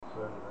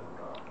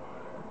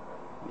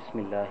بسم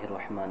اللہ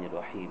الرحمن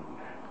الرحیم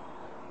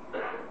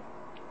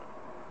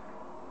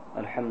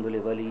الحمد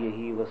لولیہ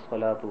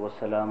والصلاة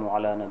والسلام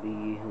علی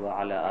نبیہ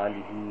وعلی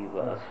آلہ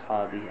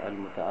واصحابہ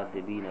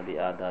المتعدبین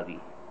بآدابہ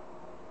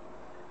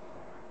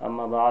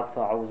اما بعد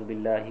فاعوذ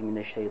باللہ من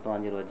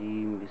الشیطان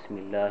الرجیم بسم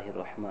اللہ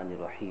الرحمن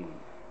الرحیم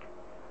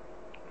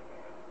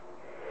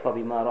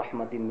فبما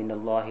رحمت من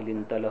اللہ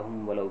لنت لهم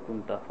ولو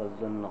كنت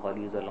فظا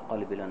غلیظ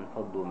القلب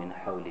لانفضوا من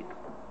حولک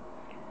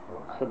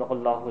صدق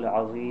اللہ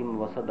العظیم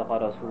وصدق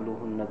رسولہ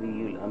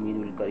النبی الامین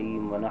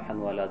الکریم ونحن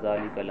على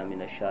ذلك لمن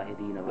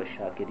الشاہدین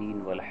والشاکرین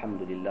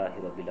والحمد للہ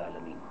رب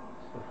العالمین.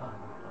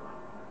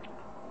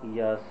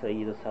 یا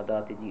سید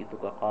السادات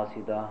جئتک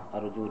قاصدا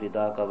ارجو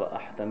رداک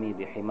واحتمی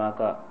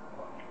بحماک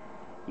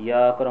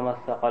یا اکرم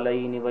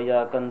الثقلین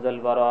ویا کنز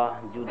الورا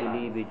جد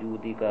لی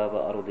بجودک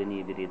واردنی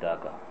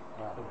برداک.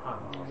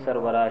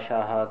 سرورا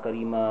شاہ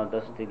کریمہ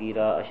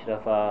دستگیرہ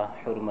اشرفا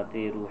حرمت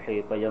روح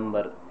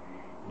پیمبر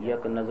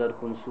یک نظر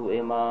کن سوء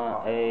ما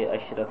اے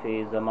اشرف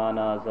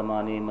زمانہ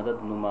زمانے مدد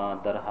نما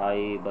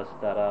درہائے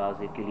بستراز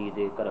کلید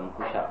کرم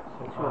کشا.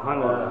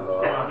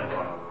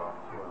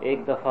 ایک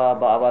دفعہ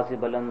بآواز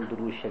بلند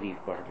درود شریف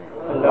پڑھ دیں.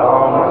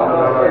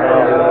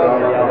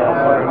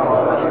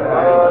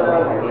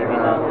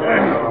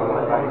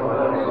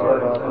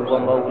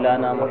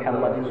 مولانا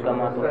محمد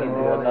کما تحب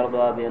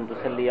وترضى بأن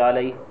تصلی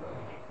علیہ.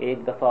 ایک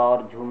دفعہ اور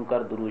جھوم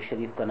کر درود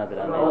شریف کا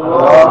نذرانہ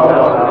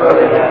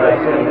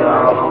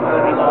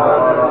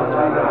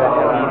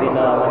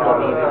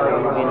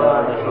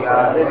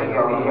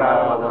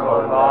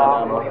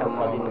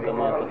محمد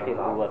کما تحب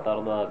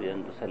وترضى بأن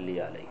تصلی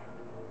علیہ.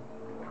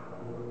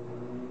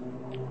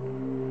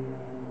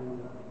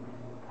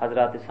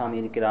 حضرات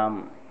سامعین کرام،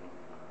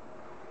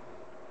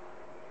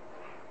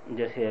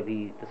 جیسے ابھی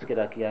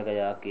تذکرہ کیا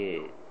گیا کہ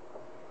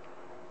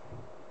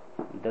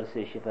درس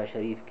شفا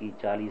شریف کی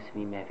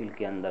 40ویں محفل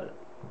کے اندر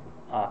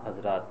آپ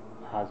حضرات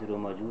حاضر و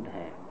موجود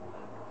ہیں.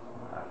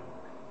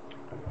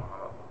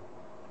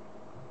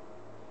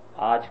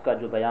 آج کا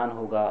جو بیان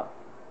ہوگا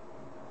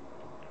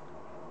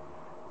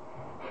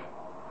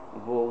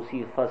وہ اسی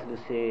فصل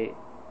سے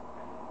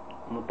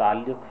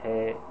متعلق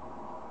ہے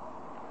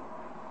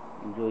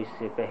جو اس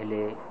سے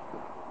پہلے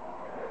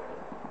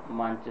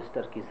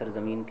مانچسٹر کی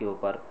سرزمین کے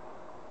اوپر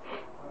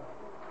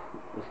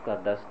اس کا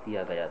درس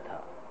دیا گیا تھا.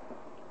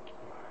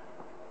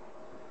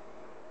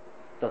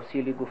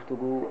 تفصیلی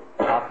گفتگو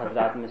آپ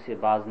حضرات میں سے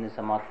بعض نے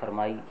سماعت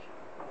فرمائی.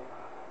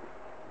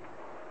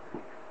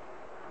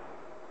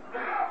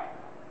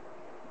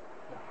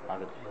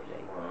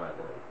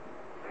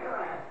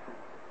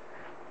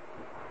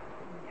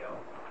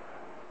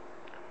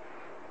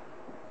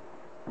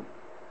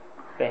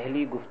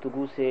 پہلی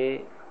گفتگو سے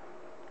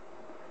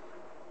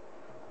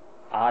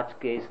آج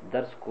کے اس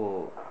درس کو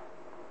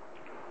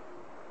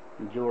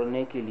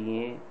جوڑنے کے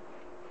لیے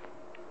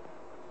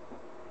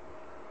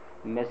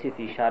میں صرف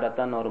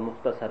اشارتاً اور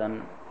مختصراً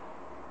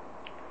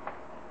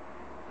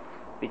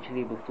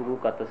پچھلی گفتگو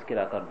کا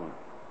تذکرہ کر دوں.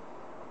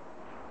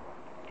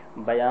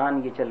 بیان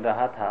یہ چل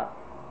رہا تھا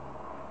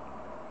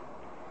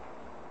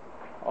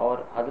اور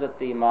حضرت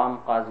امام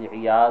قاضی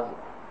عیاض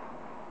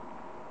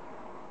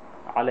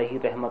علیہ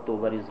رحمت و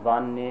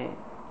رضوان نے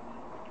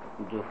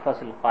جو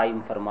فصل قائم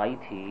فرمائی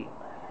تھی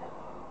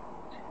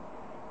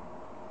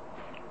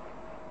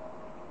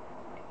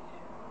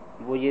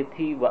وہ یہ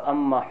تھی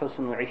وَأَمَّا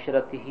حُسْنُ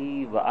عِشْرَتِهِ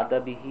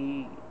وَأَدَبِهِ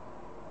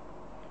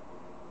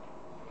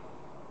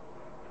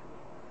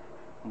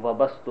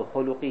وَبَسْطُ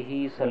خُلُقِهِ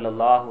صلی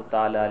اللہ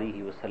تعالی علیہ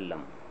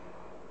وسلم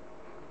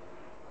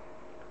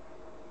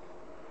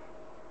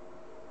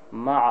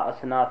مع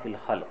اصناف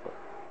الخلق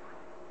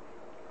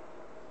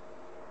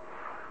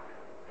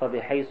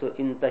فبحيث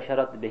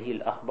انتشرت به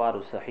الاخبار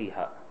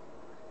الصحیحہ.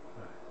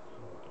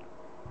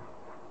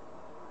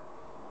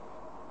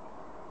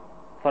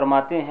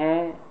 فرماتے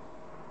ہیں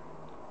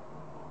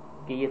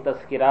کہ یہ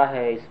تذکرہ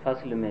ہے اس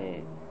فصل میں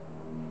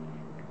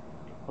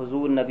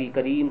حضور نبی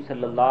کریم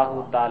صلی اللہ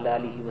تعالی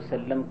علیہ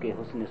وسلم کے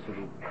حسن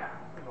سلوک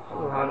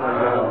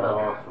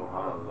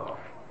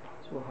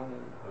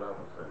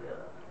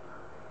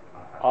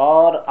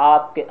اور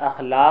آپ کے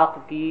اخلاق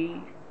کی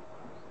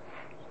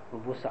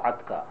وسعت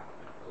کا.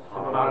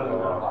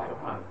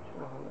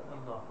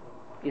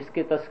 اس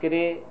کے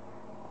تذکرے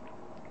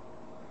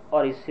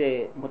اور اس سے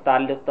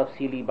متعلق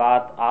تفصیلی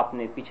بات آپ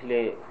نے پچھلے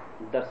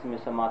درس میں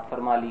سماعت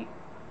فرما لی.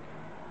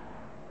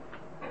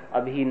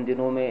 ابھی ان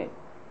دنوں میں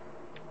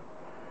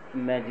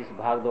جس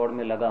بھاگ دوڑ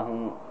میں لگا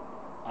ہوں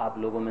آپ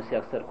لوگوں میں سے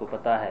اکثر کو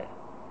پتہ ہے،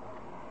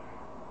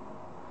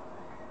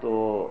 تو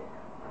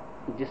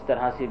جس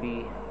طرح سے بھی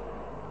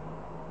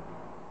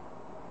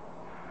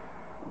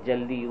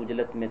جلدی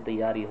عجلت میں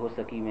تیاری ہو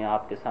سکی میں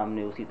آپ کے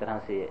سامنے اسی طرح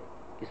سے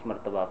اس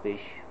مرتبہ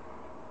پیش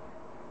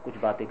کچھ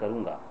باتیں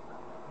کروں گا.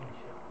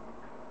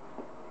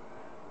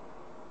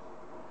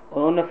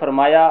 انہوں نے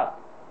فرمایا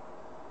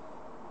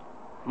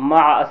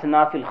مع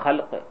اصناف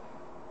الخلق،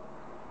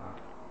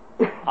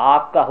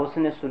 آپ کا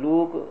حسن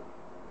سلوک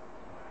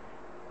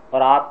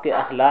اور آپ کے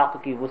اخلاق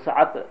کی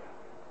وسعت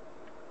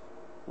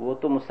وہ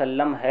تو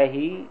مسلم ہے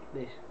ہی،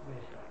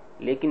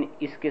 لیکن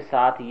اس کے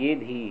ساتھ یہ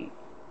بھی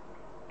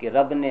کہ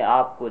رب نے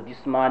آپ کو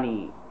جسمانی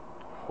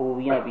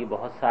خوبیاں بھی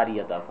بہت ساری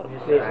عطا فرمائی،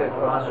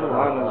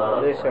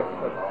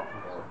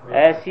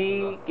 ایسی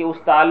کہ اس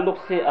تعلق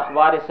سے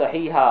اخبار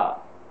صحیحہ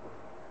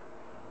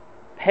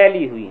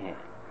پھیلی ہوئی ہیں۔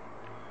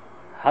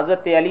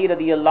 حضرت علی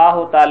رضی اللہ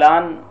تعالیٰ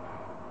عنہ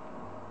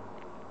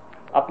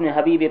اپنے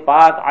حبیب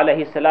پاک علیہ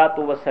الصلاۃ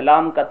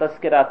والسلام کا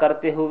تذکرہ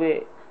کرتے ہوئے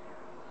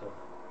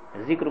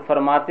ذکر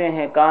فرماتے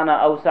ہیں کانا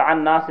اوسع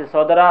الناس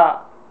صدرا،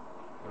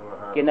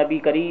 کہ نبی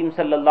کریم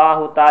صلی اللہ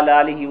تعالی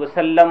علیہ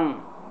وسلم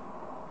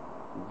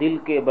دل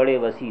کے بڑے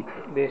وسیع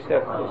تھے۔ بے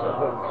شک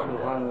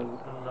سبحان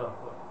اللہ۔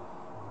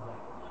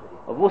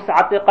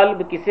 وسعت قلب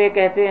کسے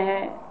کہتے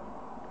ہیں؟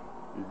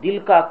 دل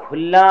کا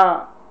کھلنا،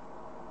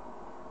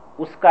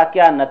 اس کا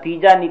کیا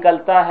نتیجہ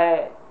نکلتا ہے،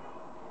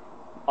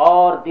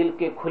 اور دل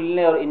کے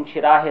کھلنے اور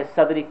انشراح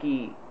صدر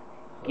کی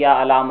کیا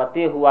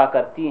علامتیں ہوا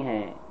کرتی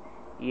ہیں،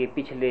 یہ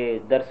پچھلے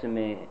درس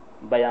میں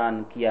بیان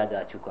کیا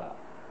جا چکا۔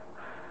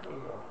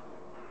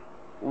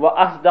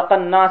 وَأَصْدَقَ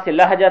النَّاسِ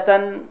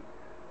لَهْجَةً،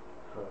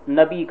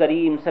 نبی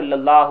کریم صلی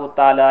اللہ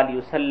تعالی علیہ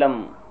وسلم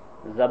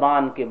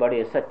زبان کے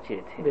بڑے سچے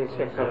تھے۔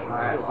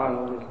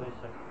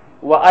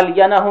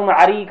 وَأَلْيَنَهُمْ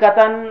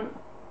عَرِيقَةً،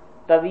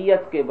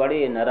 طبیعت کے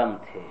بڑے نرم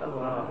تھے۔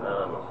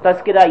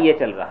 تذکرہ یہ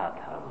چل رہا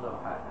تھا۔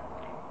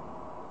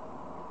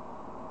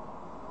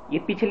 یہ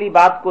پچھلی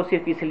بات کو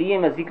صرف اس لیے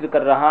میں ذکر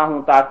کر رہا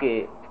ہوں تاکہ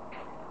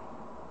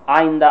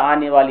آئندہ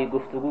آنے والی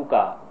گفتگو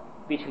کا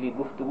پچھلی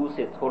گفتگو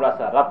سے تھوڑا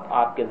سا ربط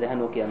آپ کے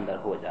ذہنوں کے اندر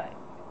ہو جائے۔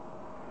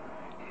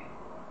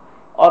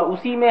 اور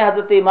اسی میں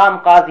حضرت امام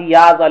قاضی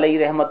یاز علیہ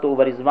رحمت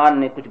و رضوان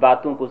نے کچھ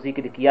باتوں کو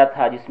ذکر کیا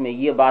تھا، جس میں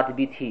یہ بات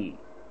بھی تھی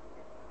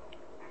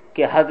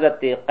کہ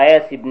حضرت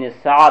قیس ابن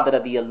سعد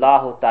رضی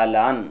اللہ تعالی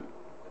عنہ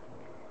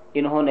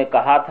انہوں نے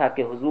کہا تھا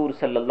کہ حضور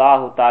صلی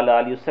اللہ تعالی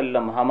علیہ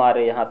وسلم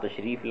ہمارے یہاں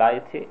تشریف لائے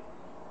تھے۔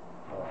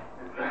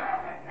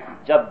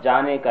 جب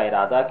جانے کا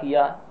ارادہ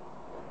کیا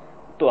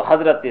تو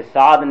حضرت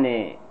سعد نے،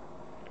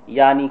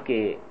 یعنی کہ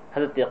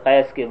حضرت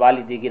قیس کے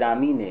والد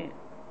گرامی نے،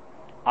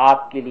 آپ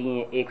کے لیے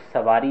ایک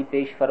سواری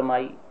پیش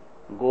فرمائی،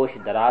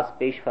 گوشت دراز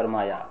پیش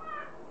فرمایا،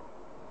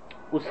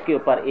 اس کے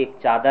اوپر ایک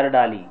چادر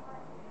ڈالی،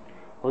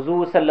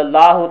 حضور صلی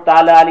اللہ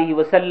تعالی علیہ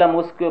وسلم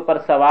اس کے اوپر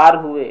سوار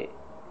ہوئے۔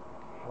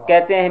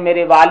 کہتے ہیں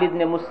میرے والد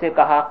نے مجھ سے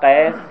کہا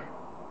قیس،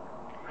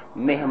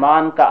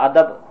 مہمان کا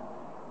ادب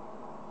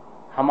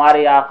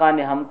ہمارے آقا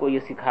نے ہم کو یہ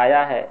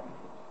سکھایا ہے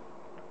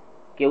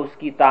کہ اس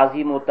کی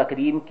تعظیم و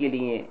تکریم کے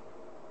لیے،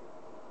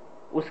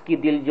 اس کی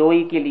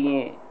دلجوئی کے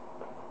لیے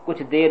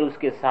کچھ دیر اس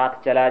کے ساتھ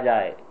چلا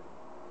جائے،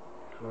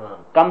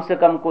 کم سے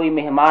کم کوئی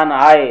مہمان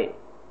آئے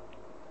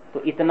تو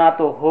اتنا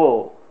تو ہو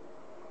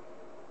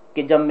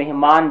کہ جب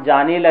مہمان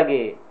جانے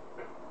لگے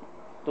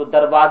تو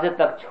دروازے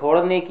تک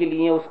چھوڑنے کے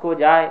لیے اس کو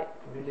جائے۔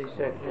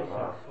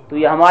 تو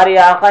یہ ہمارے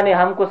آقا نے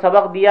ہم کو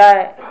سبق دیا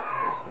ہے،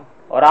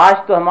 اور آج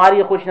تو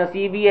ہماری خوش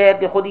نصیبی ہے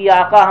کہ خود ہی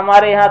آقا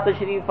ہمارے یہاں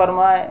تشریف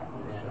فرمائے۔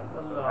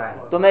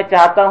 تو میں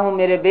چاہتا ہوں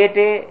میرے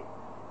بیٹے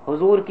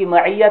حضور کی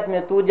معیت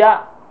میں تو جا،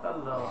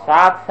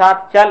 ساتھ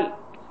ساتھ چل۔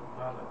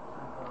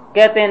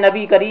 کہتے ہیں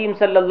نبی کریم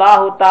صلی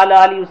اللہ تعالی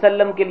علیہ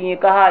وسلم کے لیے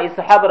کہا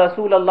اصحب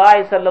رسول اللہ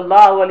صلی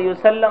اللہ علیہ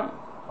وسلم،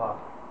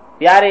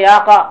 پیارے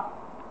آقا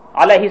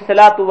علیہ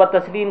الصلاۃ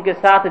والتسلیم کے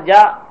ساتھ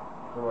جا۔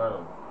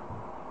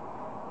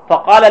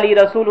 فقال علی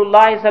رسول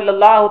اللہ صلی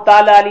اللہ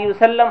تعالی علیہ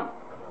وسلم،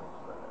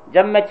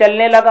 جب میں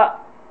چلنے لگا،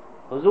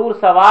 حضور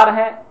سوار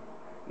ہیں،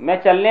 میں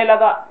چلنے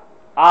لگا،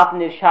 آپ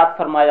نے ارشاد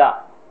فرمایا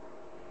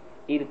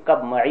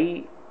ارکب معی،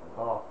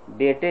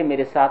 بیٹے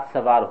میرے ساتھ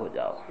سوار ہو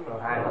جاؤ۔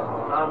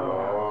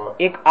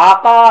 ایک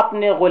آقا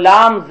اپنے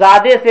غلام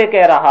زادے سے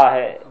کہہ رہا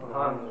ہے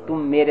تم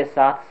میرے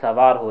ساتھ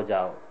سوار ہو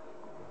جاؤ۔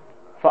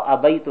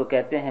 فابئی، تو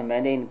کہتے ہیں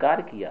میں نے انکار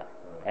کیا،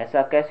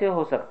 ایسا کیسے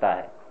ہو سکتا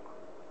ہے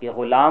کہ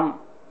غلام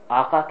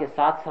آقا کے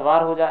ساتھ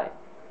سوار ہو جائے،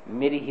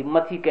 میری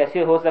ہمت ہی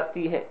کیسے ہو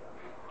سکتی ہے۔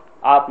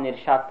 آپ نے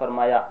ارشاد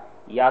فرمایا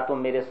یا تو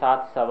میرے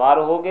ساتھ سوار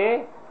ہوگے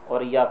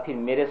اور یا پھر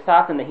میرے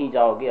ساتھ نہیں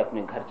جاؤ گے،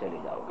 اپنے گھر چلے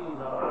جاؤ گے۔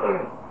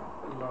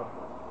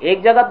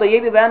 ایک جگہ تو یہ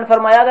بھی بیان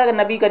فرمایا گیا کہ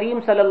نبی کریم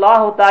صلی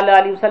اللہ تعالی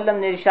علیہ وسلم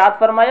نے ارشاد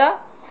فرمایا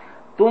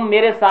تم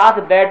میرے ساتھ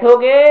بیٹھو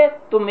گے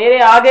تو میرے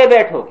آگے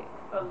بیٹھو گے،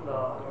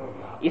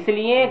 اس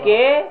لیے کہ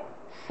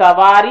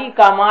سواری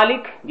کا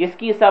مالک جس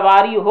کی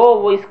سواری ہو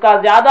وہ اس کا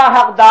زیادہ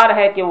حقدار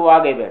ہے کہ وہ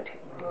آگے بیٹھے۔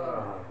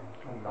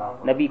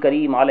 نبی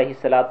کریم علیہ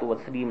الصلاۃ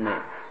والتسلیم نے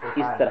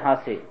اس طرح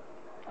سے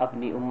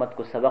اپنی امت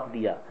کو سبق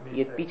دیا۔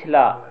 یہ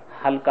پچھلا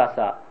ہلکا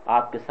سا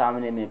آپ کے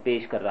سامنے میں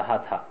پیش کر رہا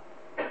تھا۔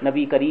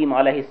 نبی کریم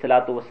علیہ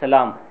الصلاۃ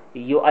والسلام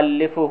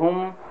یؤلفہم،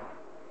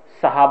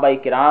 صحابہ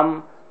کرام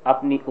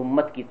اپنی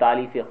امت کی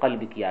تعلیف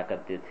قلب کیا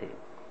کرتے تھے،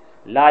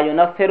 لا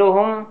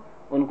ینفرہم،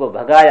 ان کو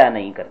بھگایا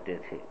نہیں کرتے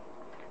تھے،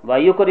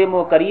 وَيُكْرِمُ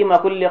كَرِيمَ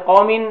كُلِّ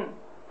قَوْمٍ،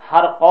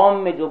 ہر قوم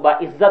میں جو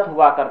باعزت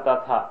ہوا کرتا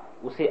تھا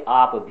اسے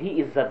آپ بھی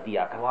عزت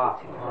دیا کرتے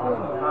تھے،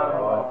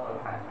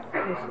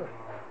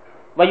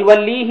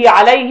 وَيُوَلِّيهِ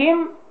عَلَيْهِمْ،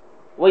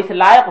 وہ اس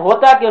لائق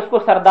ہوتا کہ اس کو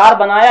سردار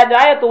بنایا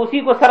جائے تو اسی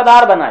کو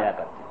سردار بنایا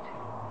کرتے تھے،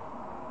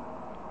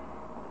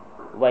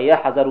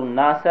 وَيَحْذَرُ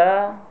النَّاسَ،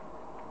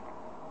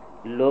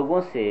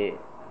 لوگوں سے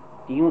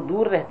یوں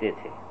دور رہتے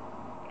تھے،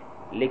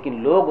 لیکن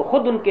لوگ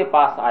خود ان کے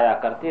پاس آیا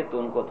کرتے تو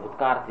ان کو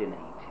دھتکارتے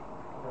نہیں تھے،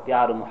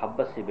 پیار و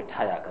محبت سے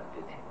بٹھایا کرتے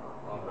تھے۔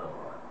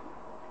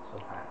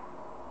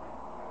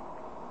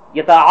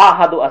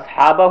 یتعاہد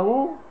اصحابہ،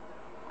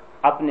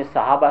 اپنے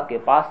صحابہ کے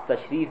پاس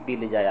تشریف بھی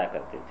لے جایا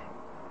کرتے تھے۔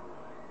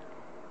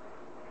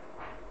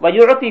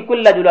 وَيُعْطِي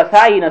كُلَّ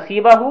جُلَسَاءِ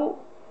نَصِيبَهُ،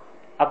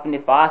 اپنے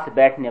پاس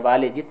بیٹھنے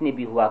والے جتنے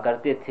بھی ہوا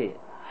کرتے تھے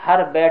ہر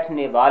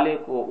بیٹھنے والے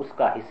کو اس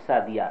کا حصہ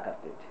دیا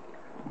کرتے تھے۔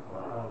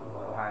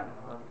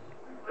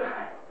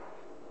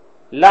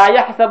 لا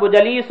يحسب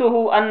جلیسه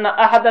ان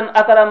احدا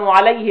اکرم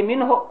علیہ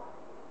منہ،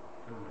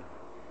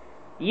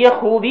 یہ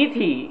خوبی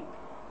تھی،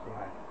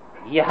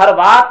 یہ ہر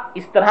بات،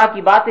 اس طرح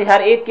کی باتیں ہر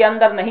ایک کے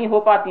اندر نہیں ہو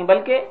پاتی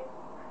بلکہ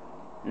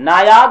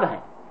نایاب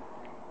ہیں۔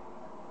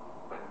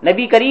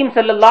 نبی کریم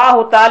صلی اللہ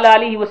تعالی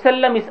علیہ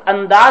وسلم اس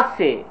انداز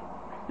سے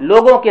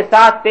لوگوں کے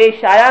ساتھ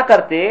پیش آیا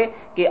کرتے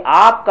کہ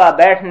آپ کا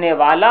بیٹھنے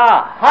والا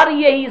ہر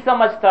یہی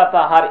سمجھتا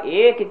تھا، ہر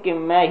ایک، کہ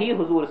میں ہی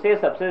حضور سے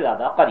سب سے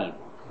زیادہ قریب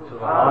ہوں۔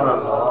 سبحان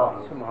اللہ،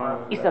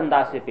 اس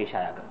انداز سے پیش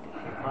آیا کرتے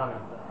تھے۔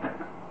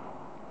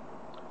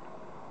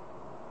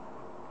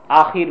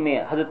 آخر میں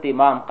حضرت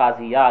امام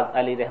قاضی یاز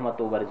علیہ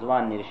رحمت و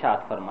رضوان نے ارشاد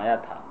فرمایا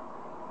تھا،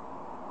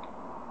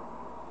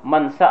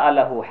 من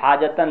سألہ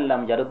حاجتا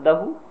لم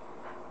یردہ،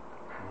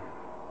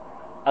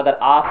 اگر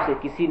آپ سے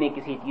کسی نے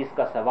کسی چیز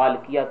کا سوال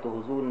کیا تو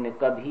حضور نے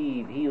کبھی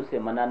بھی اسے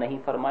منع نہیں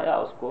فرمایا،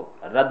 اس کو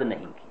رد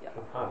نہیں کیا۔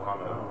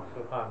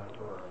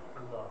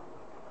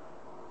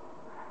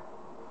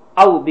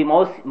 او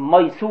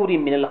بمیسور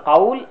من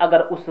القول،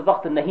 اگر اس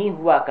وقت نہیں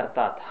ہوا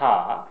کرتا تھا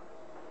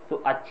تو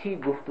اچھی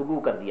گفتگو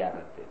کر دیا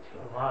کرتے تھے،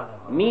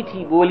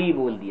 میٹھی بولی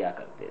بول دیا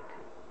کرتے تھے۔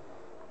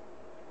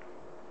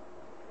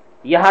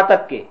 یہاں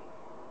تک کہ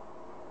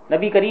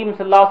نبی کریم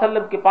صلی اللہ علیہ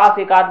وسلم کے پاس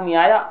ایک آدمی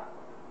آیا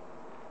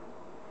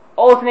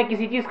اور اس نے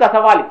کسی چیز کا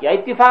سوال کیا،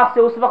 اتفاق سے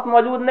اس وقت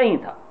موجود نہیں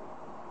تھا،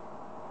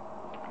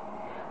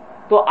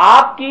 تو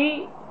آپ کی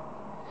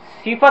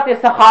صفت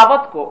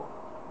سخاوت کو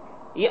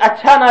یہ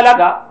اچھا نہ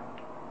لگا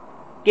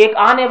کہ ایک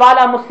آنے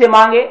والا مجھ سے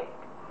مانگے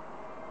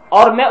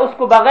اور میں اس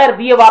کو بغیر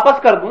دیے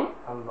واپس کر دوں۔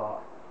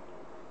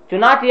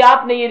 چنانچہ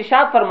آپ نے یہ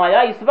ارشاد فرمایا،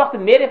 اس وقت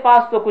میرے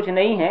پاس تو کچھ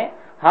نہیں ہے،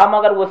 ہاں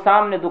مگر وہ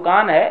سامنے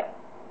دکان ہے،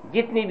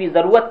 جتنی بھی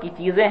ضرورت کی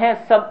چیزیں ہیں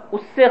سب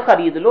اس سے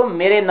خرید لو،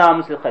 میرے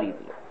نام سے خرید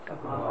لو۔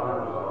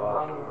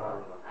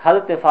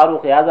 حضرت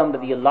فاروق اعظم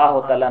رضی اللہ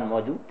تعالیٰ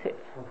موجود تھے۔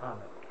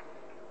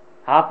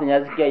 آپ نے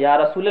عرض کیا، یا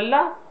رسول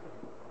اللہ،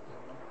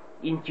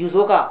 ان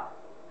چیزوں کا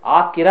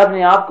آپ کے رب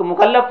نے آپ کو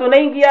مکلف تو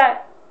نہیں کیا ہے،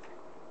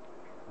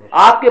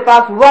 آپ کے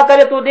پاس ہوا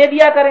کرے تو دے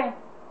دیا کریں،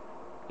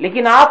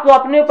 لیکن آپ تو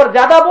اپنے اوپر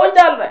زیادہ بوجھ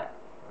ڈال رہے ہیں،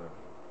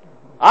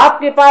 آپ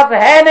کے پاس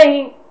ہے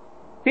نہیں،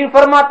 پھر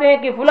فرماتے ہیں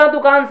کہ فلاں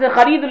دکان سے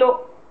خرید لو،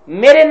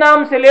 میرے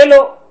نام سے لے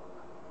لو،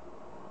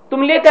 تم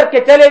لے کر کے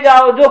چلے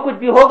جاؤ، جو کچھ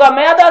بھی ہوگا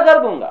میں ادا کر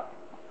دوں گا۔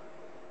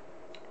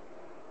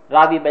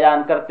 راوی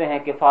بیان کرتے ہیں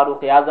کہ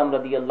فاروق اعظم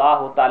رضی اللہ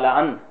تعالی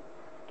عنہ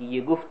کی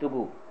یہ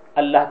گفتگو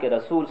اللہ کے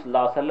رسول صلی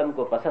اللہ علیہ وسلم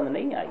کو پسند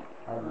نہیں آئی۔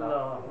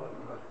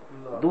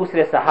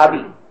 دوسرے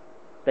صحابی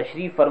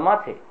تشریف فرما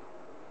تھے،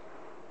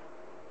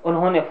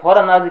 انہوں نے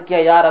فوراً عرض کیا،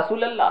 یا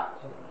رسول اللہ،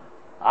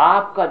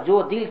 آپ کا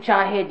جو دل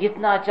چاہے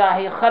جتنا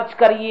چاہے خرچ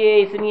کریے،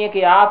 اس لیے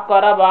کہ آپ کا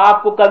رب آپ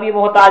کو کبھی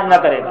محتاج نہ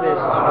کرے گا۔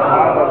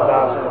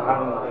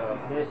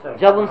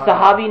 جب ان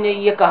صحابی نے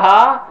یہ کہا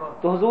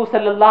تو حضور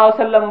صلی اللہ علیہ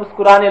وسلم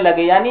مسکرانے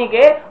لگے، یعنی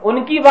کہ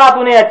ان کی بات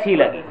انہیں اچھی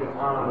لگی۔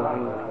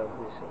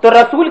 تو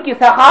رسول کی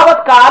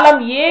سخاوت کا عالم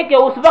یہ کہ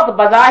اس وقت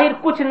بظاہر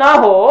کچھ نہ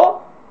ہو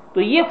تو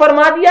یہ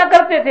فرما دیا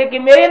کرتے تھے کہ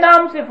میرے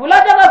نام سے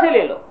فلاں جگہ سے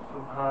لے لو۔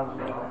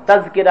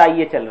 تذکرہ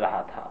یہ چل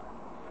رہا تھا۔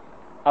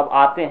 اب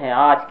آتے ہیں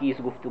آج کی اس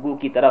گفتگو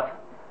کی طرف۔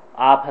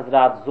 آپ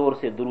حضرات زور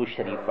سے درود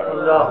شریف پڑھیں۔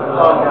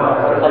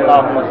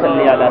 اللہم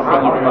صلی علی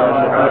سیدنا و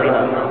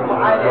شفیعنا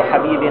و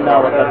حبیبنا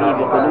و طبیب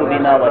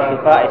قلوبنا و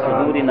شفاء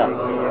صدورنا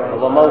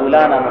و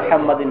مولانا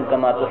محمد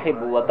کما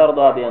تحب و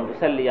ترضى بان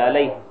تصلی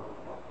علیہ۔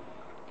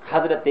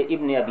 حضرت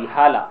ابن ابی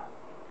حالہ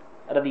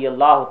رضی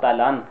اللہ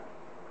تعالی عنہ،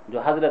 جو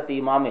حضرت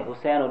امام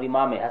حسین اور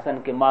امام حسن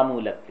کے ماموں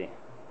لگتے ہیں،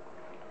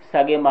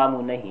 سگے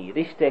ماموں نہیں،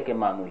 رشتے کے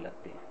ماموں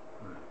لگتے ہیں،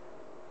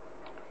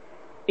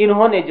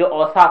 انہوں نے جو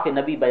اوصاف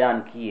نبی بیان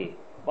کیے،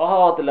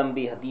 بہت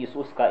لمبی حدیث،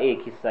 اس کا ایک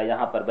حصہ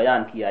یہاں پر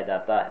بیان کیا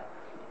جاتا ہے۔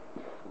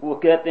 وہ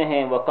کہتے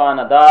ہیں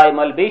وَقَانَ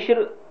دَائِمَ الْبِشْرِ،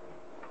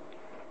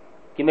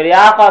 کہ میرے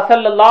آقا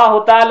صلی اللہ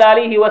تعالی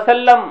علیہ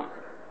وسلم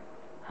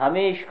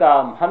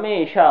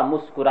ہمیشہ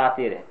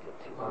مسکراتے رہتے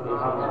تھے،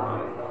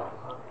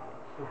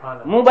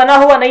 منہ بنا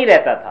ہوا نہیں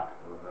رہتا تھا،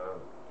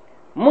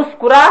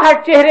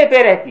 مسکراہٹ چہرے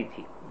پہ رہتی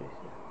تھی۔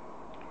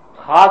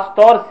 خاص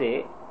طور سے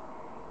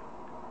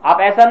آپ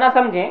ایسا نہ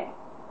سمجھیں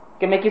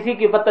کہ میں کسی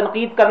کے اوپر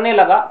تنقید کرنے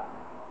لگا،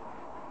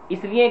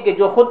 اس لیے کہ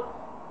جو خود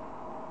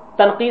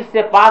تنقید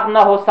سے پاک نہ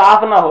ہو،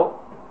 صاف نہ ہو،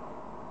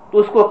 تو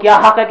اس کو کیا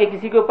حق ہے کہ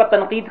کسی کے اوپر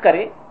تنقید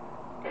کرے۔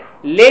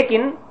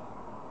 لیکن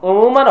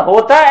عموماً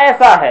ہوتا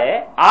ایسا ہے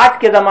آج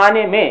کے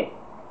زمانے میں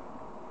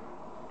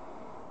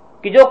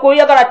کہ جو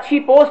کوئی اگر اچھی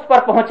پوسٹ پر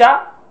پہنچا،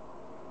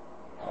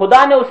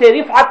 خدا نے اسے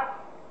رفعت،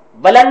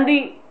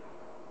 بلندی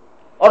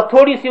اور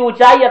تھوڑی سی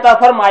اونچائی عطا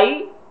فرمائی،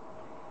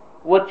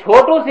 وہ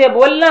چھوٹوں سے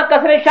بولنا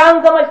کسر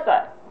شان سمجھتا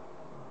ہے،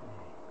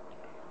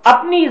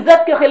 اپنی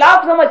عزت کے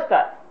خلاف سمجھتا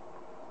ہے،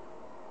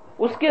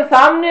 اس کے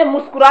سامنے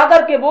مسکرا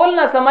کر کے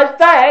بولنا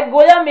سمجھتا ہے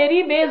گویا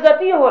میری بے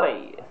عزتی ہو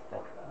رہی ہے۔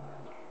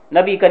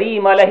 نبی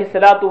کریم علیہ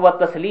الصلوۃ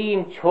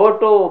والتسلیم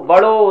چھوٹوں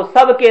بڑوں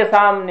سب کے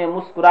سامنے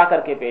مسکرا کر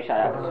کے پیش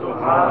آیا،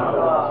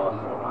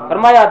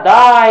 فرمایا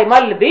دائم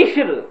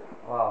البشر،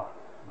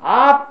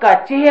 آپ کا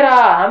چہرہ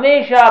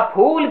ہمیشہ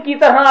پھول کی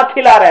طرح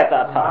کھلا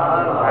رہتا تھا،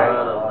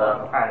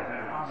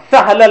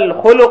 سہل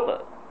الخلق،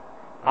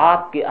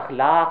 آپ کے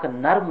اخلاق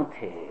نرم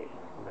تھے،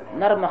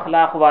 نرم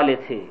اخلاق والے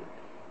تھے،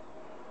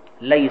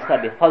 لیس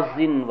بفظ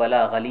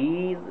ولا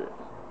غلیظ،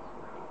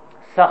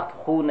 سخت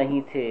خو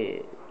نہیں تھے،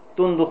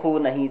 تند خو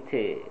نہیں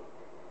تھے،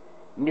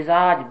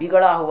 مزاج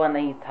بگڑا ہوا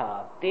نہیں تھا،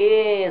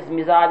 تیز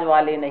مزاج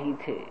والے نہیں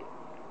تھے،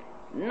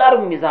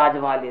 نرم مزاج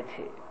والے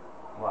تھے،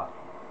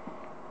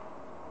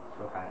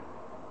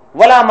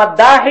 ولا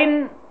مداح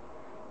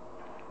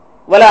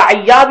ولا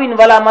عیاب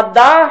ولا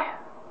مداح،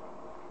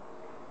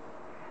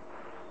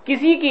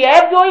 کسی کی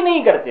عیب جوئی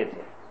نہیں کرتے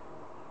تھے۔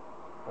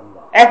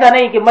 ایسا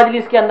نہیں کہ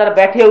مجلس کے اندر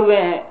بیٹھے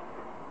ہوئے ہیں،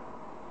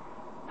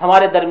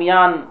 ہمارے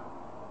درمیان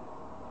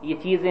یہ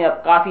چیزیں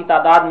اب کافی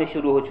تعداد میں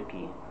شروع ہو چکی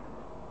ہیں،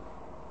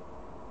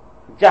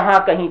 جہاں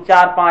کہیں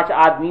 4-5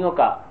 آدمیوں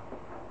کا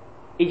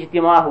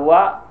اجتماع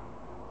ہوا،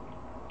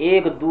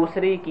 ایک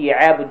دوسرے کی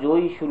عیب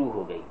جوئی شروع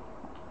ہو گئی۔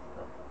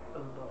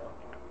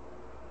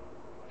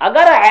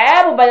 اگر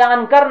عیب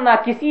بیان کرنا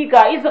کسی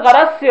کا اس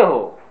غرض سے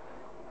ہو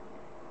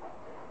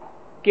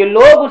کہ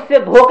لوگ اس سے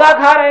دھوکہ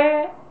کھا رہے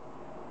ہیں،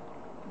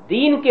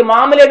 دین کے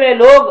معاملے میں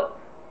لوگ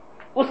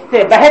اس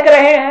سے بہک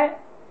رہے ہیں،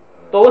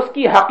 تو اس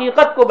کی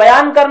حقیقت کو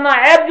بیان کرنا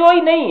عیب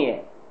جوئی نہیں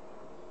ہے۔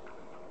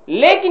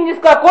 لیکن جس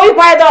کا کوئی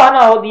فائدہ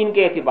نہ ہو دین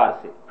کے اعتبار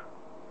سے،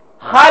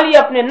 خالی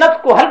اپنے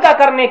نفس کو ہلکا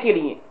کرنے کے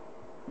لیے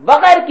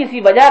بغیر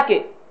کسی وجہ کے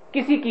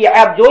کسی کی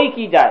عیب جوئی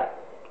کی جائے،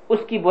 اس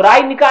کی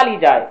برائی نکالی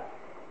جائے،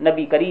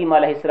 نبی کریم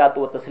علیہ الصلوۃ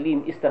والتسلیم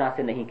اس طرح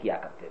سے نہیں کیا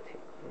کرتے تھے،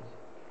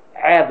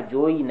 عیب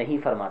جوئی نہیں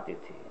فرماتے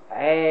تھے،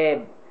 عیب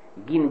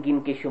گن گن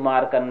کے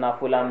شمار کرنا،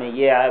 فلاں میں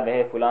یہ عیب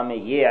ہے، فلاں میں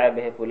یہ عیب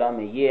ہے، فلاں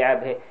میں یہ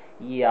عیب ہے،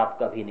 یہ آپ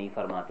کبھی نہیں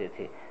فرماتے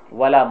تھے،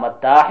 ولا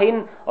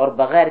مداحن، اور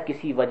بغیر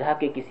کسی وجہ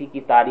کے کسی کی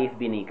تعریف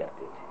بھی نہیں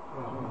کرتے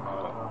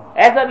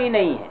تھے، ایسا بھی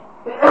نہیں ہے۔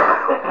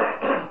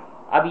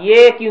 اب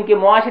یہ کیونکہ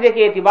معاشرے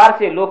کے اعتبار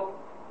سے لوگ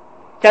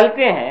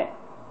چلتے ہیں،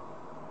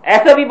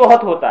 ایسا بھی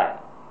بہت ہوتا ہے،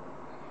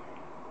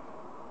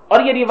 اور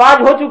یہ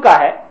رواج ہو چکا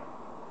ہے،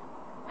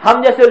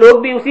 ہم جیسے لوگ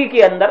بھی اسی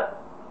کے اندر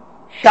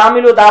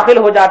شامل و داخل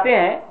ہو جاتے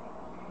ہیں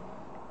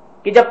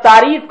کہ جب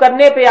تعریف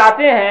کرنے پہ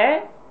آتے ہیں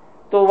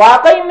تو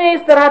واقعی میں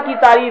اس طرح کی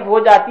تعریف ہو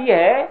جاتی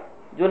ہے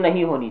جو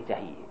نہیں ہونی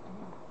چاہیے۔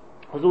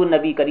 حضور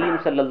نبی کریم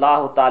صلی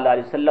اللہ تعالی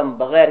علیہ وسلم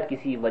بغیر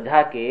کسی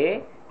وجہ کے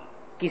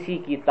کسی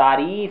کی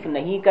تعریف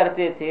نہیں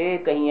کرتے تھے،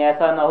 کہیں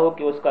ایسا نہ ہو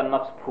کہ اس کا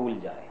نفس پھول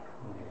جائے،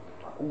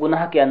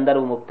 گناہ کے اندر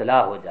وہ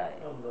مبتلا ہو جائے۔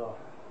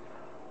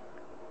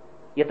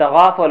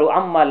 یتغافل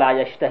عما لا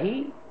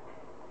یشتہی،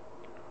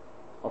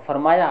 اور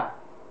فرمایا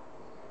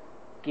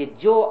کہ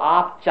جو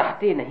آپ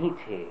چاہتے نہیں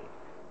تھے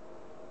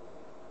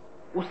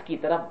اس کی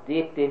طرف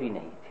دیکھتے بھی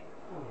نہیں تھے،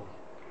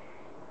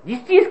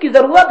 جس چیز کی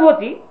ضرورت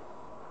ہوتی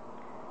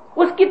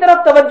اس کی طرف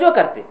توجہ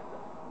کرتے۔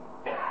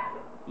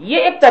 یہ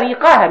ایک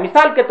طریقہ ہے،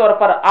 مثال کے طور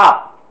پر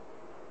آپ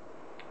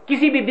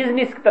کسی بھی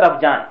بزنس کی طرف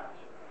جائیں،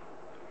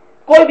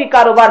 کوئی بھی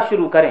کاروبار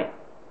شروع کریں،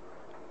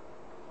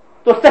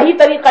 تو صحیح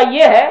طریقہ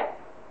یہ ہے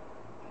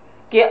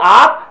کہ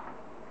آپ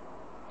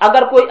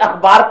اگر کوئی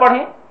اخبار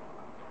پڑھیں،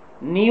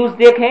 نیوز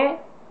دیکھیں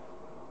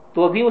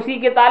تو بھی اسی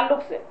کے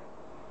تعلق سے،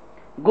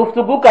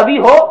 گفتگو کبھی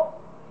ہو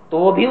تو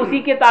وہ بھی اسی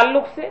کے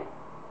تعلق سے،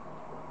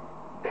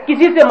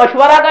 کسی سے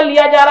مشورہ کر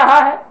لیا جا رہا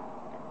ہے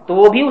تو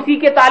وہ بھی اسی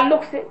کے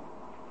تعلق سے،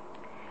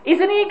 اس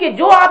لیے کہ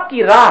جو آپ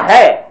کی راہ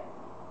ہے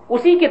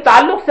اسی کے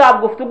تعلق سے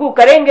آپ گفتگو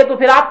کریں گے تو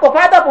پھر آپ کو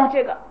فائدہ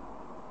پہنچے گا۔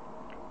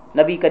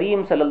 نبی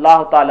کریم صلی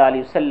اللہ تعالی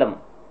علیہ وسلم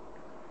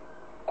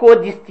کو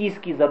جس چیز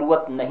کی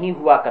ضرورت نہیں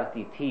ہوا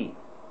کرتی تھی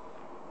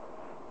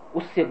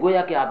اس سے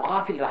گویا کہ آپ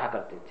غافل رہا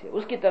کرتے تھے،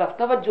 اس کی طرف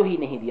توجہ ہی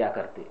نہیں دیا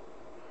کرتے۔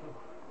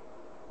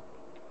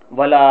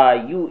 ولا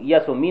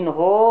یس من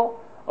ہو،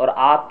 اور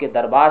آپ کے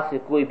دربار سے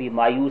کوئی بھی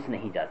مایوس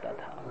نہیں جاتا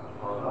تھا۔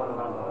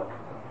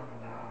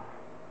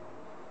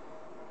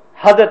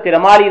 حضرت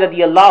رمالی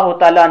رضی اللہ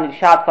تعالیٰ عنہ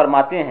ارشاد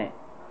فرماتے ہیں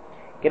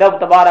کہ رب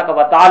تبارک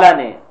و تعالی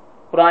نے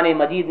قرآن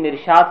مجید میں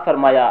ارشاد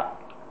فرمایا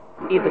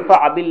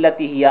ادفع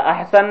باللتی ہی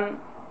احسن،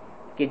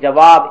 کہ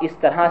جواب اس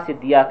طرح سے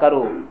دیا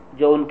کرو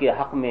جو ان کے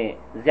حق میں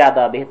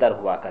زیادہ بہتر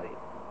ہوا کرے۔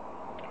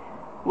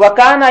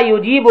 وَكَانَ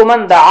يُجِيبُ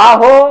مَنْ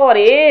دَعَاهُ، اور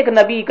ایک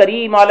نبی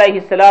کریم علیہ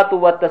الصلوۃ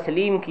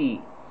والتسلیم کی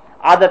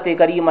عادت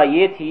کریمہ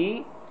یہ تھی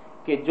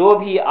کہ جو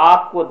بھی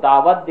آپ کو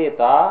دعوت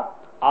دیتا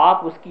آپ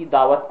اس کی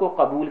دعوت کو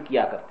قبول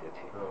کیا کرتے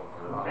تھے۔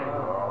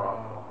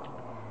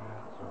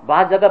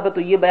 بعض جگہ پہ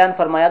تو یہ بیان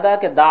فرمایا تھا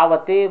کہ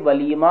دعوت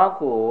ولیمہ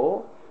کو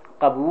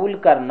قبول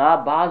کرنا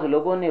بعض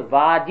لوگوں نے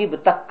واجب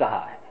تک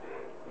کہا ہے۔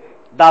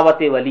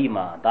 دعوت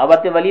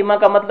ولیمہ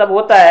کا مطلب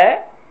ہوتا ہے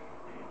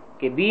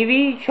کہ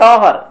بیوی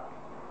شوہر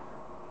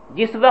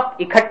جس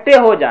وقت اکٹھے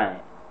ہو جائیں،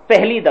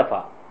 پہلی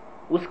دفعہ،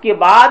 اس کے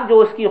بعد جو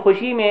اس کی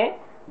خوشی میں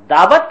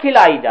دعوت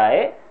کھلائی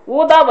جائے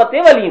وہ دعوت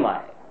ولیمہ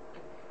ہے.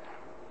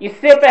 اس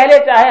سے پہلے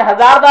چاہے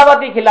 1000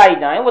 دعوتیں کھلائی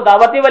جائیں وہ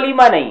دعوت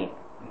ولیمہ نہیں ہے،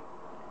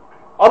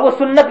 اور وہ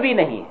سنت بھی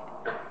نہیں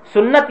ہے.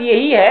 سنت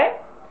یہی ہے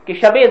کہ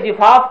شب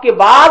زفاف کے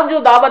بعد جو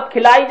دعوت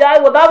کھلائی جائے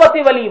وہ دعوت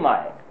ولیمہ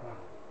ہے.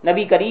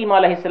 نبی کریم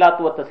علیہ الصلوۃ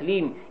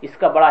والتسلیم اس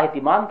کا بڑا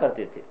اہتمام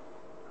کرتے تھے.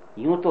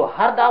 یوں تو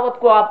ہر دعوت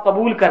کو آپ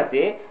قبول کرتے،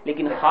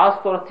 لیکن خاص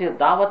طور سے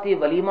دعوت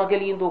ولیمہ کے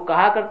لیے تو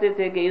کہا کرتے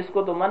تھے کہ اس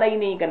کو تو منع ہی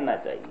نہیں کرنا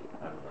چاہیے،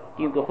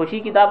 کیونکہ خوشی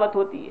کی دعوت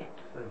ہوتی ہے.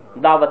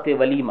 دعوت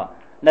ولیمہ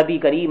نبی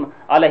کریم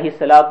علیہ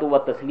الصلوۃ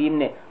والتسلیم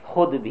نے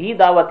خود بھی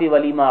دعوت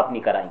ولیمہ اپنی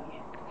کرائی ہے،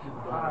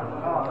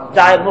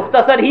 چاہے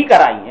مختصر ہی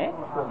کرائی ہیں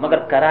مگر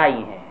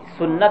کرائی ہیں.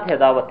 سنت ہے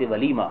دعوت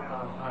ولیمہ.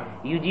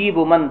 یجیب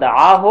من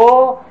دعا ہو،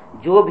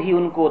 جو بھی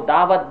ان کو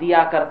دعوت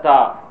دیا کرتا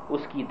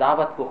اس کی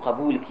دعوت کو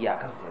قبول کیا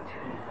کرتے تھے.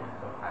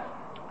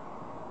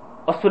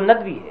 اور سنت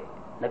بھی ہے.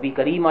 نبی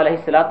کریم علیہ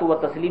الصلوۃ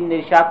والتسلیم نے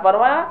ارشاد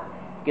فرمایا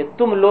کہ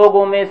تم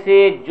لوگوں میں سے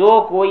جو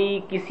کوئی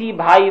کسی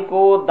بھائی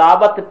کو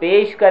دعوت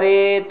پیش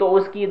کرے تو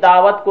اس کی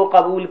دعوت کو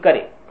قبول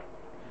کرے.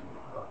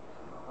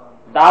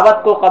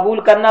 دعوت کو قبول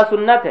کرنا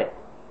سنت ہے،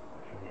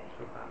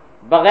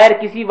 بغیر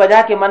کسی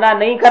وجہ کے منع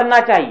نہیں کرنا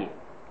چاہیے.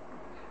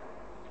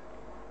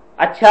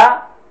 اچھا،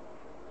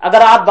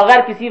 اگر آپ بغیر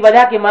کسی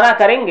وجہ کے منع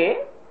کریں گے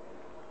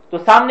تو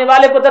سامنے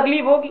والے کو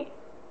تکلیف ہوگی،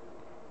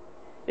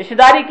 رشتہ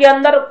داری کے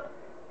اندر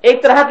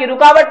ایک طرح کی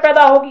رکاوٹ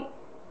پیدا ہوگی،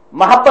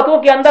 محبتوں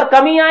کے اندر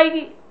کمی آئے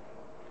گی.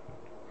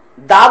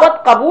 دعوت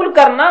قبول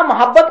کرنا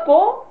محبت کو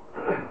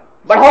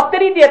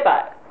بڑھوتری دیتا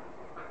ہے،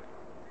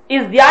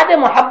 ازدیاد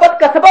محبت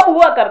کا سبب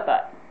ہوا کرتا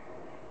ہے.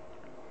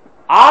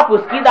 آپ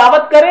اس کی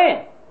دعوت کریں،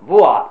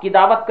 وہ آپ کی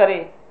دعوت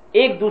کرے،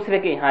 ایک دوسرے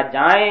کے یہاں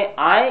جائیں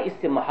آئیں، اس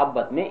سے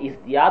محبت میں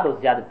ازدیاد اور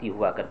زیادتی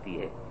ہوا کرتی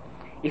ہے.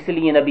 اس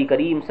لیے نبی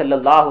کریم صلی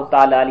اللہ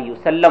تعالی علیہ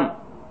وسلم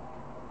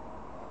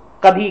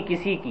کبھی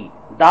کسی کی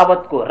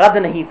دعوت کو رد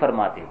نہیں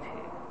فرماتے تھے.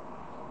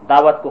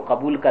 دعوت کو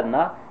قبول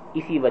کرنا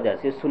اسی وجہ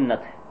سے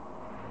سنت ہے.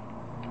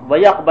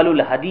 وَيَقْبَلُ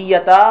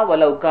الْهَدِيَّةَ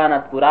وَلَوْ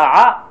كَانَتْ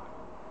قُرَاعًا،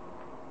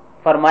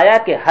 فرمایا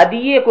کہ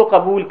ہدیے کو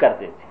قبول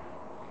کرتے تھے.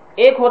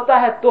 ایک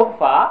ہوتا ہے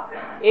تحفہ،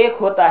 ایک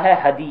ہوتا ہے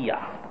ہدیہ.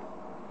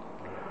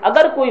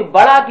 اگر کوئی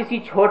بڑا کسی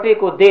چھوٹے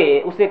کو دے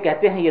اسے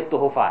کہتے ہیں یہ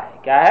تحفہ ہے.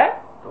 کیا ہے؟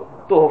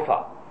 تحفہ.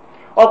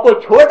 اور کوئی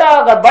چھوٹا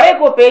اگر بڑے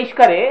کو پیش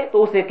کرے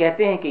تو اسے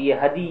کہتے ہیں کہ یہ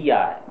ہدیہ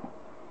ہے.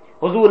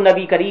 حضور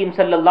نبی کریم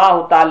صلی اللہ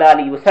تعالی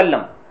علیہ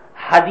وسلم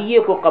ہدیے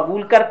کو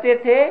قبول کرتے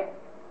تھے،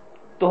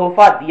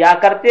 تحفہ دیا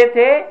کرتے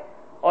تھے،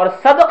 اور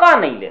صدقہ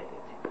نہیں لیتے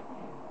تھے.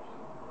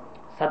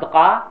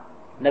 صدقہ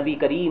نبی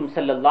کریم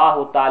صلی اللہ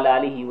تعالی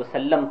علیہ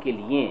وسلم کے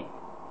لیے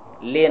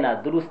لینا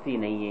درست ہی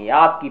نہیں ہے.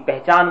 آپ کی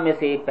پہچان میں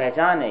سے ایک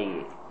پہچان ہے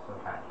یہ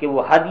کہ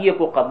وہ ہدیے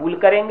کو قبول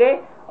کریں گے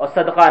اور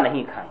صدقہ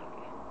نہیں کھائیں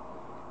گے.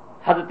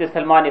 حضرت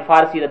سلمان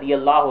فارسی رضی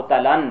اللہ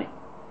تعالیٰ عنہ نے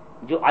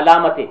جو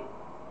علامتیں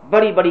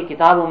بڑی بڑی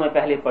کتابوں میں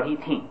پہلے پڑھی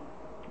تھیں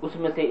اس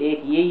میں سے ایک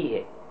یہی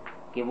ہے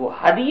کہ وہ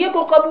ہدیے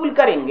کو قبول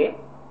کریں گے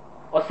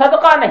اور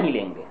صدقہ نہیں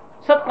لیں گے،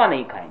 صدقہ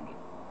نہیں کھائیں گے.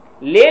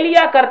 لے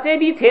لیا کرتے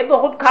بھی تھے تو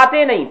خود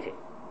کھاتے نہیں تھے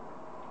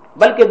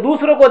بلکہ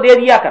دوسروں کو دے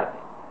دیا کرتے.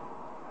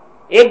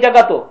 ایک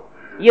جگہ تو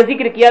یہ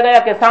ذکر کیا گیا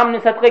کہ سامنے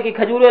صدقے کی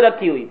کھجوریں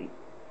رکھی ہوئی تھی.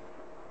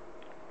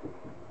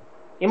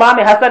 امام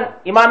حسن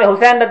امام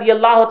حسین رضی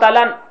اللہ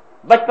تعالیٰ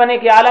بچپنے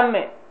کے عالم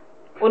میں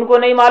ان کو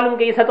نہیں معلوم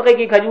کہ یہ صدقے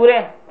کی کھجوریں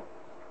ہیں.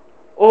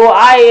 وہ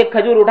آئے، ایک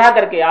کھجور اٹھا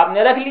کر کے آپ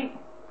نے رکھ لی.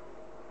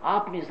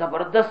 آپ نے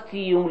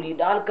زبردستی انگلی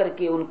ڈال کر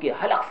کے ان کے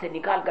حلق سے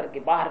نکال کر کے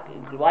باہر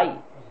نکلوائی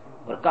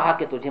اور کہا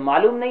کہ تجھے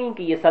معلوم نہیں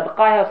کہ یہ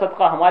صدقہ ہے اور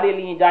صدقہ ہمارے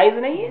لیے جائز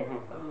نہیں ہے.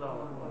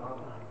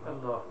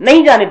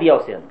 نہیں جانے دیا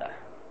اسے اندر.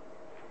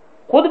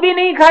 خود بھی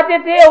نہیں کھاتے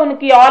تھے، ان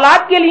کی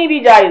اولاد کے لیے بھی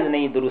جائز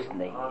نہیں، درست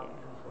نہیں ہے.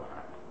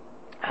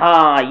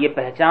 ہاں، یہ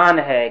پہچان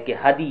ہے کہ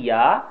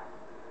ہدیہ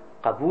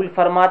قبول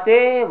فرماتے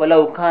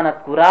وَلَوْ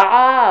كَانَتْ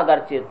قُرَاعًا،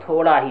 اگرچہ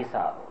تھوڑا ہی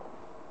سا ہو.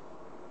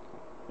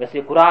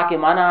 ویسے قراء کے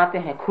معنی آتے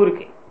ہیں کھر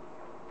کے.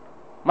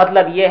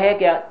 مطلب یہ ہے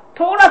کہ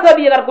تھوڑا سا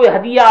بھی اگر کوئی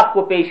ہدیہ آپ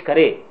کو پیش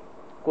کرے،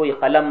 کوئی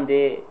قلم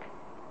دے،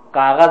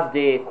 کاغذ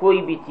دے،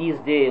 کوئی بھی چیز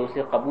دے،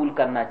 اسے قبول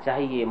کرنا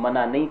چاہیے،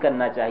 منع نہیں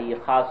کرنا چاہیے.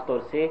 خاص طور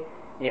سے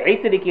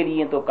عطر کے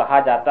لیے تو کہا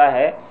جاتا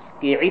ہے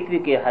کہ عطر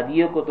کے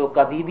ہدیے کو تو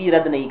کبھی بھی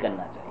رد نہیں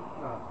کرنا چاہیے.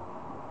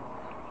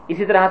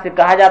 اسی طرح سے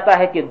کہا جاتا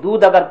ہے کہ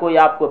دودھ اگر کوئی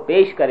آپ کو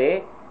پیش کرے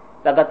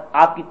تو اگر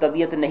آپ کی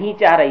طبیعت نہیں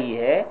چاہ رہی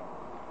ہے،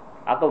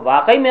 اگر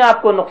واقعی میں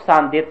آپ کو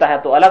نقصان دیتا ہے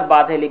تو الگ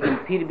بات ہے، لیکن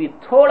پھر بھی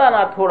تھوڑا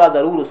نہ تھوڑا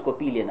ضرور اس کو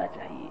پی لینا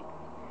چاہیے.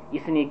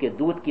 اس لیے کہ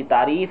دودھ کی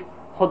تعریف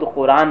خود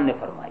قرآن نے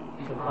فرمائی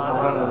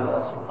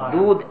ہے.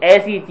 دودھ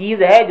ایسی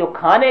چیز ہے جو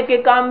کھانے کے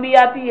کام بھی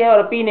آتی ہے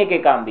اور پینے کے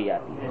کام بھی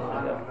آتی ہے.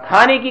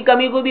 کھانے کی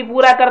کمی کو بھی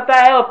پورا کرتا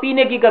ہے اور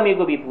پینے کی کمی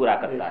کو بھی پورا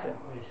کرتا ہے.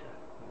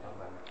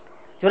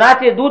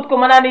 چنانچہ دودھ کو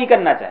منع نہیں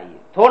کرنا چاہیے،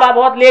 تھوڑا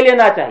بہت لے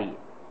لینا چاہیے.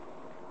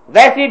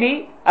 ویسے بھی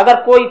اگر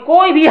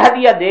کوئی بھی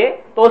ہدیہ دے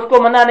تو اس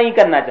کو منع نہیں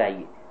کرنا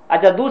چاہیے.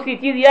 اچھا، دوسری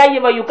چیز یہ ہے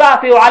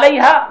وَيُكَافِئُ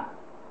عَلَيْهَا،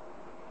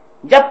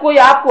 جب کوئی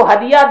آپ کو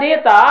ہدیہ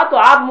دیتا تو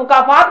آپ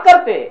مکافات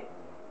کرتے،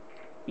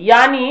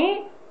 یعنی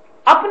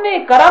اپنے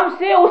کرم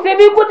سے اسے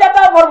بھی کچھ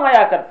عطا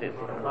فرمایا کرتے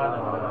تھے.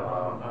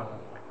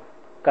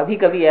 کبھی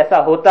کبھی ایسا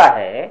ہوتا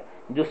ہے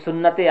جو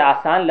سنتیں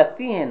آسان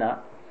لگتی ہیں نا،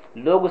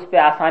 لوگ اس پہ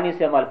آسانی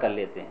سے عمل کر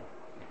لیتے ہیں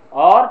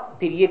اور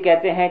پھر یہ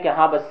کہتے ہیں کہ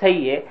ہاں بس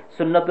صحیح ہے،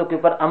 سنتوں کے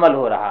اوپر عمل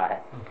ہو رہا ہے.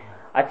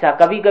 اچھا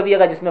کبھی کبھی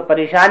اگر جس میں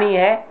پریشانی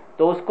ہے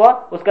تو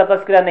اس کا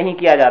تذکرہ نہیں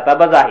کیا جاتا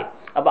بظاہر.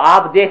 اب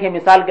آپ دیکھیں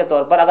مثال کے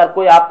طور پر اگر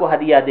کوئی آپ کو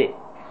ہدیہ دے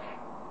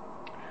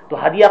تو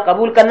ہدیہ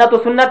قبول کرنا تو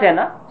سنت ہے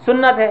نا،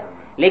 سنت ہے.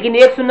 لیکن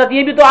ایک سنت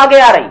یہ بھی تو آگے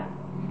آ رہی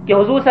کہ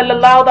حضور صلی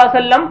اللہ علیہ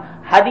وسلم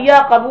ہدیہ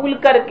قبول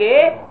کر کے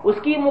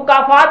اس کی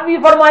مکافات بھی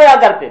فرمایا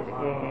کرتے تھے.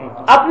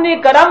 اپنے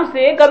کرم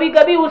سے کبھی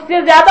کبھی اس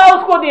سے زیادہ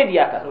اس کو دے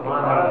دیا کرتے.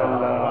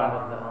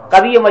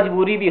 کبھی یہ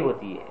مجبوری بھی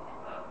ہوتی ہے،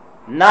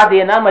 نہ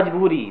دینا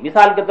مجبوری.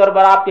 مثال کے طور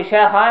پر آپ کے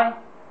شیخ آئیں،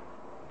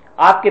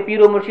 آپ کے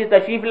پیر و مرشد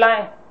تشریف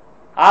لائیں،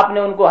 آپ نے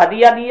ان کو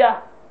ہدیہ دیا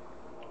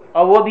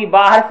اور وہ بھی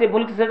باہر سے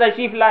ملک سے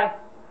تشریف لائے،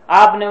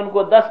 آپ نے ان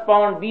کو 10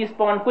 پاؤنڈ 20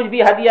 پاؤنڈ کچھ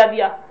بھی ہدیہ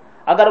دیا.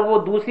 اگر وہ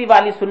دوسری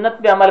والی سنت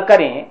پہ عمل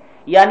کریں،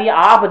 یعنی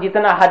آپ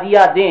جتنا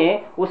ہدیہ دیں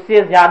اس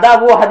سے زیادہ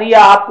وہ ہدیہ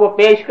آپ کو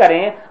پیش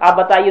کریں، آپ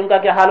بتائیے ان کا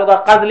کیا حال ہوگا؟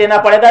 قرض لینا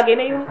پڑے گا کہ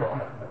نہیں ان کو؟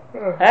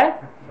 ہے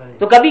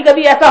تو کبھی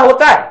کبھی ایسا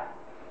ہوتا ہے.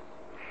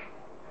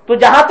 تو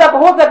جہاں تک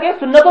ہو سکے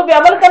سنتوں پہ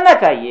عمل کرنا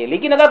چاہیے،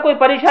 لیکن اگر کوئی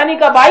پریشانی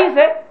کا باعث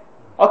ہے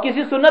اور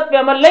کسی سنت پہ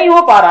عمل نہیں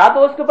ہو پا رہا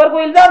تو اس کے اوپر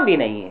کوئی الزام بھی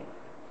نہیں ہے.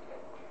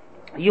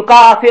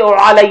 یکافئ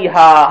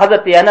علیہا،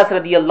 حضرت انس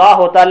رضی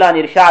اللہ تعالیٰ عنہ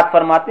ارشاد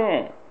فرماتے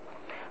ہیں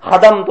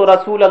خدمت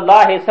رسول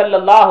اللہ صلی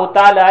اللہ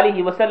تعالی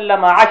علیہ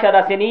وسلم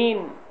 10 سنین،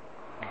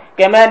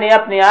 کہ میں نے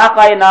اپنے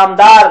آقا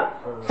نامدار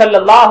صلی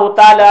اللہ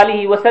تعالی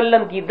علیہ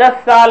وسلم کی 10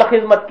 سال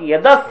خدمت کی ہے،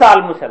 10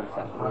 سال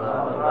مسلسل.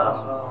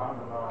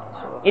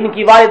 ان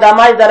کی والدہ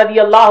ماجدہ رضی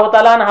اللہ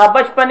تعالیٰ عنہ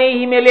بچپنے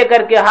ہی میں لے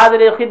کر کے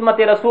حاضر خدمت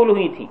رسول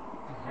ہوئی تھی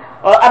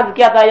اور عرض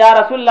کیا تھا یا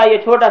رسول اللہ یہ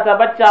چھوٹا سا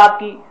بچہ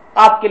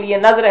آپ کے لیے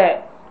نذر ہے،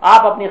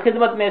 آپ اپنی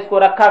خدمت میں اس کو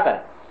رکھا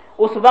کریں.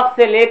 اس وقت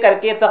سے لے کر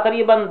کے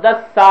تقریباً 10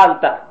 سال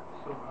تک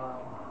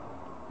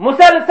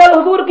مسلسل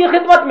حضور کی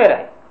خدمت میں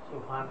رہے.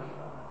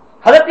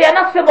 حضرت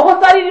انس سے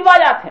بہت ساری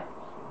روایات ہیں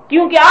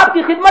کیونکہ آپ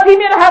کی خدمت ہی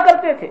میں رہا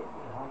کرتے تھے.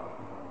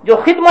 جو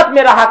خدمت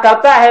میں رہا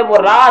کرتا ہے وہ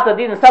رات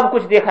دن سب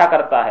کچھ دیکھا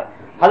کرتا ہے.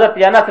 حضرت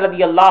انس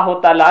رضی اللہ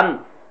تعالیٰ عنہ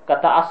کا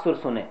تأثر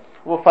سنیں.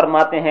 وہ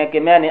فرماتے ہیں کہ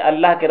میں نے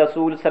اللہ کے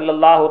رسول صلی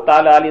اللہ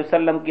تعالی علیہ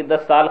وسلم کی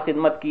 10 سال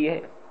خدمت کی ہے.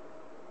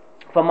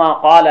 فما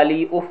قال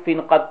علی اف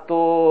قط، تو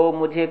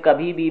مجھے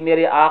کبھی بھی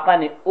میرے آقا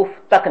نے اف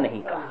تک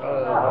نہیں کہا.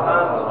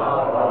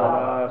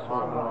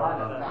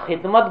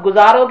 خدمت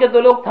گزاروں کے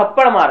تو لوگ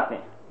تھپڑ مارتے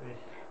ہیں،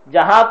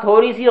 جہاں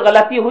تھوڑی سی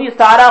غلطی ہوئی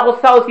سارا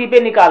غصہ اسی پہ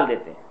نکال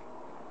دیتے ہیں.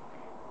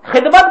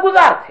 خدمت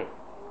گزار تھے،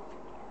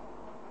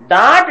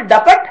 ڈانٹ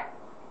ڈپٹ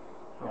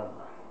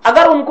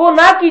اگر ان کو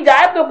نہ کی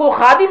جائے تو کوئی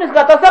خادم اس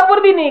کا تصور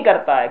بھی نہیں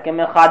کرتا ہے کہ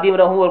میں خادم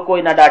رہوں اور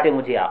کوئی نہ ڈانٹے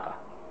مجھے آقا.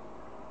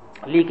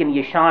 لیکن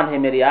یہ شان ہے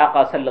میرے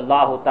آقا صلی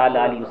اللہ تعالی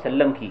علیہ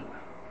وسلم کی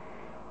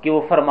کہ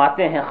وہ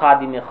فرماتے ہیں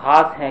خادم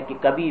خاص ہیں کہ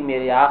کبھی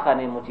میرے آقا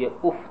نے مجھے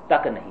اف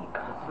تک نہیں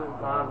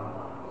کہا.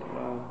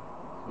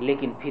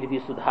 لیکن پھر بھی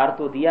سدھار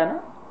تو دیا نا،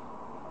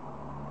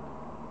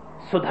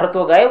 سدھر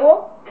تو گئے وہ.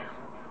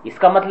 اس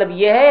کا مطلب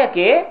یہ ہے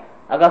کہ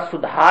اگر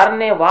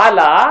سدھارنے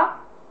والا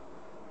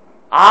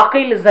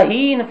عاقل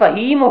ذہین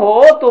فہیم ہو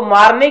تو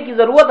مارنے کی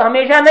ضرورت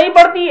ہمیشہ نہیں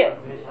پڑتی ہے.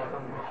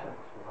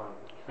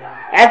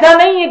 ایسا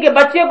نہیں ہے کہ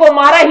بچے کو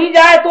مارا ہی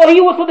جائے تو ہی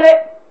وہ سدھرے،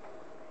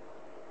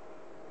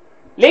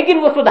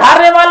 لیکن وہ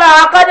سدھارنے والا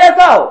آقا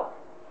جیسا ہو،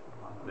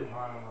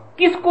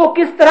 کس کو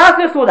کس طرح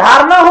سے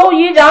سدھارنا ہو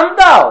یہ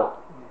جانتا ہو.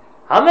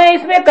 ہمیں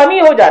اس میں کمی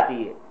ہو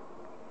جاتی ہے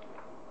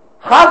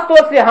خاص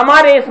طور سے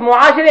ہمارے اس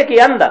معاشرے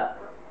کے اندر،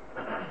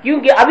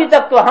 کیونکہ ابھی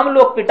تک تو ہم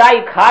لوگ پٹائی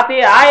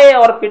کھاتے آئے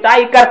اور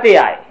پٹائی کرتے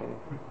آئے.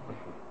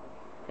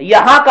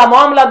 یہاں کا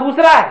معاملہ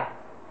دوسرا ہے،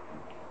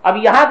 اب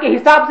یہاں کے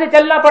حساب سے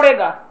چلنا پڑے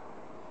گا.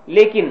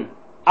 لیکن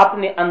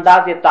اپنے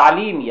انداز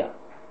تعلیم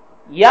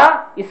یا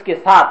اس کے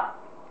ساتھ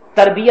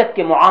تربیت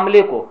کے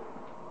معاملے کو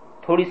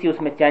تھوڑی سی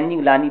اس میں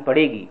چینجنگ لانی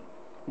پڑے گی.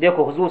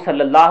 دیکھو حضور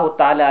صلی اللہ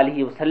تعالی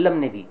علیہ وسلم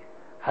نے بھی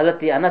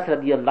حضرت انس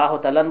رضی اللہ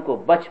تعالیٰ کو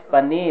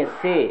بچپنے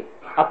سے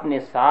اپنے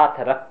ساتھ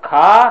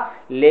رکھا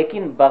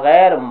لیکن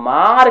بغیر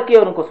مار کے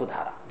ان کو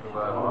سدھارا.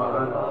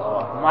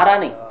 مارا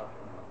نہیں،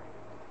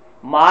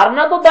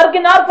 مارنا تو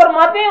درکنار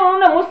فرماتے ہیں، انہوں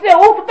نے مجھ سے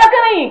اف تک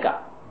نہیں کہا.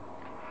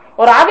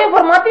 اور آگے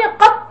فرماتے ہیں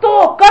قط، تو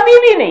کبھی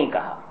بھی نہیں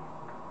کہا.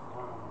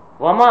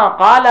 وما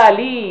قال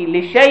لی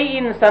لشیء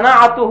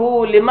صنعته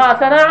لما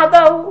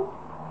صنعته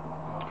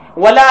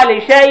ولا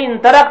لشیء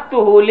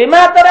ترکته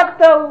لما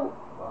ترکته.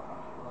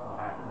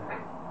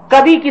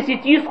 کبھی کسی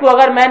چیز کو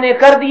اگر میں نے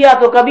کر دیا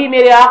تو کبھی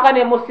میرے آقا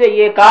نے مجھ سے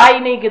یہ کہا ہی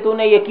نہیں کہ تو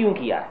نے یہ کیوں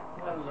کیا ہے،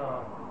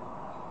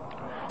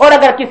 اور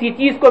اگر کسی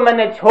چیز کو میں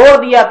نے چھوڑ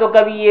دیا تو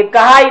کبھی یہ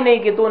کہا ہی نہیں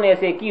کہ تو نے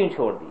اسے کیوں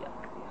چھوڑ دیا.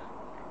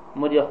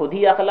 مجھے خود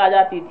ہی عقل آ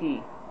جاتی تھی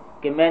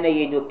کہ میں نے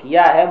یہ جو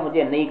کیا ہے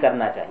مجھے نہیں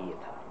کرنا چاہیے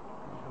تھا.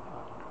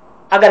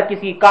 اگر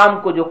کسی کام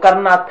کو جو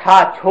کرنا تھا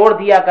چھوڑ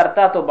دیا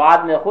کرتا تو بعد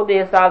میں خود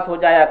احساس ہو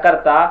جایا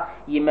کرتا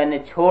یہ میں نے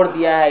چھوڑ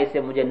دیا ہے، اسے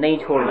مجھے نہیں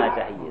چھوڑنا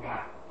چاہیے تھا.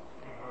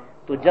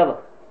 تو جب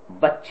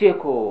بچے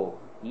کو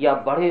یا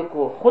بڑے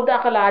کو خود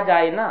عقل آ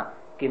جائے نا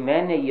کہ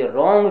میں نے یہ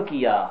رونگ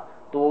کیا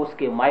تو اس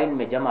کے مائنڈ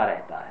میں جمع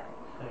رہتا ہے.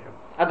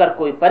 اگر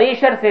کوئی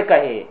پریشر سے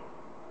کہے،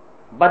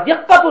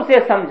 بدقت اسے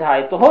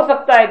سمجھائے، تو ہو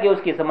سکتا ہے کہ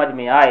اس کی سمجھ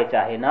میں آئے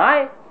چاہے نہ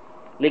آئے،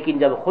 لیکن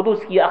جب خود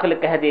اس کی عقل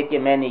کہہ دے کہ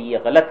میں نے یہ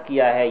غلط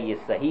کیا ہے، یہ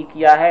صحیح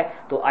کیا ہے،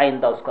 تو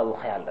آئندہ اس کا وہ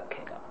خیال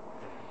رکھے گا.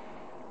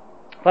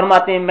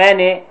 فرماتے ہیں میں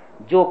نے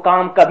جو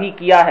کام کبھی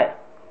کیا ہے،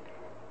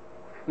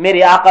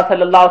 میرے آقا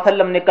صلی اللہ علیہ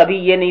وسلم نے کبھی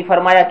یہ نہیں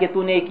فرمایا کہ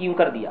تو نے کیوں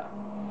کر دیا،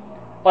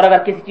 اور اگر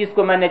کسی چیز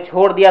کو میں نے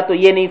چھوڑ دیا تو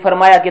یہ نہیں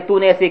فرمایا کہ تو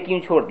نے ایسے کیوں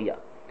چھوڑ دیا.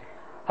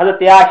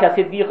 حضرت عائشہ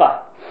صدیقہ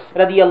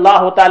رضی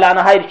اللہ تعالی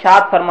عنہا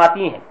ارشاد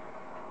فرماتی ہیں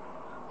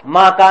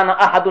ما کان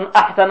احد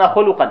احسن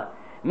خلقا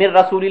من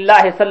رسول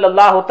اللہ صلی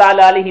اللہ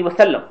تعالی علیہ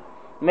وسلم.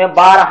 میں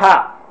بارہا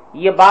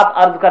یہ بات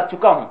عرض کر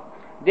چکا ہوں.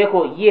 دیکھو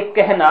یہ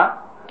کہنا،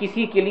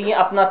 کسی کے لیے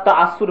اپنا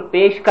تاثر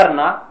پیش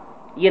کرنا،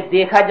 یہ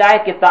دیکھا جائے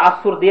کہ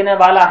تاثر دینے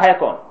والا ہے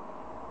کون.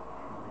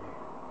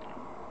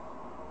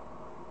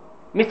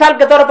 مثال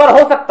کے طور پر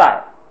ہو سکتا ہے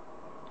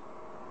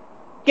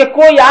کہ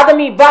کوئی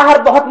آدمی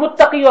باہر بہت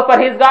متقی و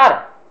پرہیزگار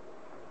ہے،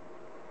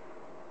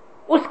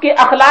 اس کے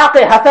اخلاق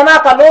حسنہ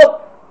کا لوگ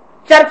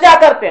چرچا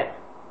کرتے ہیں،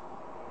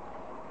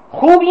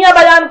 خوبیاں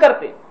بیان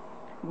کرتے ہیں،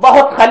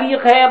 بہت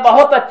خلیق ہے،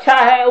 بہت اچھا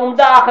ہے،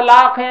 عمدہ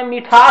اخلاق ہے،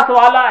 مٹھاس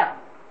والا ہے.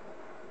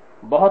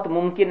 بہت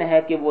ممکن ہے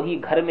کہ وہی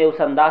گھر میں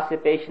اس انداز سے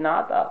پیش نہ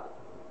آتا،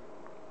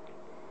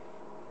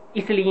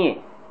 اس لیے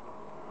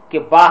کہ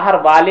باہر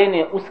والے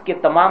نے اس کے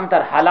تمام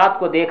تر حالات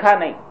کو دیکھا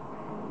نہیں.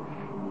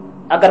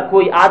 اگر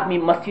کوئی آدمی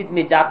مسجد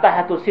میں جاتا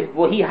ہے تو صرف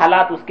وہی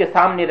حالات اس کے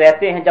سامنے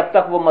رہتے ہیں جب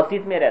تک وہ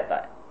مسجد میں رہتا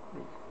ہے.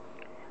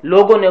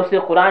 لوگوں نے اسے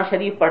قرآن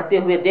شریف پڑھتے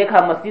ہوئے دیکھا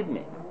مسجد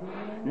میں،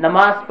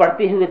 نماز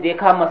پڑھتے ہوئے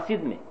دیکھا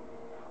مسجد میں،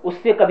 اس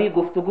سے کبھی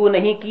گفتگو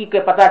نہیں کی کہ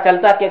پتہ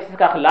چلتا کہ اس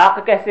کا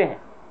اخلاق کیسے ہیں.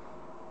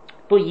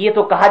 تو یہ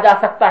تو کہا جا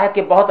سکتا ہے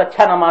کہ بہت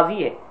اچھا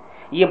نمازی ہے،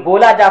 یہ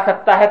بولا جا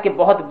سکتا ہے کہ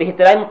بہت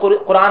بہترین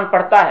قرآن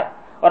پڑھتا ہے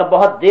اور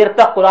بہت دیر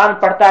تک قرآن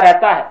پڑھتا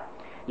رہتا ہے.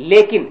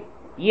 لیکن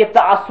یہ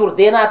تاثر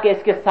دینا کہ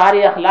اس کے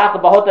سارے اخلاق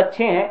بہت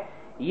اچھے ہیں،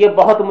 یہ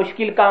بہت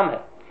مشکل کام ہے.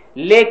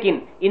 لیکن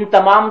ان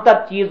تمام تر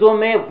چیزوں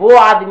میں وہ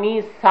آدمی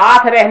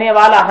ساتھ رہنے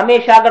والا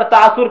ہمیشہ اگر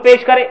تاثر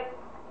پیش کرے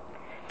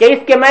کہ اس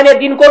کے میں نے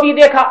دن کو بھی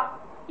دیکھا،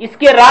 اس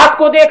کے رات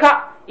کو دیکھا،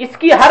 اس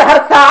کی ہر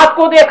ساعت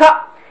کو دیکھا،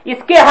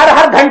 اس کے ہر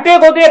گھنٹے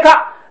کو دیکھا،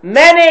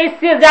 میں نے اس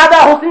سے زیادہ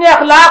حسن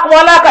اخلاق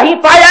والا کہیں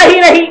پایا ہی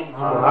نہیں،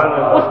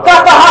 اس کا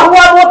کہا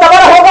ہوا وہ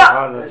تبر ہوگا.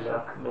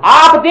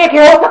 آپ دیکھے،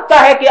 ہو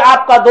سکتا ہے کہ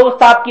آپ کا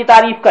دوست آپ کی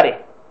تعریف کرے،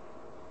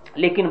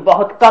 لیکن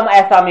بہت کم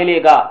ایسا ملے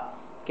گا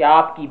کہ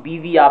آپ کی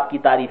بیوی آپ کی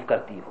تعریف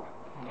کرتی ہو.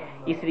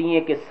 اس لیے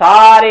کہ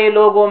سارے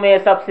لوگوں میں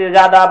سب سے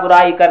زیادہ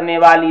برائی کرنے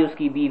والی اس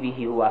کی بیوی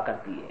ہی ہوا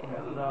کرتی ہے.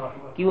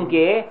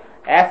 کیونکہ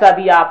ایسا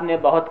بھی آپ نے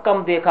بہت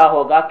کم دیکھا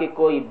ہوگا کہ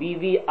کوئی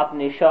بیوی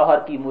اپنے شوہر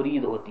کی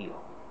مرید ہوتی ہو.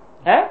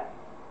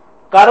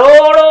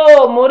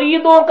 کروڑوں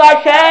مریدوں کا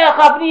شیخ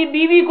اپنی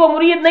بیوی کو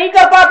مرید نہیں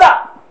کر پاتا،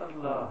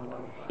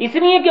 اس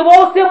لیے کہ وہ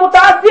اس سے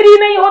متاثر ہی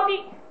نہیں ہوتی.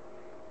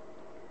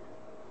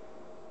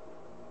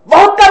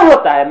 بہت کم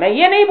ہوتا ہے، میں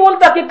یہ نہیں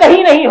بولتا کہ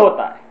کہیں نہیں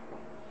ہوتا ہے.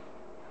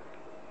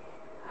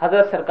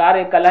 حضرت سرکار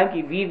کلام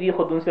کی بیوی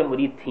خود ان سے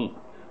مرید تھیں.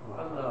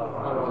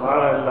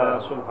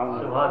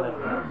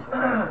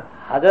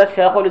 حضرت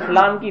شیخ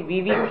الاسلام کی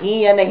بیوی تھیں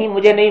یا نہیں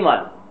مجھے نہیں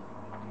معلوم،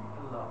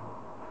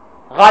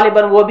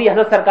 غالباً وہ بھی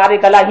حضرت سرکار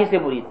کلام ہی سے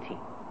مرید تھی.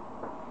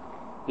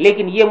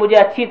 لیکن یہ مجھے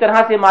اچھی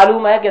طرح سے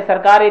معلوم ہے کہ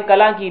سرکار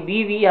کلام کی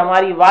بیوی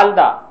ہماری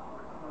والدہ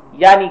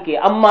یعنی کہ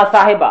اماں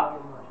صاحبہ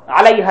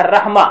علیہ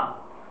الرحمہ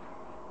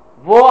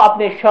وہ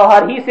اپنے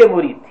شوہر ہی سے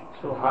مرید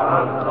تھی.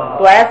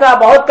 تو ایسا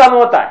بہت کم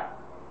ہوتا ہے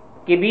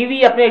کہ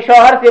بیوی اپنے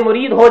شوہر سے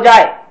مرید ہو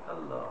جائے،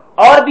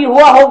 اور بھی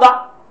ہوا ہوگا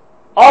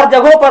اور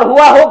جگہوں پر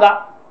ہوا ہوگا،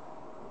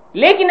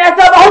 لیکن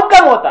ایسا بہت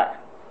کم ہوتا ہے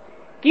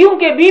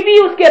کیونکہ بیوی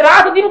اس کے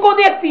رات دن کو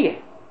دیکھتی ہے.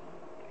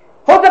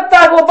 ہو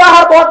سکتا ہے وہ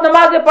باہر بہت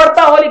نمازیں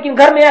پڑھتا ہو لیکن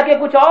گھر میں آ کے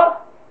کچھ اور.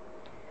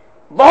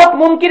 بہت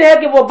ممکن ہے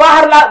کہ وہ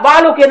باہر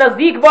والوں کے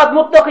نزدیک بہت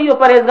متقی و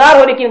پرہیزگار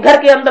ہو لیکن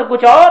گھر کے اندر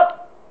کچھ اور.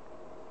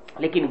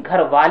 لیکن گھر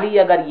والی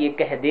اگر یہ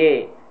کہہ دے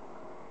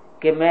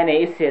کہ میں نے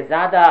اس سے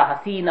زیادہ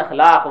حسین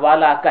اخلاق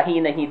والا کہیں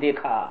نہیں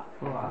دیکھا،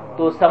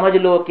 تو سمجھ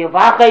لو کہ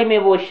واقعی میں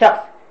وہ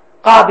شخص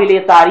قابل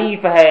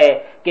تعریف ہے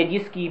کہ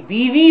جس کی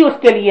بیوی اس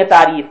کے لیے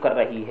تعریف کر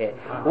رہی ہے،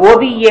 وہ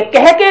بھی یہ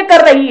کہہ کے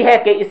کر رہی ہے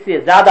کہ اس سے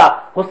زیادہ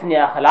حسن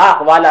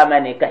اخلاق والا میں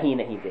نے کہیں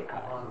نہیں دیکھا.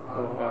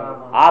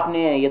 آپ نے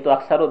یہ تو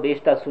اکثر و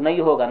بیشتر سنا ہی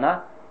ہوگا نا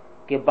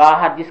کہ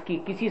باہر جس کی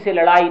کسی سے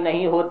لڑائی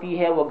نہیں ہوتی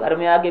ہے وہ گھر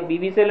میں آگے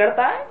بیوی سے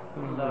لڑتا ہے.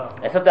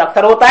 ایسا تو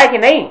اکثر ہوتا ہے کہ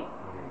نہیں؟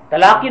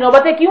 طلاق کی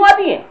نوبتیں کیوں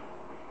آتی ہیں؟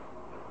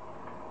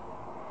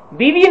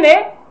 بیوی نے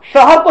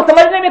شوہر کو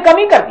سمجھنے میں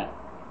کمی کر دی،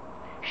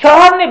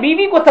 شوہر نے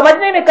بیوی کو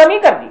سمجھنے میں کمی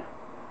کر دی،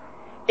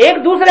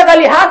 ایک دوسرے کا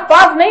لحاظ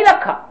پاس نہیں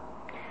رکھا،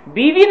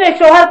 بیوی نے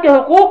شوہر کے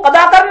حقوق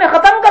ادا کرنے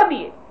ختم کر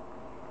دیے.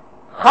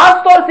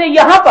 خاص طور سے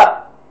یہاں پر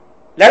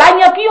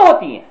لڑائیاں کیوں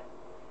ہوتی ہیں؟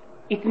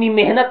 اتنی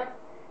محنت،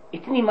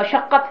 اتنی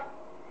مشقت،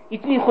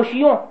 اتنی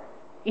خوشیوں،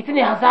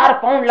 اتنے 1000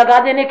 پاؤنڈ لگا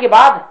دینے کے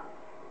بعد،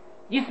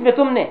 جس میں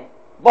تم نے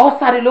بہت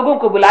سارے لوگوں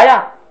کو بلایا،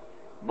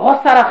 بہت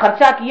سارا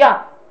خرچہ کیا،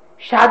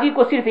 شادی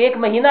کو صرف 1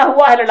 مہینہ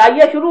ہوا ہے،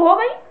 لڑائیاں شروع ہو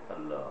گئی.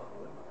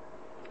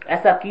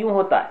 ایسا کیوں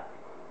ہوتا ہے؟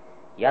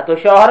 یا تو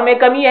شوہر میں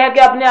کمی ہے کہ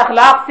اپنے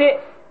اخلاق سے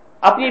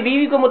اپنی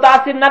بیوی کو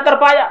متاثر نہ کر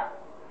پایا،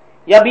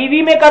 یا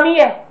بیوی میں کمی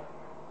ہے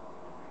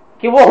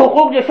کہ وہ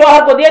حقوق جو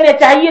شوہر کو دینے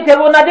چاہیے تھے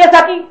وہ نہ دے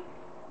سکی۔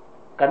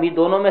 کمی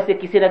دونوں میں سے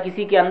کسی نہ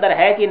کسی کے اندر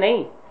ہے کہ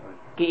نہیں،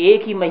 کہ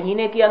ایک ہی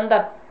مہینے کے اندر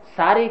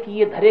سارے کی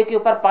یہ دھرے کے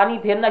اوپر پانی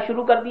پھیرنا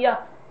شروع کر دیا۔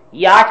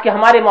 یہ آج کے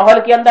ہمارے ماحول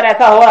کے اندر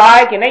ایسا ہو رہا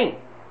ہے کہ نہیں؟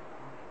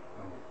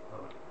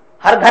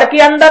 ہر گھر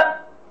کے اندر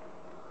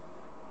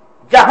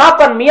جہاں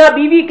پر میاں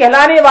بیوی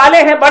کہلانے والے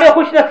ہیں، بڑے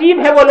خوش نصیب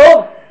ہیں وہ لوگ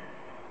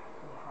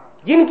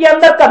جن کے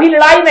اندر کبھی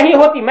لڑائی نہیں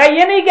ہوتی۔ میں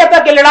یہ نہیں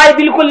کہتا کہ لڑائی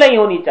بالکل نہیں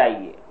ہونی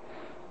چاہیے،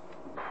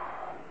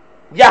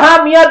 جہاں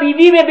میاں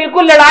بیوی میں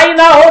بالکل لڑائی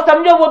نہ ہو،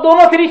 سمجھو وہ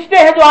دونوں فرشتے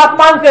ہیں جو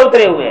آسمان سے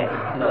اترے ہوئے ہیں۔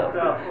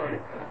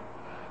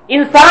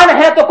 انسان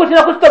ہے تو کچھ نہ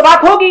کچھ تو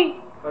بات ہوگی۔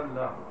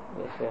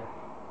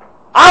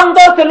 عام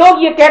طور سے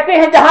لوگ یہ کہتے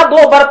ہیں جہاں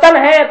دو برتن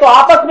ہیں تو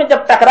آپس میں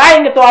جب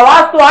ٹکرائیں گے تو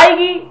آواز تو آئے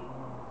گی۔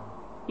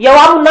 یہ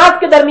عوام الناس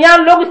کے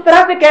درمیان لوگ اس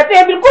طرح سے کہتے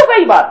ہیں، بالکل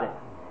صحیح بات ہے،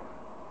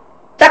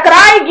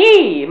 ٹکرائے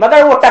گی،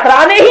 مگر وہ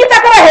ٹکرانے ہی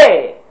تک رہے۔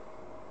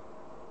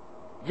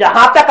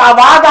 جہاں تک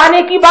آواز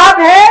آنے کی بات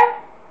ہے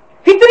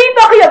فطری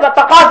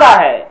تقاضا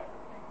ہے،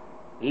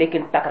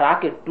 لیکن ٹکرا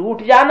کے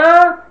ٹوٹ جانا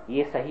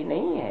یہ صحیح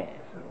نہیں ہے۔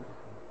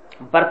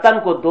 برتن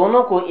کو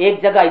دونوں کو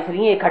ایک جگہ اس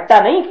لیے اکٹھا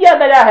نہیں کیا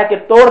گیا ہے کہ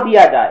توڑ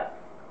دیا جائے۔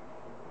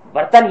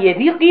 برتن یہ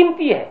بھی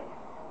قیمتی ہے،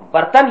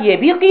 برتن یہ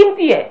بھی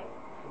قیمتی ہے۔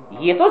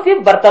 یہ تو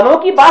صرف برتنوں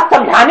کی بات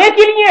سمجھانے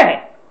کے لیے ہے۔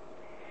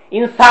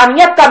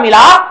 انسانیت کا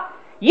ملاپ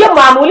یہ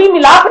معمولی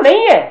ملاپ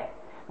نہیں ہے،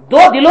 دو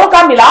دلوں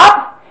کا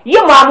ملاپ یہ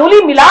معمولی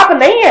ملاپ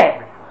نہیں ہے۔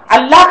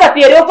 اللہ کا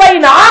تیرے اوپر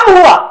انعام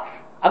ہوا،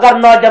 اگر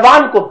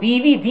نوجوان کو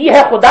بیوی دی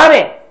ہے خدا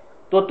نے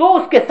تو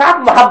اس کے ساتھ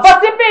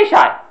محبت سے پیش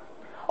آئے،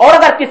 اور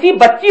اگر کسی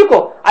بچی کو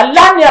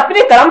اللہ نے اپنے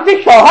کرم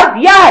سے شوہر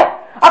دیا ہے،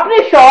 اپنے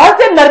شوہر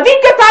سے نرمی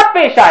کے ساتھ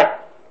پیش آئے۔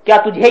 کیا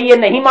تجھے یہ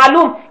نہیں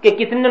معلوم کہ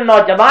کتنے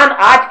نوجوان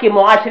آج کے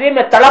معاشرے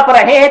میں تڑپ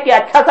رہے ہیں کہ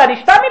اچھا سا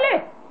رشتہ ملے؟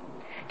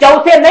 کیا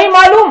اسے نہیں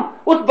معلوم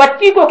اس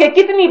بچی کو کہ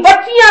کتنی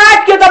بچیاں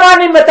آج کے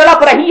زمانے میں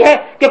تڑپ رہی ہیں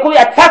کہ کوئی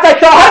اچھا سا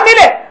شوہر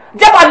ملے؟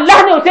 جب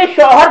اللہ نے اسے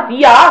شوہر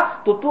دیا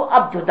تو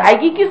اب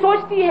جدائیگی کی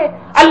سوچتی ہے،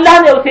 اللہ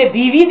نے اسے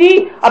بیوی دی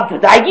اب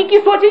جدائیگی کی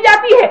سوچی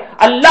جاتی ہے۔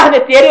 اللہ نے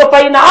تیرے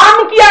اوپر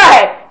انعام کیا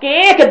ہے کہ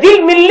ایک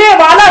دل ملنے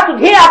والا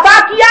تجھے عطا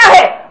کیا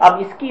ہے، اب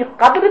اس کی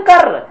قدر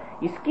کر،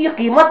 اس کی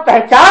قیمت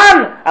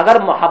پہچان۔ اگر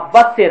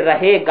محبت سے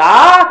رہے گا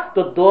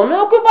تو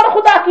دونوں کے اوپر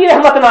خدا کی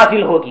رحمت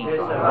نازل ہوگی۔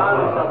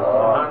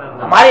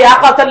 ہمارے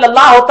آقا صلی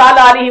اللہ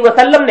تعالی علیہ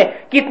وسلم نے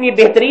کتنی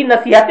بہترین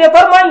نصیحتیں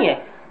فرمائی ہیں۔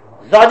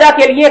 زوجہ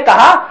کے لیے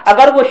کہا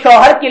اگر وہ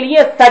شوہر کے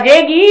لیے سجے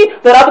گی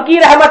تو رب کی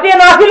رحمتیں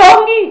نازل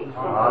ہوں گی۔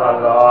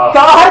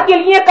 شوہر کے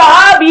لیے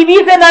کہا بیوی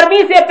سے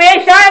نرمی سے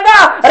پیش آئے گا،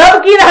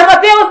 رب کی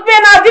رحمتیں اس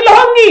پہ نازل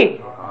ہوں گی۔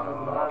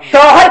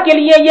 شوہر کے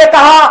لیے یہ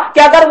کہا کہ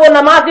اگر وہ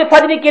نماز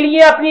فجر کے لیے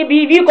اپنی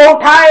بیوی کو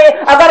اٹھائے،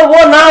 اگر وہ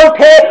نہ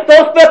اٹھے تو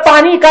اس پہ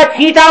پانی کا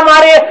چھینٹا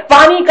مارے۔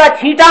 پانی کا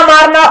چھینٹا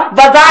مارنا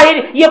بظاہر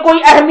یہ کوئی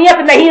اہمیت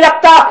نہیں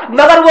رکھتا،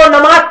 مگر وہ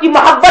نماز کی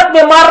محبت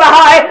میں مار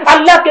رہا ہے۔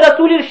 اللہ کے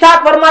رسول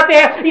ارشاد فرماتے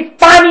ہیں اس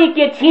پانی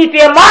کے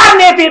چھینٹے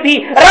مارنے پہ بھی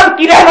رب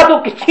کی رحمتوں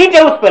کے چھینٹے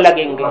اس پہ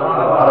لگیں گے،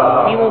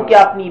 کیونکہ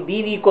اپنی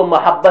بیوی کو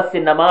محبت سے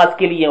نماز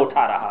کے لیے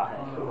اٹھا رہا ہے۔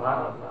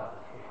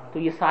 تو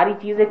یہ ساری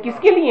چیزیں کس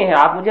کے لیے ہیں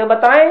آپ مجھے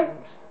بتائیں؟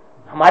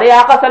 ہمارے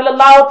آقا صلی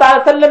اللہ تعالی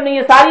وسلم نے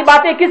یہ ساری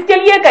باتیں کس کے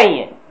لیے کہی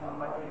ہیں؟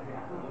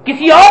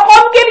 کسی اور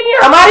قوم کے لیے؟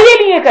 ہمارے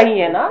لیے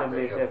کہی ہے نا۔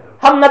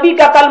 ہم نبی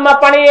کا کلمہ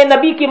پڑھیں،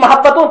 نبی کی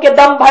محبتوں کے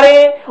دم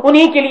بھریں،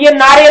 انہی کے لیے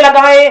نعرے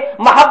لگائیں،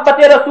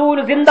 محبت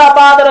رسول زندہ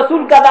باد،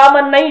 رسول کا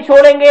دامن نہیں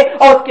چھوڑیں گے،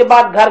 اور اس کے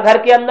بعد گھر گھر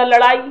کے اندر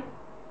لڑائی۔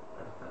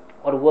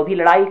 اور وہ بھی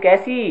لڑائی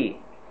کیسی؟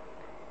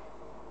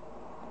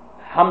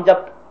 ہم جب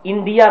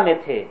انڈیا میں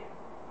تھے،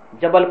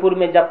 جبل پور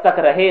میں جب تک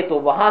رہے تو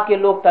وہاں کے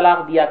لوگ طلاق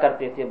دیا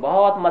کرتے تھے،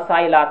 بہت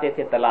مسائل آتے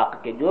تھے طلاق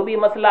کے، جو بھی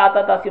مسئلہ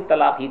آتا تھا صرف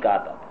طلاق ہی کا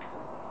آتا تھا۔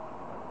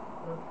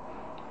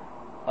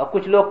 اور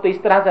کچھ لوگ تو اس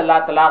طرح سے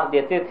طلاق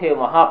دیتے تھے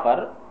وہاں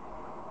پر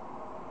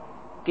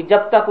کہ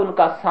جب تک ان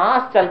کا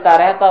سانس چلتا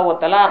رہتا وہ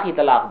طلاق ہی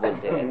طلاق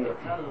بولتے رہتے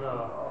تھے۔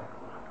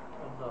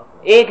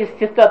 ایک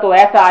قصہ تو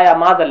ایسا آیا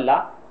معاذ اللہ،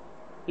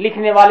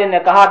 لکھنے والے نے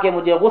کہا کہ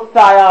مجھے غصہ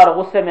آیا اور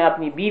غصے میں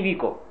اپنی بیوی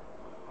کو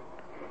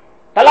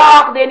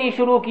طلاق دینی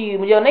شروع کی،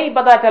 مجھے نہیں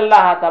پتا چل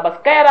رہا تھا، بس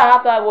کہہ رہا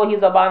تھا وہی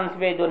زبان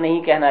سے جو نہیں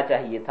کہنا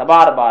چاہیے تھا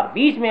بار بار۔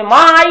 بیچ میں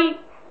ماں آئی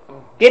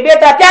کہ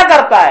بیٹا کیا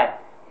کرتا ہے،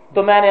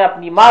 تو میں نے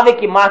اپنی ماوے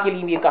کی ماں کے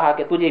لیے بھی کہا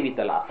کہ تجھے بھی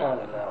طلاق،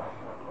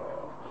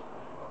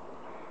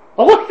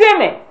 غصے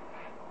میں۔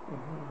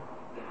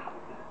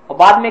 اور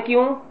بعد میں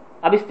کیوں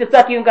اب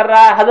استفسار کیوں کر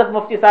رہا ہے؟ حضرت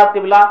مفتی صاحب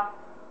قبلہ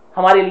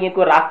ہمارے لیے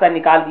کوئی راستہ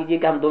نکال دیجئے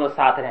کہ ہم دونوں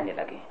ساتھ رہنے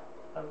لگے۔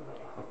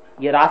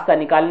 یہ راستہ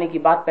نکالنے کی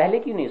بات پہلے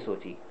کیوں نہیں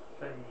سوچی؟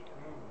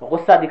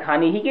 غصہ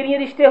دکھانے ہی کے لیے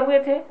رشتے ہوئے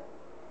تھے،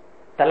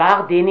 طلاق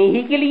دینے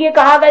ہی کے لیے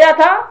کہا گیا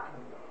تھا۔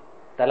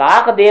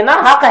 طلاق دینا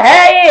حق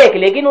ہے ایک،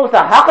 لیکن اس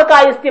حق کا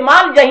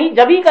استعمال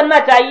جبھی کرنا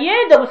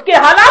چاہیے جب اس کے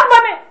حالات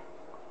بنے،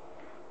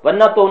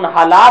 ورنہ تو ان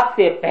حالات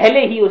سے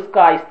پہلے ہی اس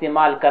کا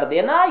استعمال کر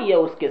دینا یہ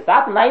اس کے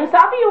ساتھ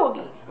ناانصافی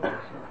ہوگی۔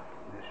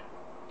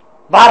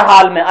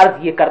 بہرحال میں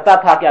عرض یہ کرتا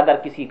تھا کہ اگر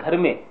کسی گھر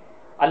میں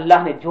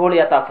اللہ نے جوڑے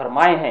عطا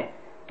فرمائے ہیں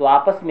تو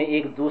آپس میں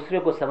ایک دوسرے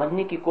کو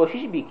سمجھنے کی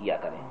کوشش بھی کیا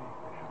کریں.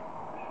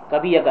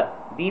 کبھی اگر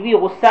بیوی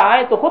غصہ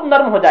آئے تو خود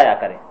نرم ہو جایا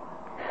کریں.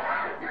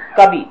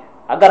 کبھی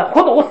اگر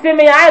خود غصے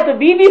میں آئے تو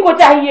بیوی کو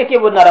چاہیے کہ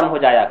وہ نرم ہو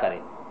جایا کرے.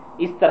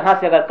 اس طرح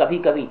سے اگر کبھی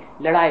کبھی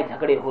لڑائی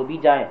جھگڑے ہو بھی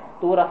جائیں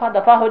تو وہ رفع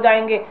دفع ہو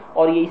جائیں گے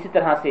اور یہ اسی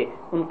طرح سے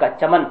ان کا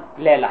چمن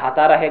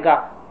لہلہاتا رہے گا,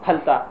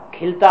 پھلتا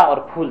کھلتا اور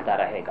پھولتا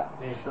رہے گا.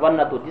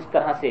 ورنہ تو جس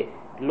طرح سے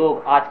لوگ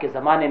آج کے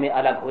زمانے میں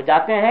الگ ہو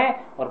جاتے ہیں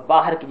اور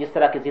باہر کی جس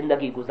طرح کی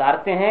زندگی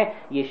گزارتے ہیں,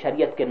 یہ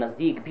شریعت کے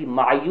نزدیک بھی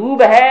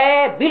معیوب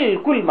ہے,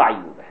 بالکل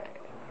معیوب ہے.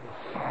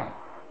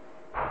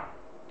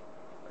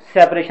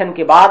 سیپریشن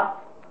کے بعد,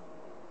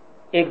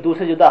 ایک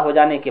دوسرے جدا ہو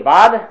جانے کے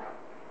بعد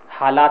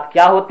حالات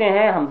کیا ہوتے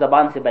ہیں ہم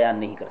زبان سے بیان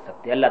نہیں کر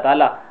سکتے. اللہ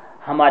تعالی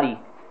ہماری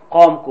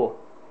قوم کو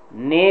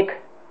نیک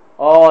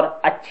اور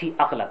اچھی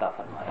عقل عطا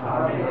فرمائے.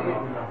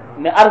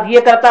 میں عرض یہ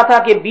کرتا تھا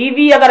کہ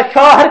بیوی اگر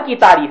شوہر کی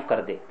تعریف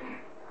کر دے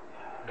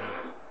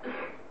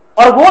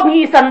اور وہ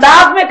بھی اس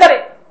انداز میں کرے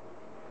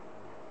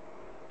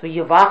تو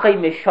یہ واقعی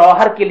میں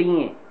شوہر کے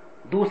لیے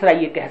دوسرا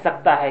یہ کہہ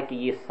سکتا ہے کہ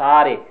یہ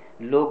سارے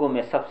لوگوں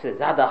میں سب سے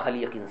زیادہ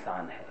خلیق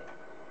انسان ہے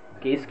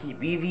کہ اس کی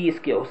بیوی اس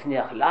کے حسن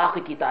اخلاق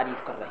کی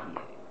تعریف کر رہی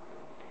ہے.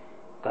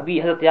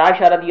 کبھی حضرت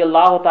عائشہ رضی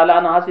اللہ تعالیٰ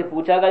عنہا سے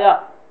پوچھا گیا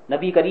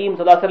نبی کریم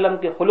صلی اللہ علیہ وسلم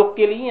کے خلق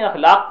کے لیے,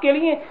 اخلاق کے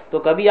لیے, تو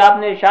کبھی آپ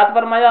نے ارشاد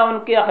فرمایا ان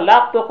کے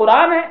اخلاق تو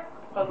قرآن ہے.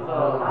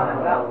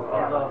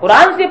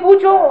 قرآن سے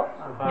پوچھو,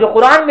 جو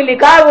قرآن میں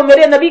لکھا ہے وہ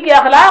میرے نبی کے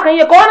اخلاق ہیں.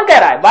 یہ کون کہہ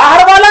رہا ہے؟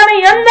 باہر والا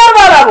نہیں, اندر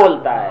والا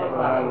بولتا ہے.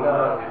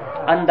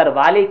 اندر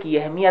والے کی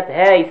اہمیت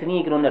ہے اس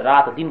لیے کہ انہوں نے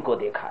رات دن کو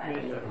دیکھا ہے.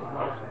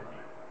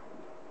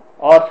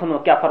 اور سنو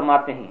کیا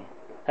فرماتے ہیں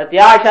حضرت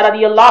عائشہ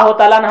رضی اللہ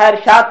تعالیٰ عنہا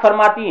ارشاد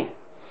فرماتی ہیں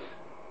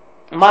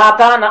ما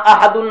کان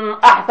احد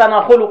احسن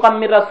خلقا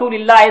من رسول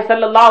اللہ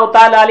صلی اللہ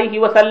تعالی علیہ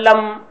وسلم,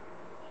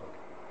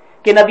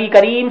 کہ نبی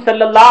کریم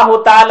صلی اللہ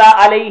تعالی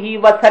علیہ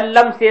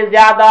وسلم سے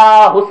زیادہ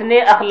حسن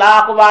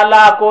اخلاق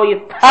والا کوئی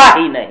تھا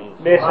ہی نہیں,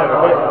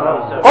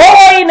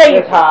 کوئی نہیں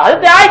تھا.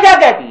 حضرت عائشہ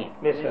کہتی ہیں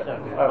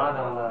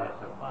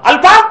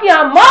الفاظ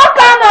کیا, ما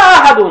کان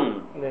احد,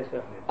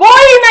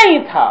 کوئی نہیں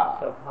تھا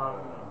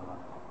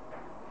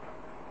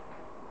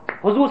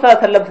حضور صلی اللہ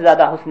علیہ وسلم سے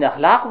زیادہ حسن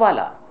اخلاق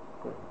والا.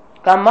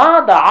 کما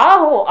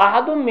دعاہ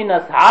احد من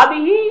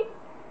اصحابہ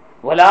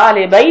ولا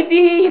اہل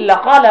بیتہ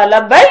لقال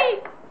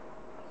لبیک,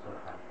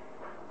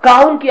 کہ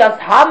ان کے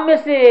اصحاب میں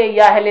سے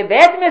یا اہل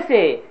بیت میں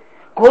سے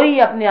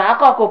کوئی اپنے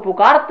آقا کو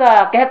پکارتا,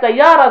 کہتا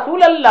یا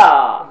رسول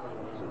اللہ,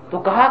 تو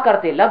کہا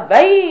کرتے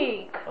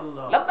لبیک,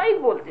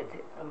 لبیک بولتے تھے.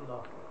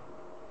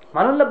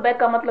 معلوم لبیک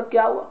کا مطلب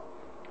کیا ہوا؟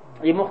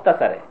 یہ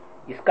مختصر ہے,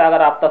 اس کا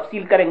اگر آپ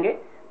تفصیل کریں گے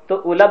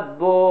تو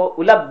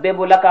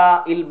البب لکا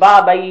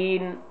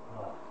البابین,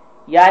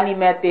 یعنی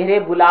میں تیرے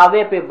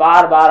بلاوے پہ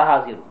بار بار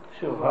حاضر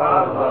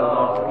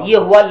ہوں. یہ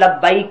ہوا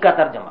لبیک کا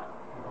ترجمہ.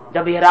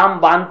 جب احرام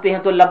باندھتے ہیں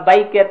تو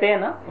لبیک کہتے ہیں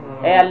نا,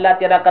 اے اللہ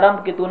تیرا کرم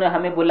کہ تو نے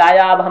ہمیں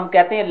بلایا, اب ہم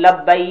کہتے ہیں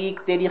لبیک,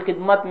 تیری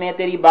خدمت میں,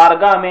 تیری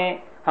بارگاہ میں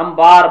ہم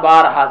بار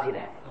بار حاضر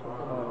ہیں.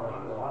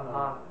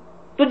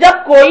 تو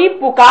جب کوئی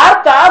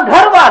پکارتا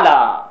گھر والا,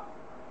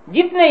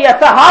 جتنے یا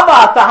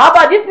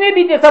صحابہ جتنے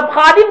بھی تھے سب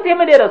خادم تھے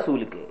میرے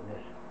رسول کے,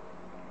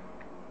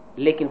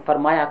 لیکن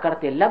فرمایا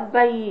کرتے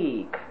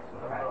لبیک,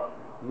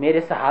 میرے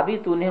صحابی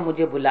تو نے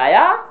مجھے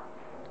بلایا,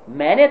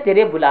 میں نے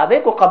تیرے بلاوے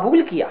کو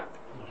قبول کیا.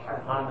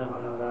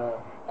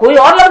 کوئی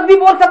اور لفظ بھی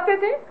بول سکتے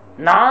تھے,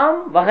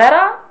 نام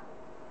وغیرہ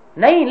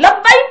نہیں,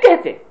 لبیک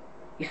کہتے.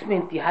 اس میں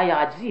انتہائی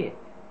عاجزی ہے,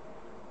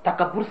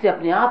 تکبر سے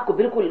اپنے آپ کو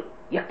بالکل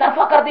یک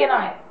طرفہ کر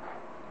دینا ہے.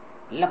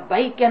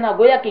 لبیک کہنا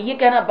گویا کہ یہ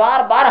کہنا بار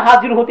بار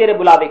حاضر ہوں تیرے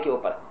بلاوے کے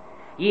اوپر.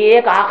 یہ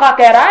ایک آقا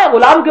کہہ رہا ہے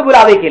غلام کے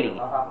بلاوے کے لیے,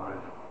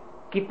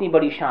 کتنی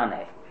بڑی شان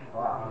ہے.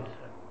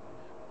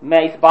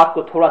 میں اس بات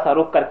کو تھوڑا سا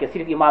رک کر کے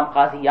صرف امام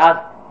قاضی یاز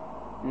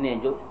نے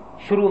جو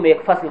شروع میں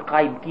ایک فصل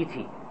قائم کی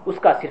تھی اس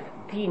کا صرف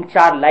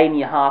 3-4 لائن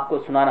یہاں آپ کو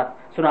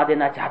سنا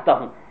دینا چاہتا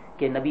ہوں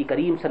کہ نبی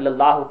کریم صلی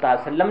اللہ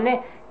تعالی وسلم نے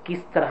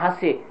کس طرح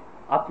سے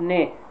اپنے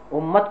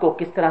امت کو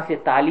کس طرح سے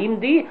تعلیم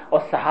دی اور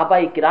صحابہ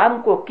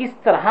کرام کو کس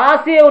طرح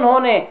سے انہوں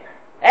نے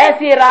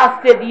ایسے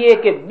راستے دیے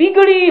کہ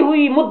بگڑی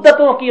ہوئی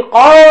مدتوں کی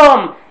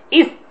قوم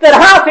اس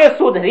طرح سے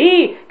سدھری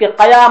کہ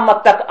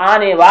قیامت تک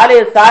آنے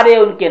والے سارے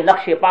ان کے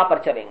نقش پا پر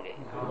چلیں گے.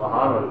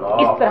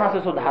 اس طرح سے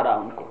سدھارا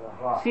ان کو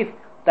صرف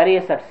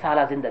 63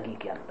 سالہ زندگی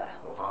کے اندر.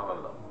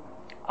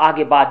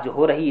 آگے بات جو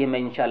ہو رہی ہے میں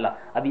انشاءاللہ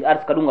ابھی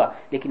عرض کروں گا,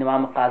 لیکن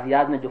امام قاضی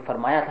اعظم نے جو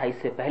فرمایا تھا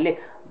اس سے پہلے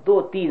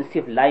 2-3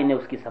 صرف لائنیں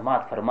اس کی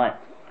سماعت فرمائیں.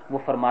 وہ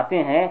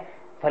فرماتے ہیں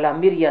فلا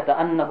مریۃ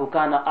انہ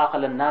کان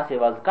اعقل الناس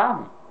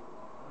واذکاہم,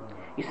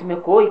 اس میں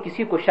کوئی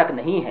کسی کو شک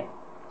نہیں ہے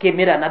کہ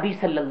میرا نبی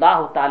صلی اللہ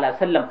تعالی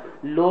وسلم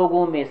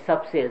لوگوں میں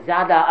سب سے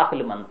زیادہ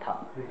عقل مند تھا.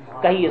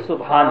 کہیے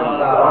سبحان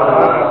اللہ.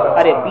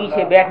 ارے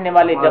پیچھے بیٹھنے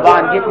والے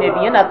جوان جتنے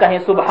بھی ہیں نا کہیں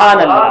سبحان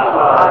اللہ.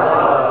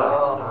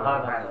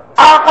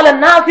 اعقل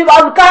الناس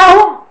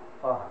واذکاہم,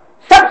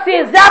 سب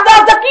سے زیادہ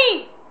ذکی.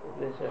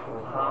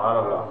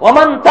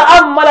 ومن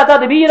تأمل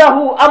تدبیرہ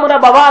امر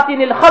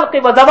بواطن الخلق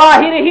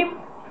وظواہرہم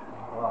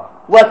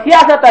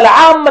وسیاست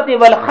العامة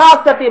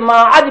والخاصة مع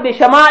عجب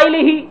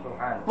شمائلہ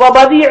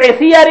وبديع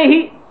سيره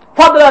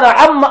فضلا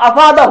عما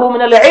افاده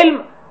من العلم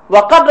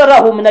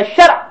وقدره من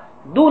الشرع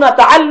دون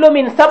تعلم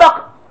سبق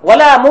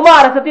ولا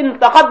ممارسة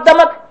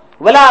تقدمت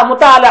ولا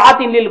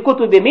مطالعة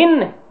للكتب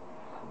منه.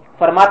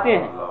 فرماتے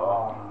ہیں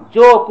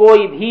جو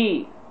کوئی بھی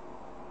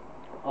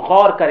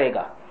غور کرے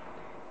گا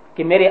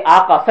کہ میرے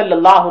آقا صلی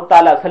اللہ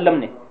تعالی وسلم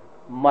نے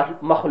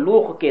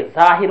مخلوق کے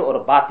ظاہر اور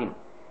باطن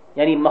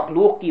یعنی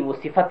مخلوق کی وہ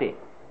صفتیں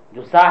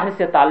جو ظاہر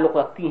سے تعلق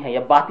رکھتی ہیں یا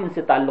باطن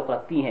سے تعلق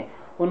رکھتی ہیں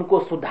ان کو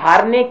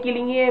سدھارنے کے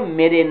لیے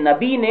میرے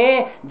نبی نے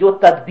جو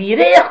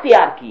تدبیریں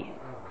اختیار کی ہیں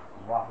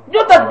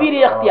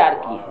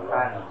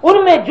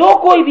ان میں جو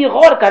کوئی بھی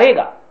غور کرے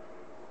گا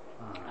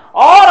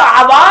اور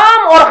عوام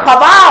اور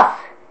خواص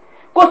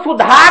کو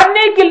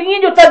سدھارنے کے لیے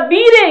جو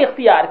تدبیریں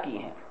اختیار کی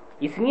ہیں،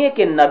 اس لیے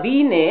کہ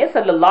نبی نے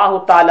صلی اللہ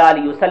تعالی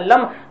علیہ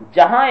وسلم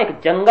جہاں ایک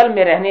جنگل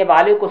میں رہنے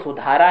والے کو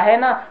سدھارا ہے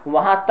نا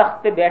وہاں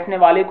تخت پہ بیٹھنے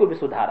والے کو بھی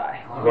سدھارا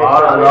ہے.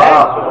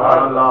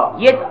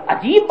 یہ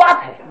عجیب بات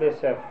ہے،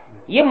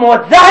 یہ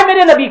معجزہ ہے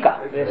میرے نبی کا،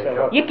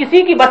 یہ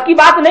کسی کی بس کی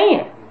بات نہیں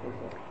ہے.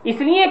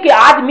 اس لیے کہ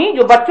آدمی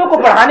جو بچوں کو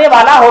پڑھانے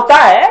والا ہوتا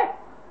ہے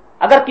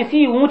اگر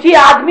کسی اونچی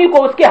آدمی کو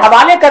اس کے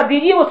حوالے کر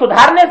دیجیے وہ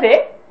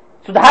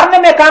سدھارنے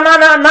میں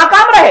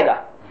ناکام رہے گا،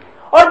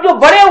 اور جو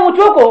بڑے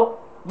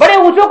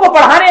اونچوں کو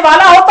پڑھانے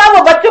والا ہوتا ہے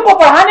وہ بچوں کو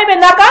پڑھانے میں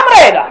ناکام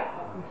رہے گا.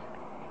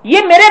 یہ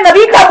میرے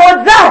نبی کا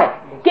معجزہ ہے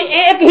کہ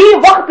ایک ہی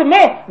وقت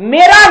میں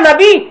میرا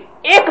نبی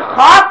ایک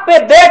خاک پہ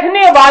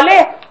بیٹھنے والے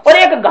اور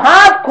ایک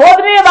گھاس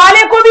کھودنے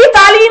والے کو بھی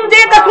تعلیم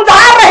دے کر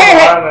سدھار رہے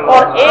ہیں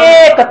اور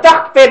ایک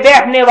تخت پہ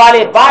بیٹھنے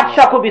والے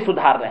بادشاہ کو بھی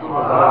سدھار رہے ہیں.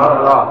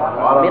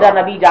 میرا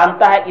نبی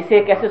جانتا ہے اسے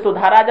کیسے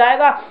سدھارا جائے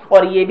گا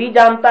اور یہ بھی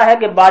جانتا ہے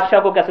کہ بادشاہ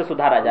کو کیسے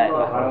سدھارا جائے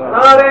گا.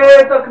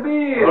 نعرے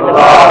تکبیر،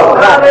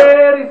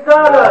 نعرے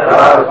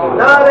رسالت،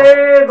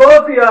 نعرے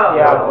غوثیہ.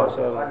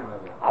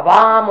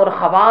 عوام اور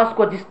خواص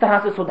کو جس طرح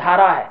سے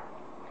سدھارا ہے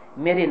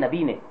میرے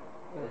نبی نے.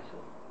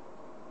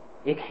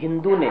 ایک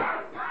ہندو نے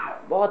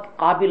بہت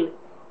قابل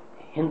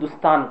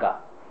ہندوستان کا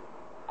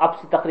اب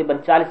سے تقریباً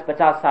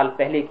 40-50 سال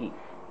پہلے کی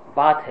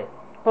بات ہے،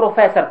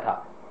 پروفیسر تھا،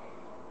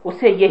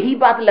 اسے یہی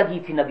بات لگی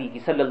تھی نبی کی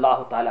صلی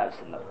اللہ تعالی علیہ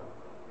وسلم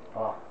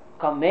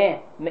کا. میں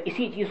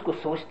اسی چیز کو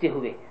سوچتے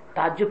ہوئے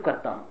تعجب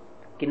کرتا ہوں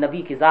کہ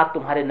نبی کی ذات،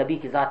 تمہارے نبی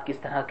کی ذات کس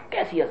طرح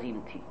کیسی عظیم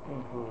تھی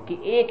کہ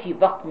ایک ہی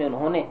وقت میں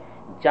انہوں نے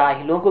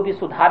جاہلوں کو بھی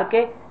سدھار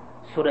کے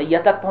سریا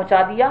تک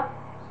پہنچا دیا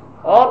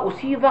اور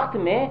اسی وقت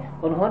میں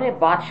انہوں نے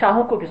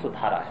بادشاہوں کو بھی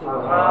سدھارا ہے.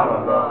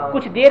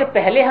 کچھ دیر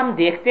پہلے ہم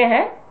دیکھتے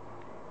ہیں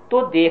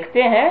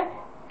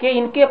کہ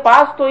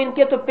ان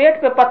کے تو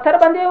پیٹ پہ پتھر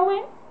بندھے ہوئے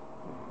ہیں،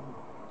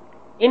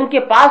 ان کے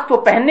پاس تو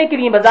پہننے کے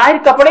لیے بظاہر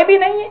کپڑے بھی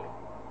نہیں ہیں،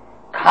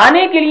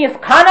 کھانے کے لیے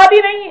کھانا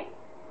بھی نہیں ہے،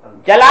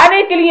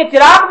 جلانے کے لیے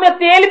چراغ میں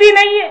تیل بھی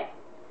نہیں ہے،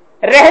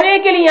 رہنے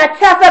کے لیے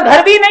اچھا سا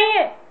گھر بھی نہیں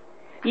ہے.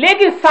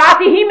 لیکن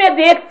ساتھ ہی میں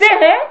دیکھتے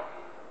ہیں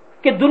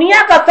کہ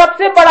دنیا کا سب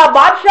سے بڑا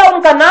بادشاہ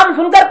ان کا نام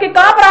سن کر کے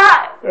کانپ رہا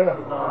ہے.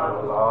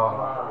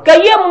 کہ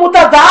یہ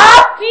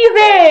متضاد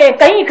چیزیں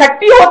کہیں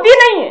اکٹھی ہوتی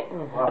نہیں ہے.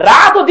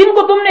 رات و دن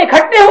کو تم نے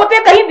اکٹھے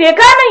ہوتے کہیں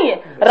دیکھا نہیں ہے.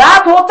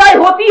 رات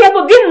ہوتی ہے تو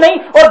دن نہیں،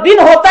 اور دن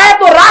ہوتا ہے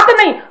تو رات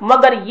نہیں،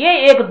 مگر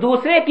یہ ایک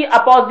دوسرے کی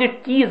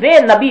اپوزٹ چیزیں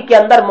نبی کے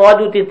اندر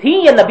موجود تھی.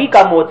 یہ نبی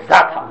کا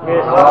معجزہ تھا.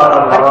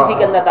 ہر کسی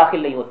کے اندر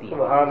داخل نہیں ہوتی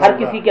ہے، ہر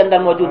کسی کے اندر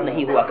موجود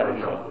نہیں ہوا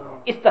کرتی ہے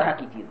اس طرح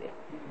کی چیزیں.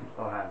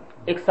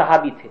 ایک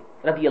صحابی تھے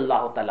رضی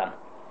اللہ تعالیٰ عنہ،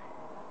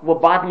 وہ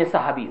بعد میں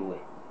صحابی ہوئے.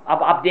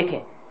 اب آپ دیکھیں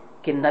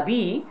کہ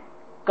نبی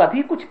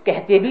کبھی کچھ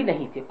کہتے بھی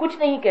نہیں تھے، کچھ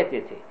نہیں کہتے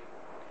تھے،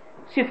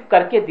 صرف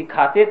کر کے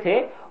دکھاتے تھے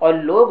اور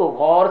لوگ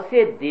غور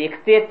سے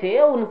دیکھتے تھے.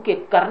 ان کے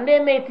کرنے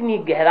میں اتنی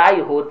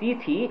گہرائی ہوتی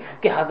تھی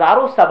کہ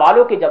ہزاروں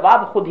سوالوں کے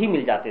جواب خود ہی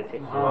مل جاتے تھے.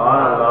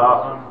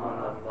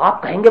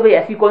 آپ کہیں گے بھئی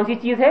ایسی کون سی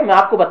چیز ہے؟ میں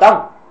آپ کو بتاؤں،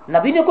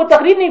 نبی نے کوئی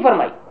تقریر نہیں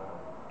فرمائی،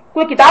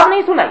 کوئی کتاب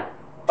نہیں سنائی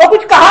اور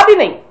کچھ کہا بھی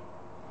نہیں،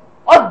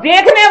 اور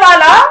دیکھنے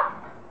والا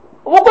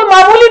وہ کوئی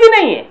معمولی بھی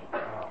نہیں ہے،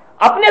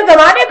 اپنے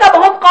زمانے کا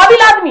بہت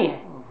قابل آدمی ہے،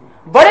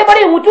 بڑے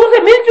بڑے اونچوں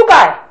سے مل چکا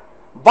ہے،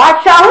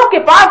 بادشاہوں کے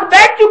پاس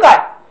بیٹھ چکا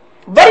ہے،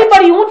 بڑی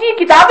بڑی اونچی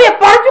کتابیں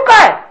پڑھ چکا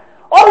ہے،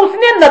 اور اس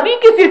نے نبی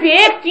کی صرف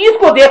ایک چیز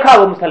کو دیکھا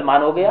وہ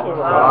مسلمان ہو گیا.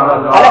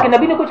 حالانکہ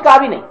نبی نے کچھ کہا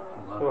بھی نہیں،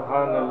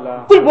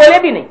 کچھ بولے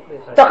بھی نہیں،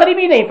 تقریر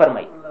بھی نہیں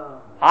فرمائی.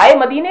 آئے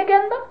مدینے کے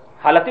اندر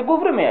حالت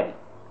کفر میں ابھی،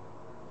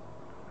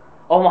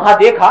 اور وہاں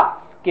دیکھا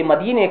کہ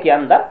مدینے کے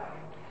اندر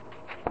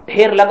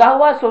ڈھیر لگا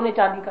ہوا ہے سونے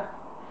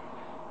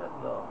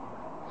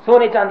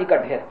چاندی کا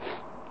ڈھیر.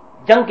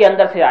 جنگ کے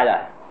اندر سے آیا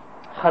ہے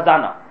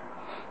خزانہ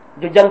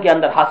جو جنگ کے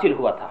اندر حاصل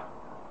ہوا تھا.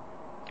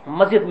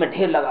 مسجد میں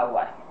ڈھیر لگا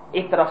ہوا ہے،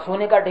 ایک طرف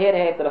سونے کا ڈھیر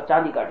ہے، ایک طرف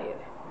چاندی کا ڈھیر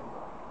ہے،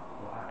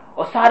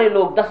 اور سارے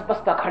لوگ 10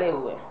 بستہ کھڑے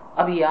ہوئے ہیں.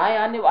 ابھی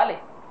آنے والے،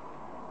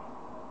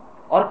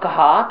 اور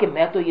کہا کہ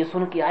میں تو یہ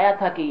سن کے آیا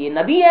تھا کہ یہ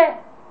نبی ہے،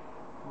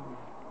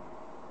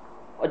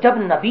 اور جب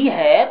نبی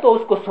ہے تو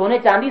اس کو سونے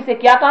چاندی سے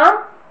کیا کام؟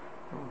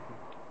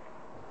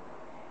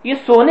 یہ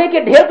سونے کے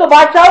ڈھیر تو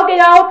بادشاہوں کے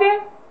یہاں ہوتے ہیں،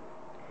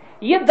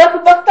 یہ 10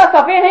 بستہ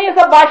صفے ہیں، یہ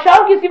سب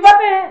بادشاہوں کی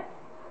صفتیں ہیں.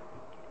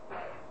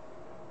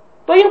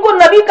 تو ان کو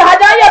نبی کہا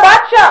جائے یا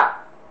بادشاہ؟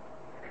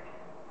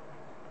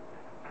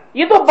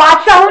 یہ تو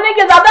بادشاہ ہونے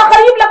کے زیادہ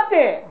قریب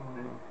لگتے ہیں.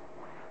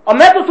 اور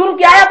میں تو سن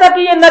کے آیا تھا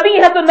کہ یہ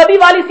نبی ہے تو نبی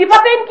والی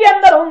صفتیں ان کے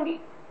اندر ہوں گی.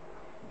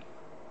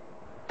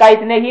 کا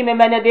اتنے ہی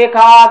میں نے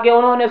دیکھا کہ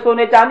انہوں نے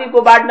سونے چاندی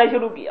کو بانٹنا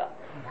شروع کیا.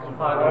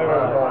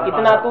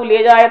 اتنا تو لے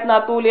جا, اتنا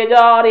تو لے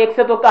جا, اور ایک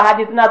سے تو کہا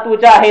جتنا تو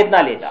چاہے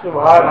اتنا لے جا.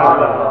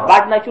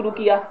 بانٹنا شروع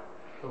کیا.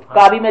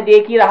 کابھی میں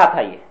دیکھ ہی رہا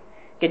تھا یہ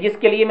کہ جس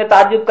کے لیے میں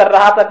تعجب کر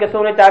رہا تھا کہ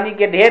سونے چاندی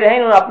کے ڈھیر ہیں,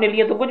 انہوں نے اپنے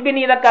لیے تو کچھ بھی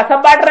نہیں رکھا,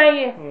 سب بانٹ رہے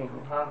ہیں یہ.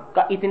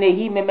 اتنے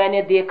ہی میں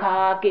نے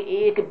دیکھا کہ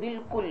ایک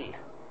بالکل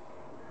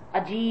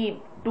عجیب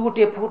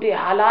ٹوٹے پھوٹے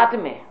حالات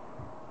میں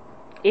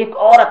ایک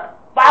عورت,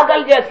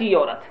 پاگل جیسی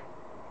عورت,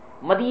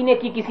 مدینے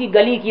کی کسی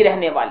گلی کی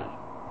رہنے والی,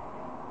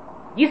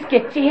 جس کے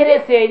چہرے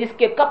سے, جس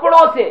کے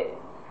کپڑوں سے,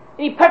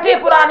 پھٹے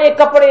پرانے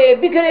کپڑے,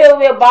 بکھرے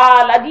ہوئے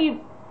بال, عجیب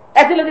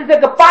ایسے لگتے جیسے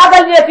کہ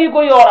پاگل جیسی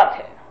کوئی عورت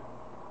ہے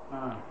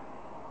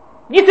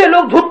جسے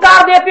لوگ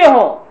دھتکار دیتے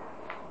ہوں.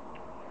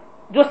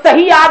 جو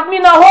صحیح آدمی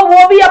نہ ہو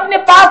وہ بھی اپنے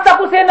پاس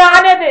تک اسے نہ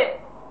آنے دے.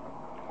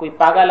 کوئی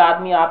پاگل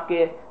آدمی آپ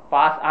کے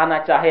پاس آنا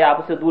چاہے, آپ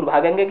اسے دور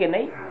بھاگیں گے کہ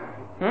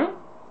نہیں؟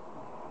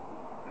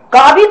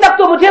 کابھی تک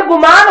تو مجھے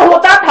گمان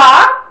ہوتا تھا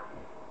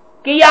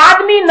کہ یہ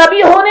آدمی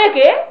نبی ہونے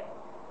کے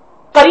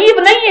قریب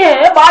نہیں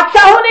ہے,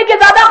 بادشاہ ہونے کے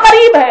زیادہ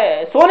قریب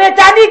ہے. سونے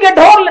چاندی کے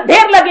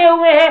ڈھیر لگے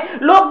ہوئے ہیں,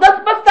 لوگ دس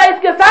بستہ اس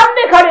کے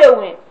سامنے کھڑے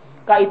ہوئے ہیں.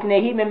 کا اتنے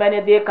ہی میں نے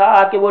دیکھا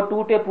کہ وہ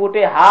ٹوٹے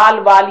پھوٹے حال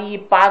والی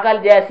پاگل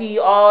جیسی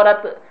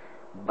عورت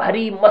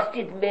بھری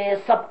مسجد میں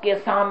سب کے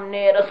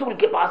سامنے رسول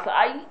کے پاس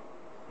آئی,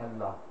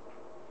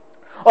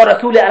 اور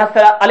رسول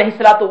علیہ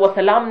الصلوۃ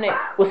والسلام نے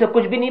اسے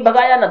کچھ بھی نہیں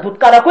بھگایا, نہ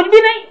دھتکارا, کچھ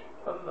بھی نہیں,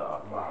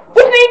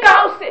 کچھ نہیں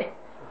کہا اس سے.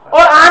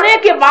 اور آنے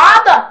کے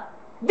بعد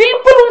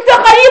بالکل ان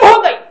سے قریب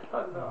ہو گئی,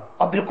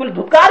 اور بالکل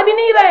دھتکار بھی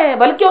نہیں رہے ہیں,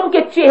 بلکہ ان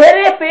کے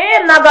چہرے پہ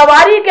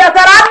ناگواری کے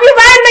اثرات بھی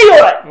ظاہر نہیں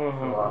ہو رہے.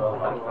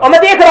 اور میں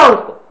دیکھ رہا ہوں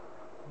اس کو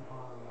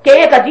کہ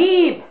ایک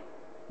عجیب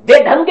بے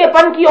ڈھنگے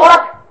پن کی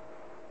عورت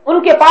ان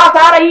کے پاس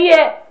آ رہی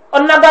ہے,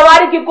 اور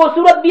ناگواری کی کوئی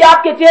صورت بھی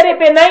آپ کے چہرے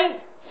پہ نہیں.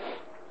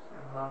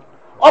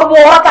 اور وہ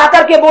عورت آ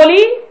کر کے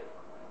بولی,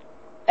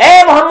 اے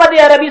محمد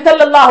عربی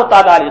صلی اللہ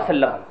تعالی علیہ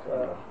وسلم,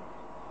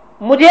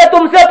 مجھے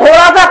تم سے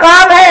تھوڑا سا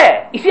کام ہے.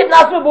 اسی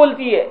انداز میں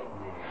بولتی ہے,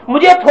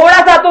 مجھے تھوڑا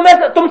سا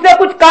تم سے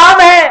کچھ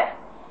کام ہے,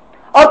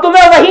 اور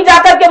تمہیں وہیں جا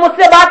کر کے مجھ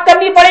سے بات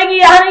کرنی پڑے گی,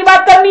 یہاں نہیں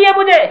بات کرنی ہے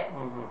مجھے.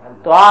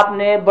 تو آپ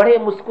نے بڑے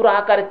مسکرا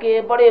کر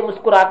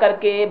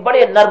کے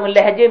بڑے نرم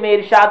لہجے میں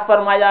ارشاد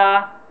فرمایا,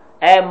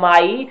 اے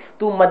مائی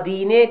تو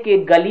مدینے کے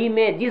گلی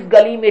میں جس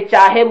گلی میں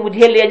چاہے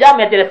مجھے لے جا,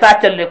 میں تیرے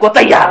ساتھ چلنے کو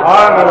تیار ہوں.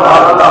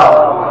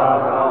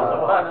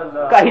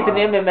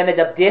 اتنے میں نے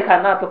جب دیکھا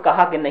نا تو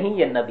کہا کہ نہیں,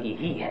 یہ نبی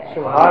ہی ہے,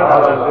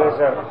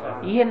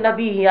 یہ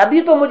نبی ہی.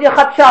 ابھی تو مجھے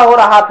خدشہ ہو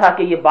رہا تھا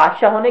کہ یہ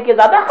بادشاہ ہونے کے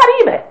زیادہ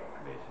قریب ہے,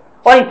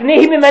 اور اتنے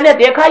ہی میں نے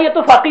دیکھا یہ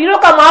تو فقیروں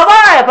کا ماوا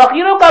ہے,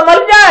 فقیروں کا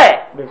ملجا ہے.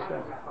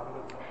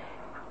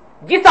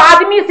 جس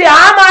آدمی سے,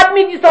 عام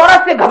آدمی جس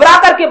عورت سے گھبرا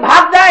کر کے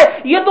بھاگ جائے,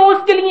 یہ تو اس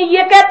کے لیے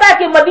یہ کہتا ہے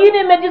کہ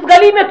مدینے میں جس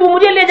گلی میں تو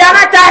مجھے لے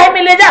جانا چاہے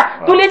میں لے جا,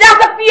 تو لے جا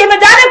سکتی ہے, میں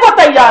جانے کو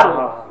تیار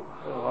ہوں.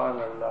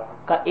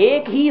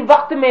 ایک ہی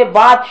وقت میں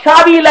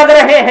بادشاہ بھی لگ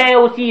رہے ہیں,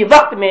 اسی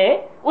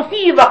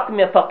وقت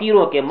میں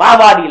فقیروں کے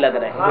ماوا بھی لگ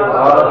رہے ہیں.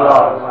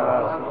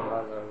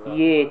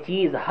 یہ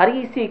چیز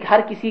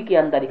ہر کسی کے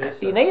اندر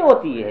اکٹھی نہیں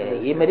ہوتی ہے,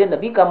 یہ میرے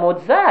نبی کا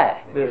معجزہ ہے.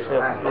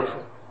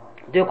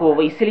 دیکھو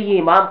اس لیے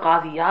امام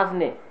قاضی اعظم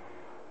نے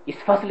اس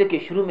فصل کے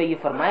شروع میں یہ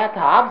فرمایا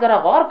تھا, آپ ذرا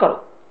غور کرو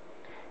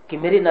کہ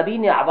میرے نبی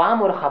نے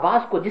عوام اور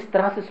خواص کو جس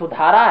طرح سے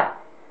سدھارا ہے,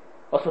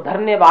 اور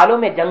سدھرنے والوں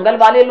میں جنگل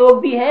والے لوگ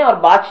بھی ہیں اور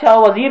بادشاہ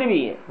وزیر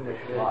بھی ہیں.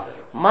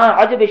 ماں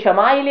عجب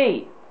شمائل,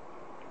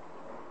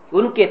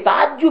 ان کے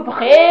تعجب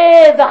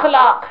خیز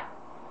اخلاق,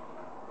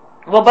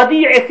 وہ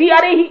بدیع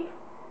سیرہ,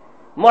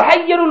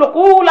 محیر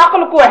العقول,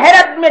 عقل کو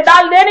حیرت میں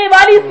ڈال دینے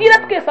والی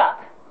سیرت کے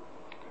ساتھ.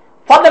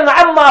 فضل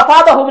عما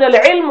افادہ من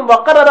العلم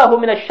وقررہ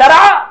من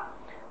الشرع,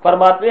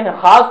 فرماتے ہیں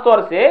خاص طور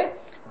سے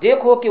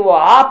دیکھو کہ وہ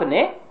آپ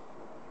نے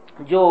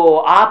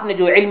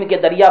جو علم کے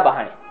دریا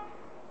بہائے,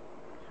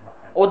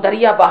 وہ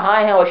دریا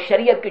بہائے ہیں, اور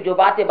شریعت کی جو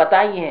باتیں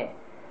بتائی ہیں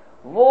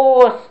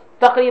وہ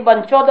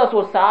تقریباً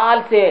 1400 سال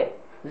سے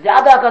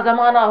زیادہ کا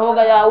زمانہ ہو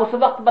گیا, اس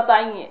وقت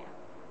بتائی ہیں,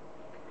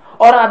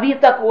 اور ابھی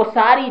تک وہ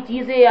ساری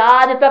چیزیں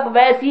آج تک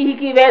ویسی ہی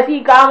کی ویسی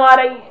کام آ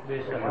رہی ہیں.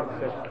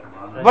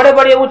 بڑے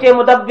بڑے اونچے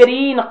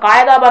مدبرین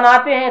قاعدہ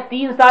بناتے ہیں,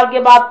 3 سال کے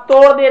بعد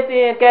توڑ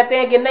دیتے ہیں, کہتے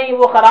ہیں کہ نہیں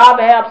وہ خراب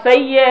ہے, اب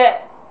صحیح ہے.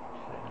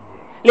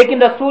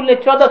 لیکن رسول نے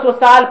 1400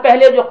 سال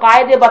پہلے جو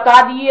قاعدے بتا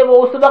دیے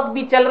وہ اس وقت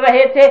بھی چل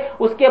رہے تھے,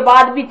 اس کے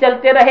بعد بھی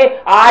چلتے رہے,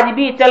 آج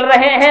بھی چل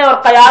رہے ہیں, اور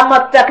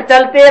قیامت تک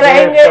چلتے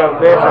رہیں گے.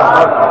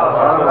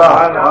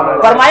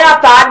 فرمایا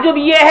تعجب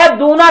یہ ہے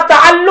دونا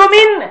تعلم,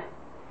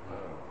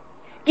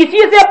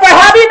 کسی سے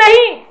پڑھا بھی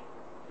نہیں,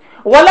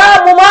 ولا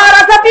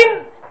ممارست,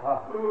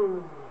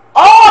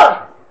 اور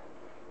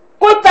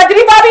کوئی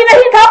تجربہ بھی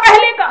نہیں تھا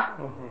پہلے کا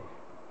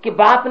کہ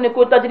باپ نے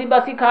کوئی تجربہ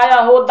سکھایا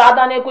ہو,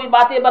 دادا نے کوئی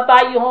باتیں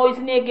بتائی ہو, اس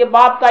لیے کہ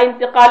باپ کا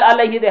انتقال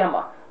علیہ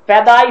رحمہ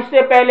پیدائش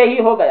سے پہلے ہی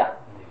ہو گیا,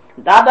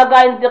 دادا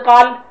کا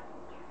انتقال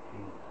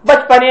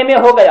بچپنے میں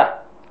ہو گیا,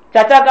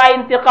 چچا کا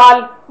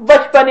انتقال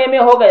بچپنے میں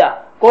ہو گیا,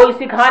 کوئی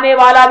سکھانے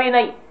والا بھی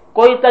نہیں,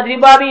 کوئی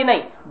تجربہ بھی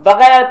نہیں,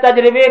 بغیر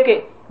تجربے کے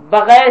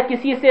بغیر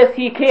کسی سے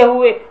سیکھے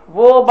ہوئے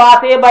وہ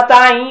باتیں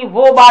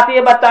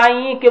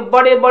بتائیں کہ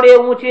بڑے بڑے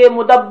اونچے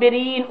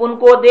مدبرین ان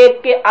کو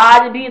دیکھ کے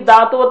آج بھی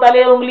دانتوں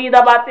تلے انگلی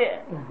دباتے ہیں.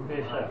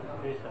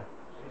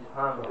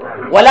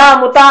 ولا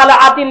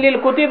مطالعات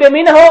للکتب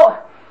منہ،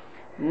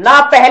 نہ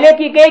پہلے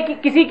کی گئی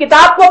کسی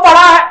کتاب کو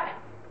پڑھا ہے.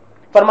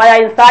 فرمایا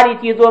ان ساری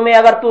چیزوں میں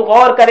اگر تو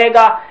غور کرے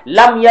گا،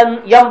 لم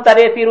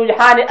یمترے فی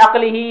رجحان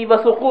عقلہ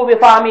وسقوب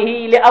فہمہ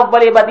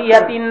لاول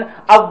بدیہۃ،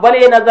 اول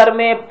نظر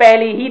میں،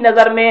 پہلی ہی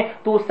نظر میں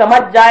تو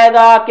سمجھ جائے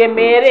گا کہ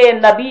میرے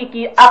نبی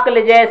کی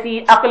عقل جیسی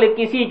عقل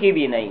کسی کی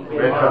بھی نہیں.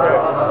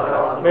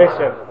 بے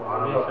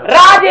شک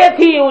راجے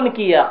تھی ان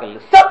کی عقل،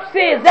 سب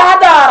سے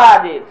زیادہ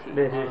راجے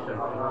تھی.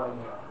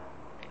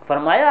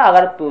 فرمایا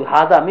اگر تو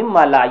ھذا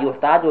مما لا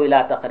یحتاج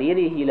الی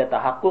تقریرہ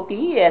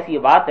لتحققہ، ایسی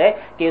بات ہے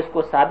کہ اس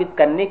کو ثابت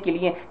کرنے کے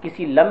لیے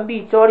کسی لمبی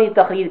چوڑی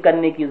تقریر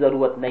کرنے کی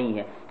ضرورت نہیں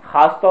ہے،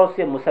 خاص طور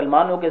سے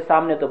مسلمانوں کے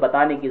سامنے تو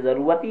بتانے کی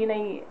ضرورت ہی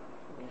نہیں ہے.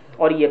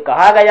 اور یہ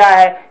کہا گیا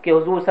ہے کہ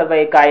حضور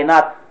سرور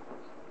کائنات،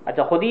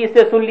 اچھا خود ہی اس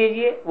سے سن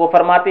لیجئے، وہ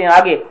فرماتے ہیں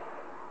آگے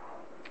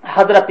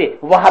حضرت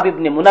وہب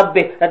ابن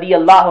منبہ رضی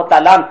اللہ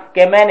تعالیٰ عنہ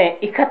کہ میں نے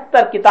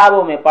 71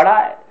 کتابوں میں پڑھا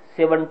ہے،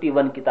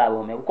 71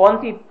 کتابوں میں. کون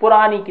سی؟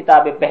 پرانی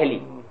کتابیں، پہلی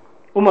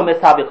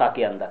سابقہ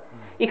کے اندر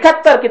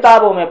 71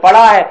 کتابوں میں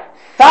پڑھا ہے.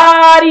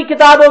 ساری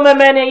کتابوں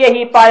میں نے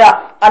یہی پایا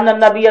ان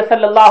نبی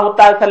صلی اللہ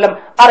تعالی وسلم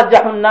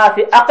ارجح الناس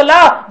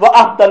عقلا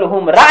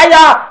وافضلهم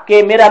رایا،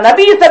 کہ میرا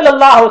نبی صلی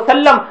اللہ علیہ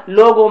وسلم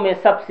لوگوں میں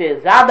سب سے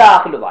زیادہ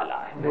عقل والا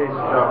ہے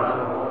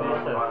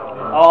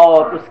اور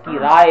اس کی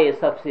رائے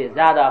سب سے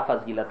زیادہ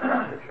فضیلت ہے.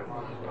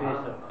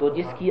 تو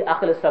جس کی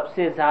عقل سب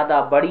سے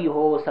زیادہ بڑی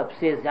ہو، سب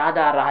سے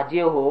زیادہ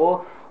راجے ہو،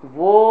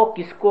 وہ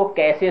کس کو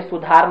کیسے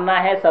سدھارنا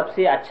ہے سب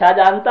سے اچھا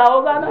جانتا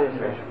ہوگا نا.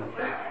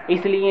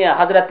 اس لیے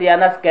حضرت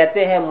انس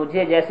کہتے ہیں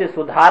مجھے جیسے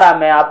سدھارا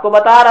میں آپ کو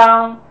بتا رہا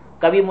ہوں،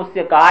 کبھی مجھ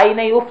سے کہا ہی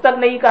نہیں، اف تک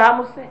نہیں کہا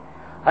مجھ سے.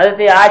 حضرت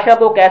عائشہ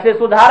کو کیسے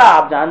سدھارا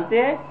آپ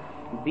جانتے ہیں،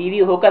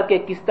 بیوی ہو کر کے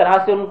کس طرح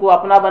سے ان کو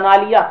اپنا بنا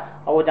لیا،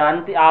 اور وہ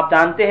آپ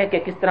جانتے ہیں کہ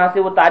کس طرح سے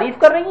وہ تعریف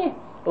کر رہی ہیں.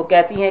 وہ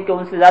کہتی ہیں کہ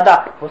ان سے زیادہ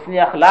حسن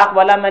اخلاق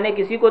والا میں نے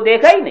کسی کو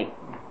دیکھا ہی نہیں.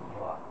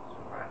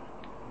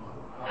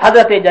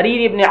 حضرت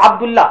جریر ابن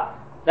عبداللہ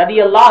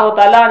رضی اللہ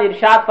تعالیٰ عنہ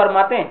ارشاد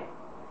فرماتے ہیں،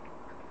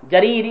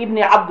 جریر ابن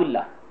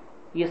عبداللہ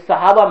یہ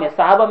صحابہ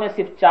میں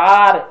صرف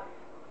 4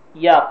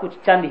 یا کچھ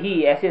چند ہی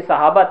ایسے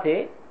صحابہ تھے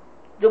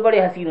جو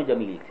بڑے حسین و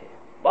جمیل تھے،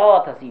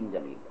 بہت حسین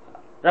جمیل.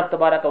 رب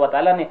تبارک و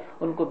تعالیٰ نے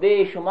ان کو بے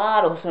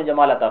شمار حسن و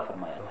جمال عطا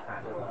فرمایا.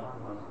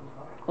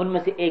 ان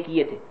میں سے ایک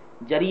یہ تھے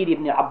جریر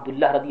ابن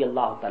عبداللہ رضی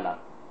اللہ تعالیٰ.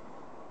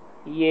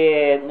 یہ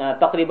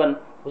تقریباً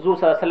حضور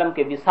صلی اللہ علیہ وسلم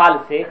کے وصال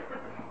سے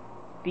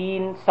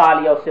 3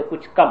 سال یا اس سے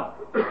کچھ کم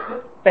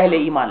پہلے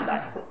ایمان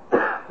لائے.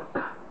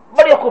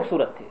 بڑے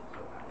خوبصورت تھے.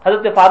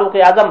 حضرت فاروق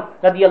اعظم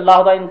رضی اللہ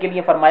عنہ ان کے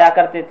لیے فرمایا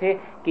کرتے تھے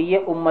کہ یہ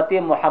امت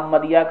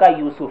محمدیہ کا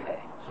یوسف ہے.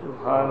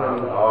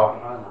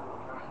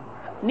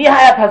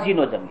 نہایت حسین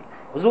و جمیل.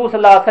 حضور صلی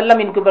اللہ علیہ وسلم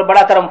ان کے اوپر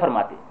بڑا کرم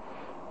فرماتے.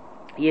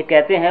 یہ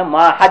کہتے ہیں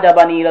ما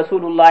حجبنی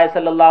رسول اللہ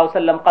صلی اللہ علیہ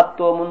وسلم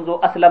قط منذ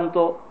اسلمت،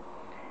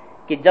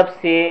 کہ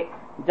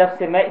جب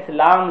سے میں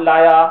اسلام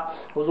لایا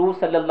حضور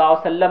صلی اللہ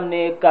علیہ وسلم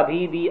نے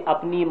کبھی بھی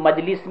اپنی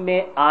مجلس میں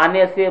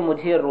آنے سے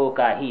مجھے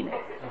روکا ہی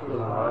نہیں،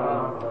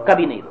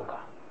 کبھی نہیں روکا.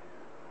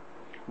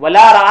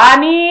 ولا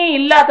رانی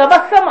الا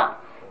تبسم،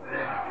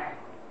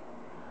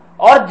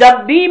 اور جب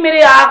بھی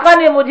میرے آقا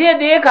نے مجھے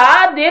دیکھا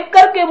دیکھ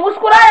کر کے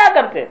مسکرایا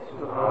کرتے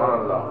تھے.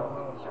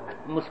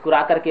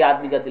 مسکرا کر کے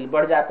آدمی کا دل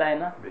بڑھ جاتا ہے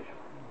نا.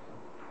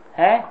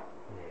 ہے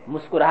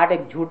مسکراہٹ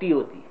ایک جھوٹی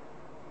ہوتی ہے،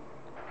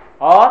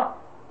 اور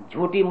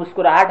جھوٹی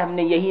مسکراہٹ ہم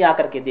نے یہیں آ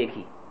کر کے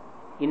دیکھی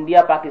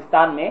انڈیا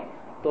پاکستان میں.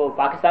 تو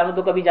پاکستان میں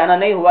تو کبھی جانا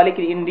نہیں ہوا،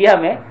 لیکن انڈیا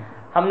میں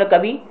ہم نے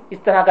کبھی اس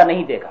طرح کا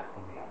نہیں دیکھا.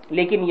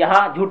 لیکن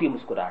یہاں جھوٹی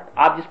مسکراہٹ،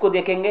 آپ جس کو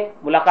دیکھیں گے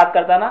ملاقات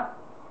کرتا نا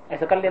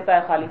ایسا کر لیتا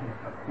ہے، خالی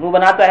منہ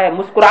بناتا ہے،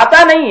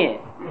 مسکراتا نہیں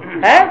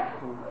ہے،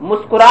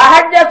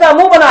 مسکراہٹ جیسا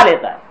منہ بنا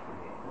لیتا ہے.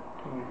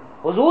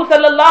 حضور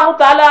صلی اللہ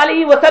تعالی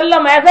علیہ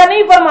وسلم ایسا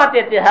نہیں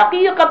فرماتے تھے،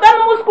 حقیقتاً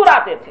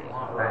مسکراتے تھے.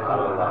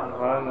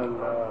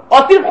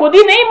 اور صرف خود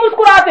ہی نہیں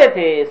مسکراتے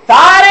تھے،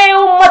 سارے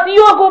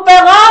امتیوں کو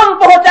پیغام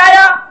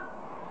پہنچایا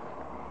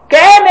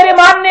کہ میرے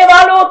ماننے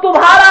والوں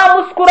تمہارا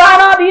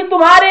مسکرانا بھی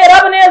تمہارے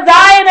رب نے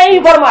ضائع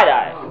نہیں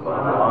فرمایا ہے.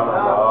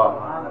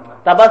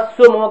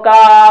 تبسم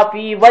کا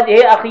فی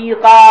وجہ اخی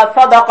کا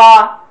صدقہ،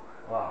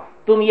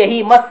 تم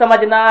یہی مت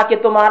سمجھنا کہ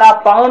تمہارا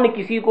پاؤنڈ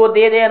کسی کو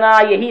دے دینا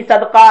یہی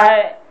صدقہ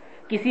ہے،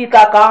 کسی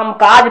کا کام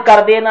کاج کر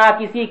دینا،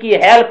 کسی کی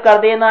ہیلپ کر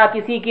دینا،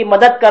 کسی کی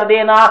مدد کر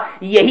دینا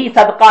یہی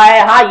صدقہ ہے.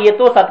 ہاں یہ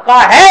تو صدقہ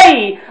ہے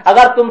ہی،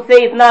 اگر تم سے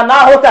اتنا نہ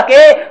ہو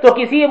سکے تو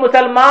کسی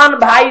مسلمان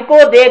بھائی کو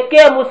دیکھ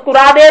کے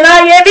مسکرا دینا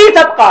یہ بھی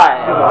صدقہ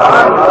ہے.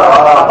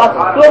 بس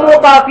تم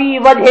کافی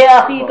وجہ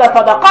اخی کا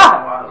صدقہ،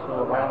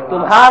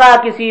 تمہارا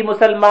کسی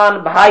مسلمان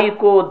بھائی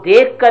کو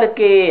دیکھ کر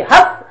کے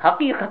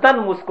حقیقتاً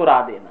مسکرا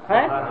دینا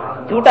ہے،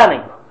 جھوٹا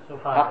نہیں،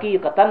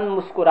 حقیقتاً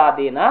مسکرا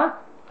دینا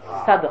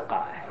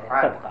صدقہ ہے،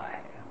 صدقہ ہے.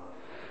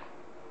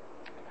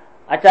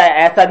 اچھا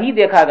ایسا بھی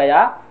دیکھا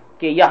گیا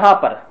کہ یہاں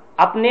پر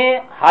اپنے،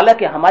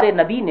 حالانکہ ہمارے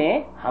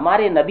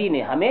نبی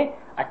نے ہمیں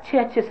اچھے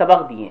اچھے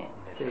سبق دیے ہیں.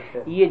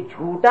 یہ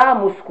جھوٹا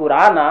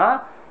مسکرانا،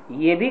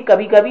 یہ بھی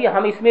کبھی کبھی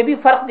ہم اس میں بھی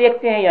فرق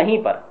دیکھتے ہیں.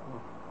 یہیں پر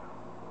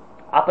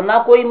اپنا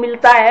کوئی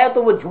ملتا ہے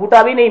تو وہ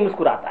جھوٹا بھی نہیں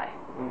مسکراتا ہے.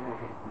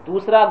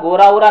 دوسرا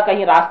گورا اورا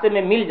کہیں راستے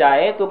میں مل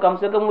جائے تو کم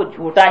سے کم وہ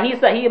جھوٹا ہی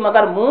صحیح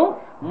مگر منہ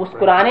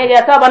مسکرانے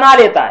جیسا بنا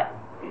لیتا ہے.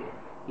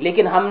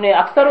 لیکن ہم نے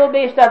اکثر و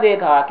بیشتر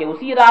دیکھا کہ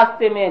اسی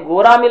راستے میں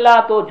گورا ملا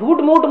تو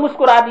جھوٹ موٹ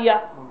مسکرا دیا،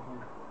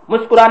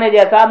 مسکرانے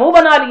جیسا منہ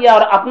بنا لیا،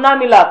 اور اپنا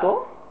ملا تو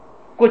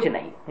کچھ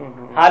نہیں،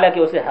 حالانکہ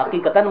اسے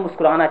حقیقتاً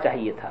مسکرانا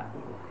چاہیے تھا.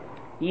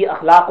 یہ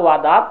اخلاق و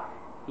آداب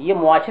یہ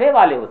معاشرے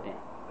والے ہوتے ہیں.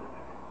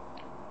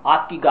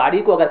 آپ کی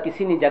گاڑی کو اگر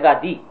کسی نے جگہ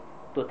دی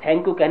تو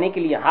تھینک یو کہنے کے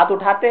لیے ہاتھ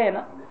اٹھاتے ہیں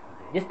نا،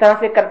 جس طرح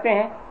سے کرتے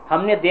ہیں.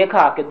 ہم نے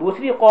دیکھا کہ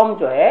دوسری قوم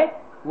جو ہے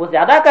وہ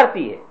زیادہ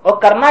کرتی ہے، اور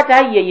کرنا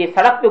چاہیے، یہ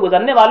سڑک پہ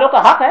گزرنے والوں کا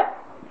حق ہے،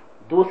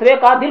 دوسرے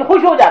کا دل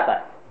خوش ہو جاتا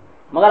ہے.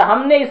 مگر ہم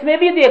نے اس میں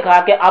بھی دیکھا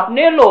کہ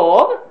اپنے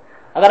لوگ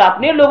اگر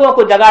اپنے لوگوں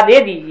کو جگہ دے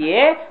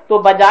دیجئے تو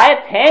بجائے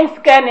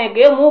تھینکس کہنے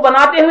کے منہ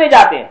بناتے ہوئے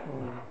جاتے ہیں،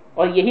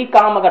 اور یہی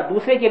کام اگر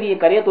دوسرے کے لیے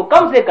کرے تو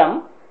کم سے کم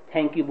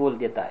تھینک یو بول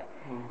دیتا ہے.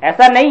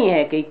 ایسا نہیں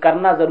ہے کہ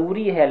کرنا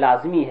ضروری ہے،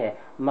 لازمی ہے،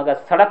 مگر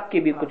سڑک کے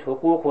بھی کچھ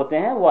حقوق ہوتے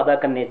ہیں وہ ادا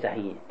کرنے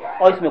چاہیے،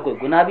 اور اس میں کوئی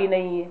گناہ بھی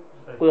نہیں ہے،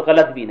 کوئی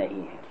غلط بھی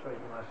نہیں ہے.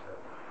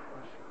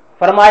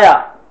 فرمایا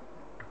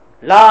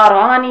لا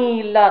رانی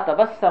الا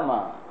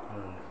تبسما،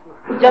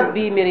 جب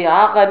بھی میرے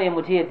آقا نے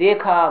مجھے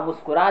دیکھا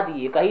مسکرا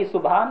دیے. کہیں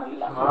سبحان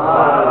اللہ.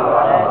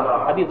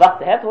 ابھی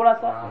وقت ہے تھوڑا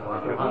سا،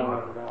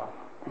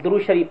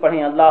 درود شریف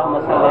پڑھیں. اللہم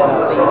صلی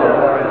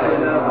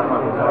علی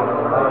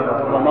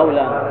و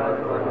مولانا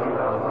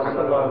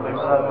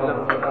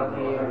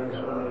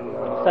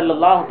صلی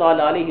اللہ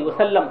تعالی علیہ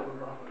وسلم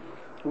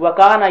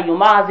وکان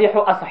یمازح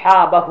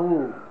اصحابہ.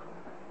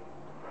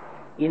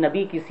 یہ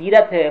نبی کی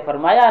سیرت ہے.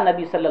 فرمایا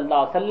نبی صلی اللہ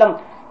علیہ وسلم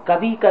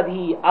کبھی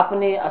کبھی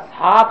اپنے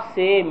اصحاب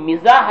سے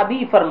مزاح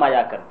بھی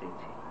فرمایا کرتے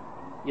تھے،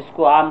 جس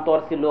کو عام طور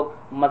سے لوگ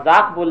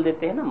مذاق بول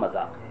دیتے ہیں نا.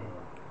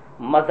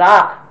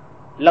 مذاق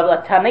لفظ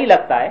اچھا نہیں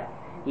لگتا ہے،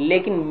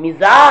 لیکن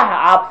مزاح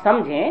آپ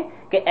سمجھیں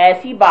کہ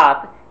ایسی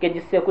بات کہ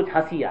جس سے کچھ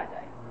ہنسی آ جائے.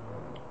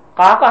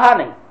 کہا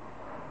نہیں،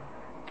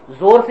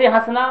 زور سے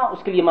ہنسنا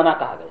اس کے لیے منع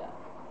کہا گیا.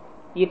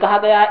 یہ کہا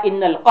گیا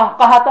ان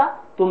القہقہۃ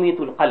تمیت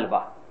القلب،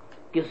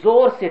 کہ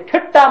زور سے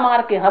ٹھٹا مار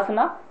کے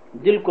ہنسنا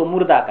دل کو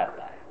مردہ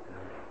کرتا ہے.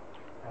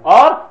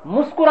 اور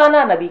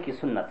مسکرانا نبی کی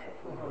سنت ہے.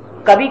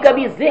 کبھی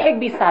کبھی ضحک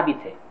بھی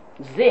ثابت ہے،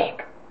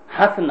 ضحک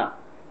ہنسنا،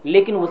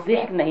 لیکن وہ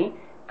ضحک نہیں.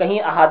 کہیں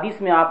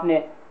احادیث میں آپ نے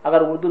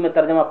اگر اردو میں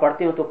ترجمہ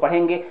پڑھتے ہو تو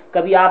پڑھیں گے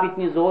کبھی آپ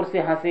اتنی زور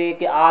سے ہنسے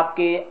کہ آپ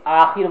کے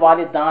آخر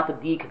والے دانت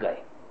دیکھ گئے.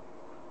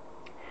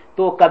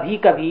 تو کبھی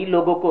کبھی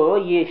لوگوں کو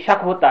یہ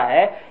شک ہوتا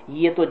ہے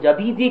یہ تو جب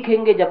ہی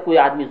دیکھیں گے جب کوئی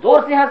آدمی زور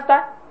سے ہنستا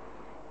ہے.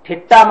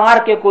 ٹھٹا مار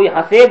کے کوئی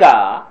ہنسے گا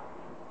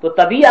تو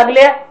تبھی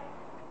اگلے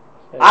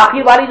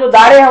آخر والی جو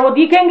داڑیں ہیں وہ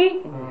دیکھیں گی،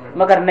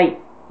 مگر نہیں.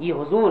 یہ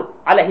حضور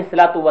علیہ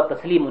الصلوۃ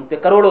والتسلیم، ان پہ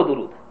کروڑوں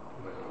درود.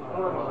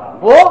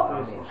 وہ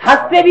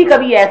ہنستے بھی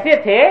کبھی ایسے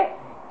تھے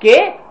کہ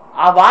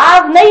آواز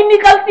نہیں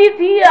نکلتی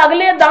تھی،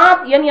 اگلے دانت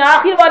یعنی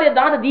آخر والے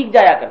دانت دیکھ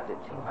جایا کرتے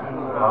تھے.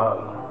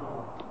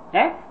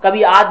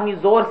 کبھی آدمی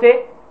زور سے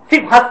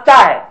صرف ہنستا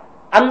ہے،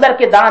 اندر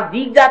کے دانت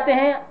دیکھ جاتے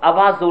ہیں،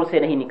 آواز زور سے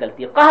نہیں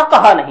نکلتی،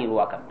 کہا نہیں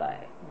ہوا کرتا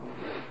ہے.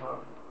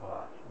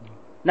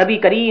 نبی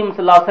کریم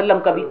صلی اللہ علیہ وسلم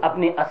کبھی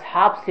اپنے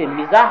اصحاب سے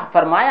مزاح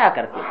فرمایا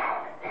کرتے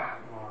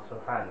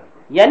تھے،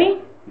 یعنی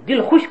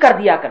دل خوش کر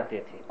دیا کرتے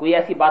تھے. کوئی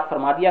ایسی بات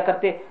فرما دیا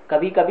کرتے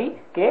کبھی کبھی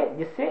کہ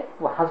جس سے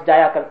وہ ہنس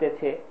جایا کرتے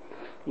تھے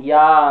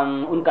یا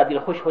ان کا دل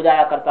خوش ہو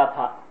جایا کرتا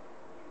تھا.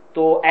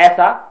 تو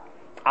ایسا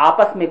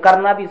آپس میں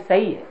کرنا بھی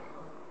صحیح ہے،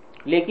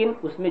 لیکن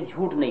اس میں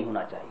جھوٹ نہیں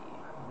ہونا چاہیے.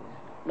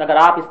 اگر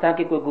آپ اس طرح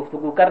کی کوئی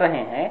گفتگو کر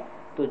رہے ہیں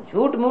تو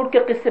جھوٹ موٹ کے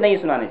قصے نہیں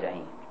سنانے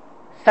چاہیے.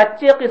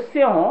 سچے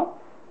قصے ہوں،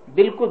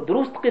 بالکل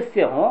درست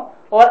قصے ہوں،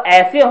 اور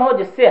ایسے ہوں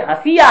جس سے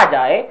ہنسی آ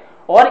جائے،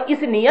 اور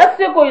اس نیت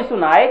سے کوئی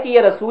سنائے کہ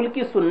یہ رسول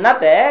کی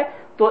سنت ہے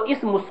تو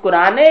اس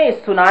مسکرانے اس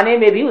سنانے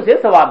میں بھی اسے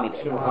ثواب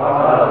ملے.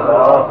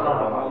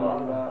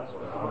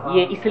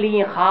 یہ اس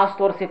لیے خاص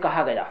طور سے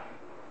کہا گیا.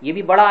 یہ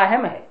بھی بڑا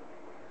اہم ہے.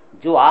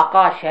 جو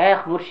آقا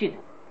شیخ مرشد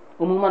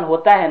عموماً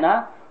ہوتا ہے نا،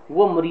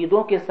 وہ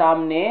مریدوں کے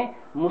سامنے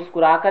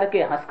مسکرا کر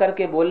کے ہنس کر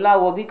کے بولنا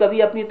وہ بھی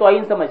کبھی اپنی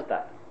توہین سمجھتا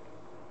ہے.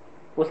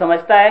 وہ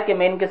سمجھتا ہے کہ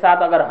میں ان کے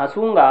ساتھ اگر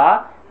ہنسوں گا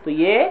تو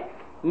یہ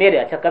میرے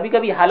اچھا. کبھی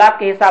کبھی حالات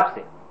کے حساب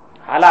سے،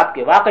 حالات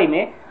کے واقعی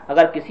میں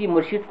اگر کسی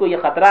مرشد کو یہ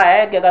خطرہ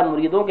ہے کہ اگر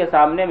مریدوں کے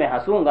سامنے میں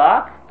ہنسوں گا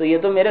تو یہ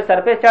تو میرے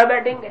سر پہ چڑھ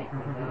بیٹھیں گے،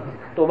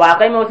 تو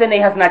واقعی میں اسے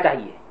نہیں ہنسنا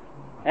چاہیے.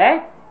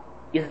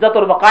 عزت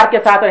اور وقار کے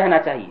ساتھ رہنا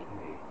چاہیے،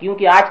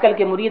 کیونکہ آج کل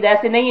کے مرید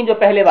ایسے نہیں ہیں جو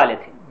پہلے والے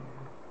تھے.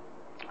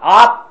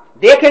 آپ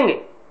دیکھیں گے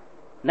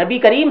نبی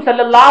کریم صلی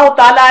اللہ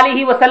تعالی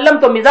علیہ وسلم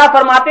تو مزاح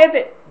فرماتے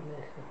تھے،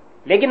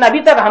 لیکن ابھی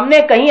تک ہم نے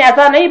کہیں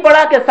ایسا نہیں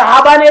پڑھا کہ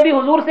صحابہ نے بھی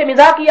حضور سے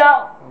مزاح کیا.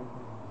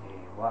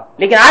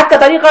 لیکن آج کا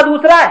طریقہ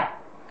دوسرا ہے.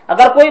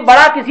 اگر کوئی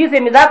بڑا کسی سے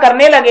مزاح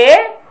کرنے لگے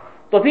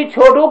تو پھر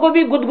چھوٹوں کو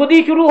بھی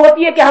گدگدی شروع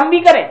ہوتی ہے کہ ہم بھی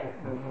کریں.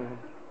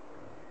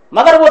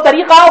 مگر وہ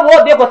طریقہ وہ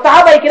دیکھو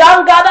صحابہ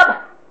کرام کا ادب.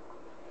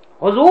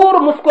 حضور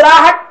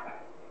مسکراہٹ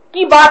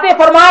کی باتیں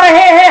فرما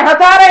رہے ہیں،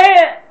 ہنسا رہے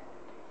ہیں،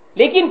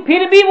 لیکن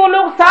پھر بھی وہ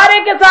لوگ سارے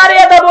کے سارے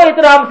ادب و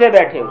احترام سے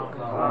بیٹھے ہوئے،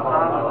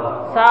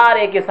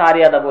 سارے کے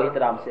سارے ادب و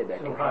احترام سے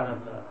بیٹھے ہوئے.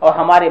 اور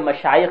ہمارے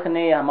مشائخ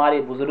نے،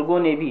 ہمارے بزرگوں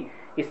نے بھی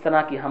اس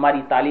طرح کی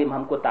ہماری تعلیم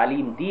ہم کو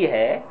تعلیم دی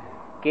ہے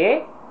کہ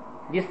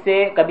جس سے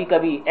کبھی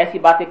کبھی ایسی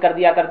باتیں کر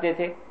دیا کرتے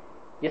تھے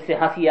جس سے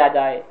ہنسی آ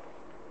جائے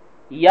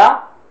یا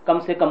کم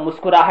سے کم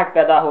مسکراہٹ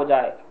پیدا ہو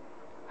جائے.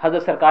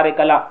 حضرت سرکار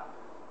کلام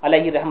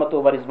علیہ رحمت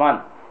و رضوان،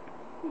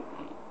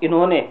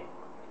 انہوں نے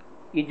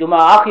یہ جمعہ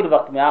آخر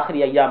وقت میں،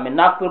 آخری ایام میں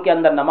ناگپور کے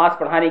اندر نماز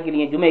پڑھانے کے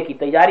لیے جمعے کی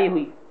تیاری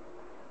ہوئی.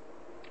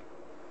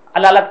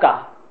 علالت کا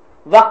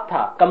وقت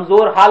تھا،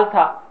 کمزور حال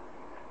تھا،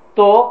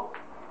 تو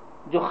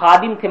جو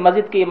خادم تھے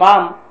مسجد کے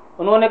امام،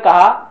 انہوں نے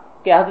کہا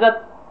کہ حضرت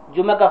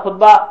جمعہ کا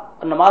خطبہ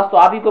نماز تو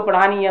آپ ہی کو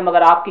پڑھانی ہے،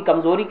 مگر آپ کی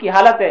کمزوری کی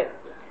حالت ہے،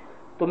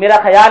 تو میرا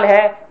خیال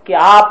ہے کہ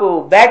آپ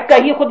بیٹھ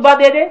کر ہی خطبہ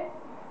دے دیں،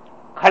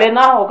 کھڑے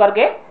نہ ہو کر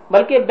کے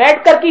بلکہ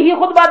بیٹھ کر کے ہی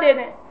خطبہ دے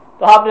دیں.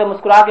 تو آپ نے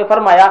مسکرا کے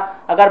فرمایا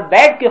اگر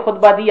بیٹھ کے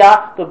خطبہ دیا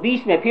تو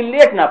بیچ میں پھر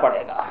لیٹنا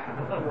پڑے گا،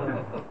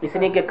 اس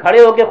لیے کہ کھڑے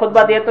ہو کے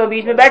خطبہ دے تو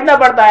بیچ میں بیٹھنا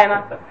پڑتا ہے نا.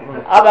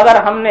 اب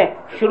اگر ہم نے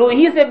شروع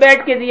ہی سے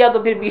بیٹھ کے دیا تو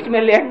پھر بیچ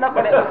میں لیٹنا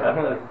پڑے گا.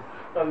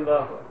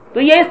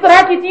 تو یہ اس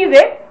طرح کی چیز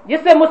ہے جس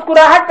سے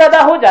مسکراہٹ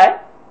پیدا ہو جائے،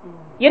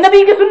 یہ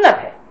نبی کی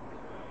سنت ہے.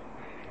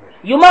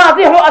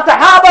 یمازح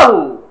اصحابہ،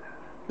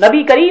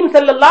 نبی کریم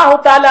صلی اللہ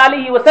تعالی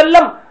علیہ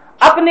وسلم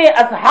اپنے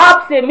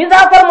اصحاب سے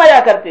مزاح فرمایا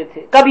کرتے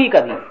تھے کبھی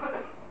کبھی.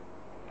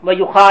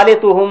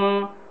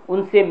 وَيُخَالِطُهُمْ،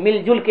 ان سے مل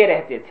جل کے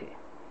رہتے تھے.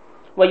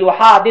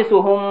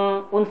 وَيُحَادِثُهُمْ،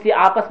 ان سے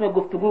آپس میں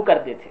گفتگو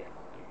کرتے تھے.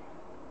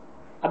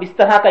 اب اس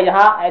طرح کا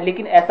یہاں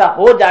لیکن ایسا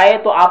ہو جائے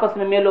تو آپس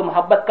میں میل و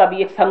محبت کا بھی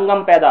ایک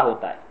سنگم پیدا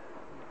ہوتا ہے.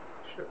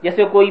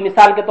 جیسے کوئی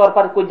مثال کے طور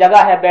پر کوئی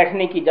جگہ ہے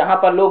بیٹھنے کی جہاں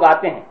پر لوگ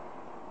آتے ہیں،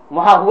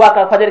 وہاں ہوا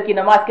کر فجر کی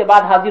نماز کے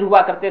بعد حاضر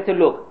ہوا کرتے تھے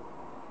لوگ،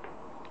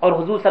 اور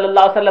حضور صلی اللہ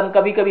علیہ وسلم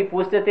کبھی کبھی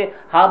پوچھتے تھے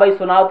ہاں بھائی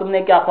سناؤ تم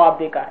نے کیا خواب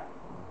دیکھا ہے.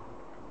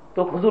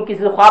 تو حضور کسی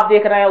سے خواب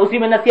دیکھ رہے ہیں، اسی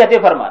میں نصیحتیں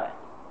فرما رہے ہیں.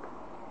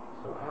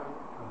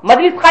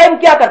 مجلس قائم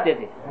کیا کرتے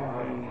تھے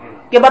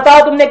کہ بتاؤ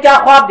تم نے کیا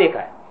خواب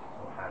دیکھا ہے.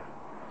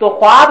 تو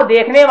خواب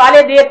دیکھنے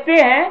والے دیکھتے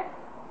ہیں،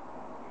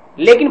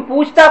 لیکن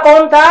پوچھتا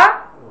کون تھا؟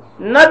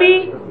 نبی،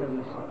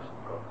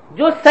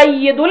 جو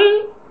سید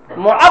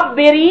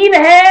المعبرین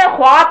ہے،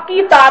 خواب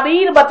کی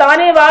تعبیر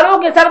بتانے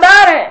والوں کے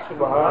سردار ہیں.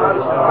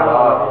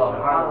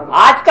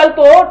 آج کل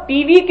تو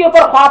ٹی وی کے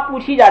اوپر خواب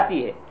پوچھی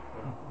جاتی ہے،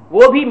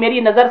 وہ بھی میری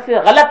نظر سے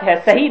غلط ہے،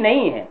 صحیح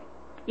نہیں ہے.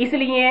 اس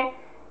لیے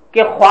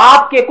کہ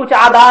خواب کے کچھ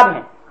آداب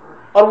ہیں،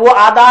 اور وہ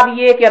آداب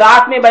یہ کہ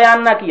رات میں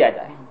بیان نہ کیا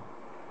جائے،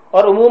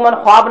 اور عموماً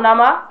خواب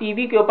نامہ ٹی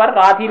وی کے اوپر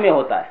رات ہی میں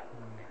ہوتا ہے،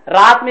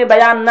 رات میں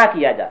بیان نہ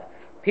کیا جائے.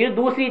 پھر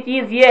دوسری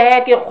چیز یہ ہے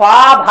کہ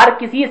خواب ہر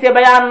کسی سے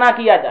بیان نہ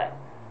کیا جائے،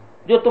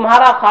 جو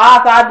تمہارا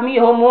خاص آدمی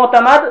ہو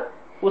معتمد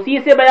اسی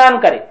سے بیان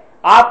کرے.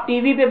 آپ ٹی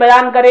وی پہ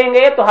بیان کریں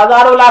گے تو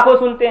ہزاروں لاکھوں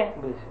سنتے ہیں.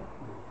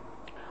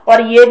 اور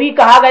یہ بھی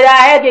کہا گیا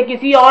ہے کہ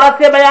کسی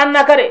عورت سے بیان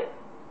نہ کرے،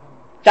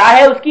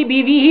 چاہے اس کی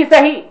بیوی ہی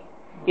صحیح.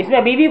 اس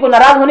میں بیوی کو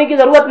ناراض ہونے کی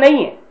ضرورت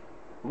نہیں ہے.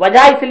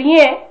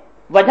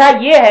 وجہ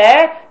یہ ہے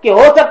کہ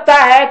ہو سکتا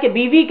ہے کہ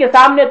بیوی کے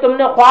سامنے تم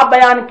نے خواب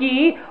بیان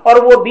کی اور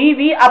وہ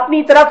بیوی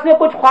اپنی طرف سے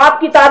کچھ خواب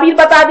کی تعبیر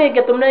بتا دے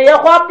کہ تم نے یہ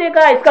خواب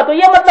دیکھا، اس کا تو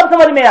یہ مطلب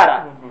سمجھ میں آ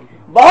رہا ہے.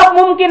 بہت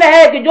ممکن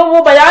ہے کہ جو وہ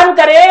بیان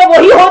کرے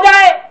وہی ہو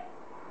جائے،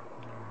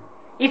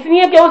 اس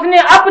لیے کہ اس نے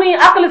اپنی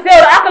عقل سے،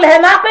 اور عقل ہے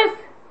ناقص،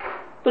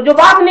 تو جو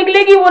بات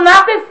نکلے گی وہ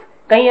ناقص.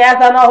 کہیں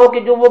ایسا نہ ہو کہ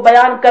جو وہ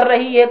بیان کر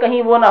رہی ہے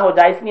کہیں وہ نہ ہو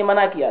جائے، اس لیے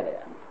منع کیا گیا.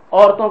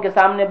 عورتوں کے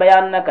سامنے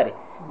بیان نہ کرے،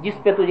 جس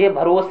پہ تجھے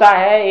بھروسہ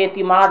ہے،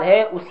 اعتماد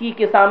ہے، اسی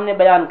کے سامنے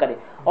بیان کرے،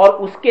 اور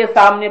اس کے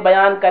سامنے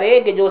بیان کرے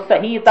کہ جو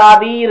صحیح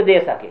تعبیر دے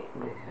سکے.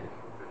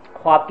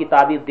 خواب کی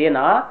تعبیر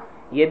دینا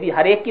یہ بھی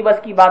ہر ایک کی بس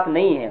کی بات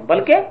نہیں ہے،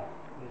 بلکہ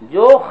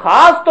جو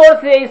خاص طور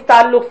سے اس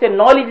تعلق سے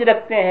نالج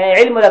رکھتے ہیں،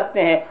 علم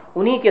رکھتے ہیں،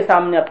 انہی کے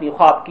سامنے اپنی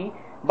خواب کی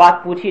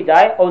بات پوچھی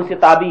جائے اور ان سے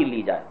تعبیر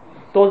لی جائے.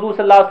 تو حضور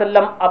صلی اللہ علیہ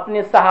وسلم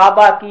اپنے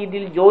صحابہ کی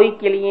دل جوئی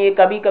کے لیے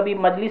کبھی کبھی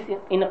مجلس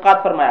انعقاد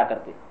فرمایا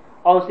کرتے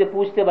اور ان سے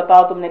پوچھتے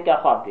بتاؤ تم نے کیا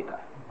خواب دیکھا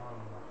ہے.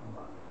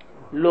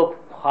 لوگ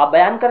خواب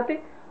بیان کرتے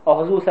اور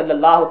حضور صلی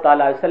اللہ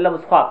تعالی علیہ وسلم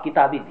اس خواب کی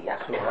تعبیر دیا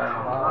کرتے.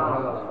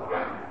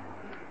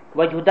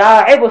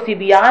 وَجُدَاعِبُ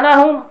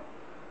صِبْيَانَهُمْ،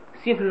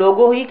 صرف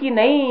لوگوں ہی کی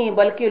نہیں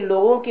بلکہ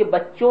لوگوں کے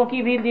بچوں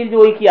کی بھی دل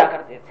جوئی کیا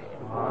کرتے تھے.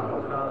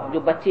 جو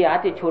بچے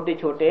آتے چھوٹے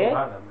چھوٹے،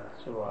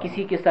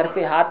 کسی کے سر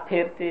پہ ہاتھ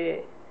پھیرتے،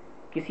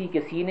 کسی کے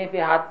سینے پہ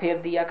ہاتھ پھیر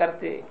دیا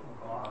کرتے،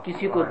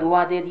 کسی کو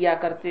دعا دے دیا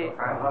کرتے.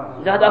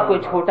 زیادہ کوئی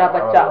چھوٹا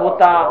بچہ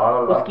ہوتا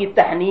اس کی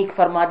تحنیک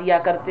فرما دیا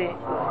کرتے.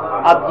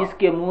 اب جس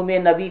کے منہ میں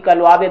نبی کا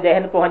لعاب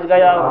دہن پہنچ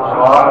گیا،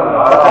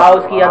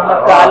 اس کی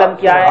عظمت کا عالم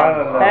کیا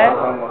ہے،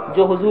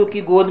 جو حضور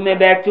کی گود میں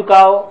بیٹھ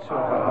چکا ہو.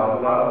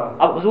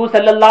 اب حضور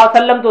صلی اللہ علیہ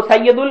وسلم تو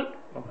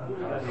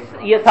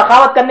یہ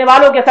سخاوت کرنے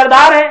والوں کے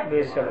سردار ہیں.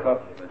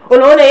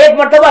 انہوں نے ایک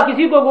مرتبہ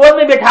کسی کو گود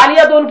میں بٹھا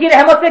لیا تو ان کی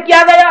رحمت سے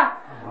کیا گیا،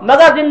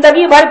 مگر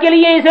زندگی بھر کے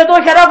لیے اسے تو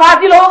شرف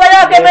حاصل ہو گیا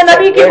کہ میں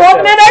نبی کی گود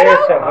میں بیٹھا.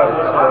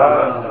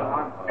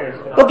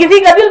 تو کسی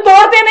کا دل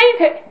توڑتے نہیں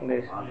تھے.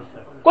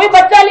 کوئی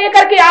بچہ لے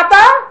کر کے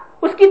آتا،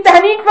 اس کی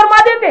تحنیک فرما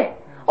دیتے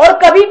اور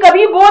کبھی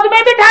کبھی گود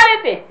میں بٹھا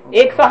لیتے.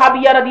 ایک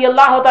صحابیہ رضی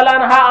اللہ تعالیٰ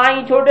عنہ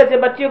آئیں, چھوٹے سے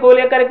بچے کو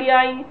لے کر کے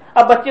آئیں.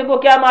 اب بچے کو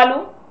کیا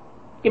معلوم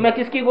کہ میں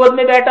کس کی گود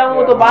میں بیٹھا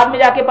ہوں, تو بعد میں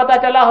جا کے پتا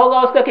چلا ہوگا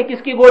اس کا کہ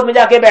کس کی گود میں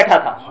جا کے بیٹھا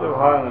تھا.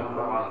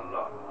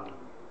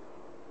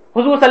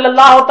 حضور صلی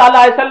اللہ تعالی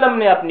علیہ وسلم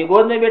نے اپنی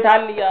گود میں بٹھا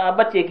لیا.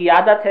 بچے کی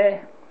عادت ہے,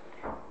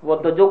 وہ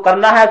تو جو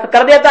کرنا ہے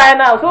کر دیتا ہے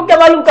نا, اس کو کیا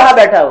معلوم کہاں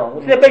بیٹھا ہوا,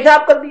 اس نے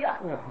پیشاب کر دیا.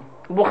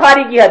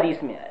 بخاری کی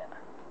حدیث میں آیا,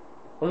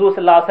 حضور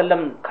صلی اللہ علیہ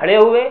وسلم کھڑے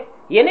ہوئے,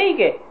 یہ نہیں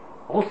کہ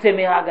غصے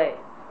میں آ گئے,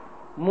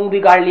 منہ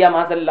بگاڑ لیا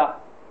معاذ اللہ,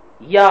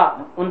 یا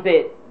ان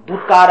پہ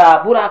دھتکارا,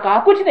 برا کہا,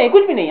 کچھ نہیں,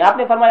 کچھ بھی نہیں. آپ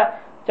نے فرمایا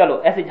چلو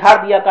ایسے جھاڑ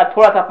دیا, کا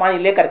تھوڑا سا پانی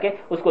لے کر کے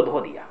اس کو دھو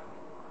دیا,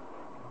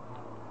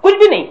 کچھ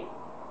بھی نہیں.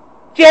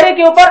 چہرے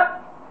کے اوپر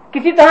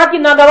کسی طرح کی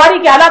ناگواری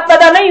کی حالات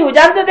پیدا نہیں ہوئی,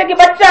 جانتے تھے کہ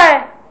بچہ ہے.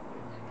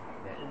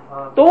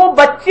 تو وہ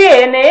بچے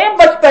نے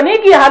بچپنے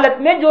کی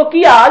حالت میں جو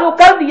کیا, جو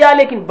کر دیا,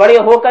 لیکن بڑے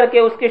ہو کر کے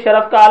اس کے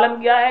شرف کا عالم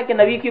کیا ہے کہ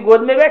نبی کی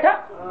گود میں بیٹھا.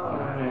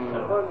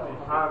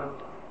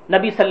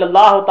 نبی صلی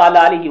اللہ تعالی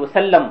علیہ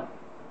وسلم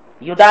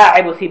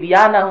یداعب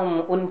صبیانہم,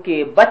 ان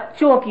کے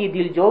بچوں کی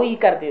دلجوئی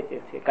کرتے تھے.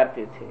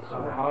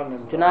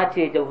 چنانچہ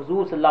جب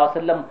حضور صلی اللہ علیہ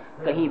وسلم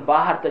کہیں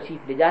باہر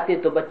تشریف لے جاتے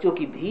تو بچوں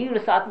کی بھیڑ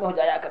ساتھ میں ہو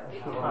جایا کرتی.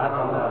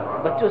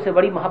 بچوں سے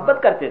بڑی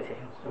محبت کرتے تھے,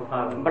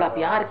 بڑا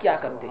پیار کیا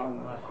کرتے.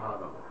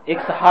 ایک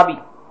صحابی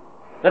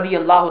رضی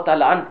اللہ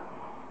تعالی عنہ,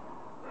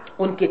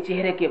 ان کے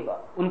چہرے کے,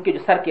 ان کے جو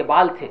سر کے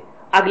بال تھے,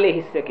 اگلے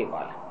حصے کے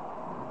بال,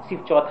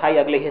 صرف چوتھائی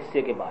اگلے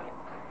حصے کے بال,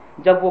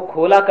 جب وہ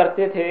کھولا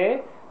کرتے تھے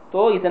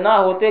تو اتنا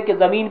ہوتے کہ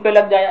زمین پہ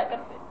لگ جایا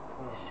کرتے.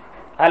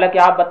 حالانکہ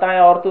آپ بتائیں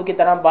عورتوں کی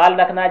طرح بال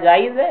رکھنا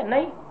جائز ہے؟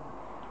 نہیں.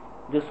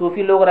 جو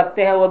صوفی لوگ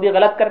رکھتے ہیں وہ بھی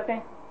غلط کرتے ہیں,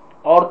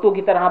 عورتوں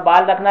کی طرح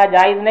بال رکھنا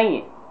جائز نہیں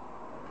ہے.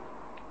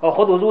 اور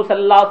خود حضور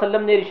صلی اللہ علیہ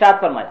وسلم نے ارشاد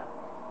فرمایا,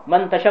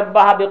 من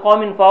تشبہ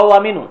بقوم فہو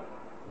منہم,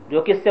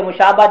 جو کس سے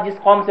مشابہت, جس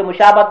قوم سے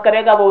مشابہت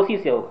کرے گا وہ اسی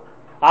سے ہوگا.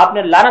 آپ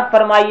نے لعنت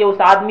فرمائی ہے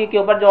اس آدمی کے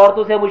اوپر جو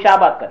عورتوں سے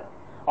مشابہت کرے,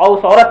 اور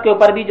اس عورت کے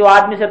اوپر بھی جو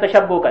آدمی سے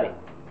تشبہ کرے,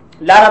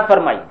 لعنت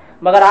فرمائی.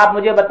 مگر آپ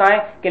مجھے بتائیں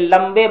کہ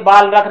لمبے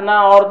بال رکھنا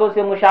عورتوں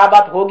سے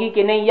مشابہت ہوگی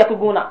کہ نہیں؟ یک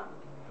گنا.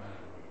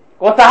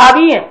 وہ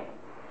صحابی ہیں,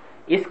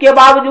 اس کے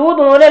باوجود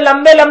انہوں نے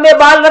لمبے لمبے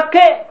بال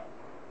رکھے,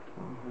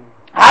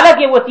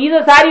 حالانکہ وہ چیزیں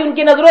ساری ان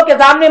کی نظروں کے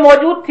سامنے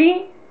موجود تھی.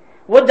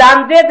 وہ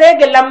جانتے تھے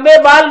کہ لمبے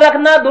بال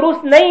رکھنا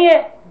درست نہیں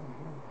ہے,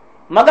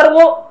 مگر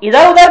وہ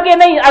ادھر ادھر کے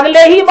نہیں,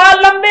 اگلے ہی بال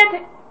لمبے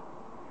تھے.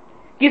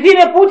 کسی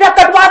نے پوچھا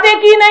کٹواتے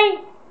کی نہیں؟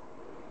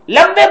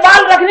 لمبے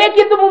بال رکھنے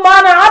کی تو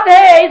ممانعت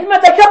ہے, اس میں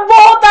تشبہ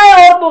ہوتا ہے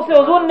عورتوں سے.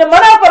 حضور نے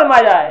منع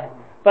فرمایا ہے,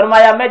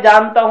 فرمایا میں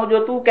جانتا ہوں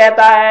جو تو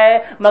کہتا ہے,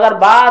 مگر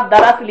بات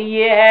دراصل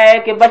یہ ہے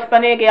کہ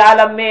بچپنے کے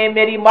عالم میں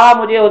میری ماں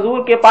مجھے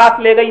حضور کے پاس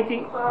لے گئی تھی,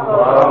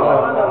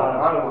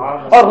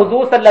 اور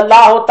حضور صلی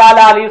اللہ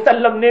تعالی علیہ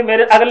وسلم نے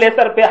میرے اگلے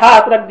سر پہ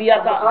ہاتھ رکھ دیا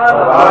تھا.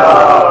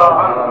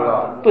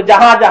 تو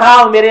جہاں جہاں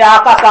میرے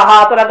آقا کا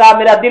ہاتھ لگا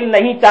میرا دل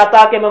نہیں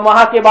چاہتا کہ میں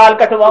وہاں کے بال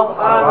کٹواؤں,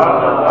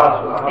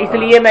 اس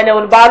لیے میں نے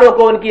ان بالوں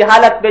کو ان کی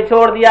حالت پہ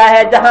چھوڑ دیا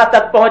ہے. جہاں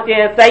تک پہنچے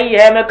ہیں صحیح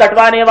ہے, میں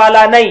کٹوانے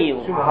والا نہیں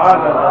ہوں.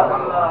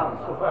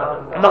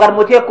 مگر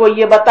مجھے کوئی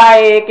یہ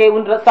بتائے کہ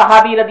ان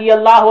صحابی رضی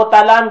اللہ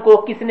تعالیٰ عنہ کو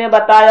کس نے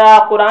بتایا؟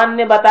 قرآن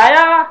نے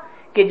بتایا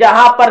کہ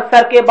جہاں پر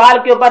سر کے بال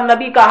کے اوپر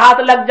نبی کا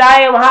ہاتھ لگ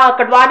جائے وہاں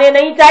کٹوانے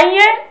نہیں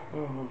چاہیے.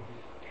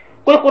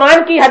 کوئی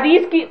قرآن کی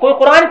حدیث کی, کوئی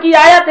قرآن کی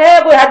آیت ہے,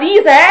 کوئی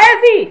حدیث ہے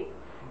ایسی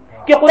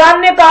کہ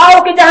قرآن نے کہا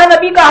ہو کہ جہاں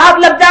نبی کا ہاتھ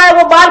لگ جائے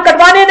وہ بال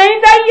کٹوانے نہیں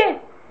چاہیے؟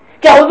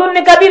 کیا حضور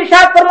نے کبھی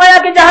ارشاد فرمایا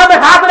کہ جہاں میں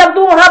ہاتھ رکھ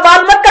دوں وہاں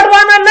بال مت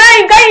کٹوانا؟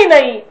 نہیں, کہیں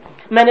نہیں.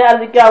 میں نے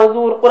عرض کیا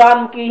حضور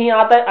قرآن کی ہی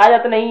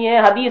آیت نہیں ہے,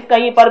 حدیث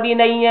کہیں پر بھی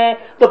نہیں ہے,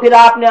 تو پھر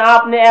آپ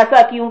نے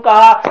ایسا کیوں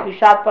کہا؟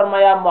 ارشاد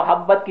فرمایا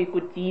محبت کی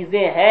کچھ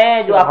چیزیں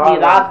ہیں جو اپنی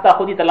راستہ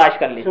خود ہی تلاش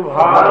کر لیں.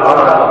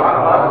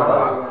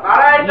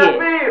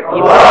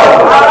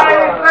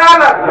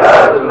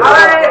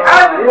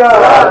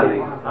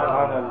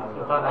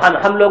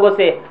 ہم لوگوں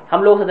سے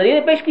دلیل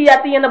پیش کی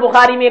جاتی ہے نا,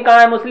 بخاری میں کہاں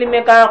ہے, مسلم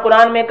میں کہاں ہے,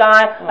 قرآن میں کہاں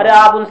ہے؟ ارے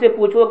آپ ان سے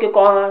پوچھو کہ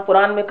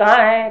قرآن میں کہاں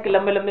ہے کہ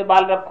لمبے لمبے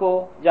بال رکھو,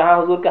 جہاں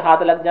حضور کے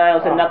ہاتھ لگ جائیں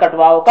اسے نہ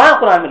کٹواؤ؟ کہاں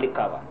قرآن میں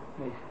لکھا ہوا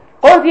ہے؟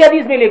 کون سی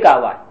حدیث میں لکھا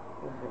ہوا ہے؟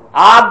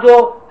 آپ جو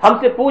ہم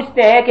سے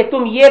پوچھتے ہیں کہ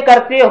تم یہ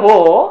کرتے ہو,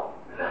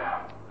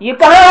 یہ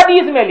کہاں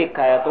حدیث میں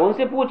لکھا ہے؟ تو ان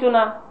سے پوچھو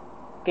نا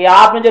کہ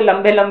آپ نے جو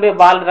لمبے لمبے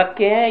بال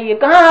رکھے ہیں یہ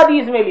کہاں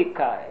حدیث میں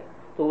لکھا ہے؟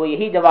 تو وہ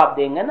یہی جواب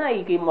دیں گے نا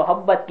کہ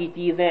محبت کی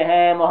چیزیں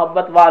ہیں,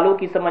 محبت والوں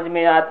کی سمجھ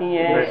میں آتی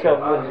ہیں.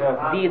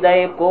 دیدہ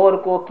کور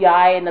کو کیا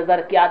آئے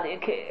نظر کیا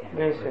دیکھے,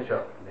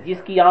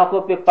 جس کی آنکھوں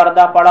پہ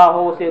پردہ پڑا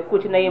ہو اسے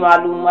کچھ نہیں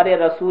معلوم. ارے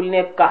رسول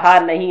نے کہا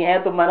نہیں ہے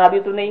تو منع بھی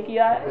تو نہیں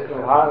کیا ہے,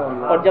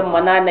 اور جب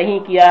منع نہیں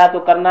کیا ہے تو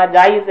کرنا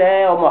جائز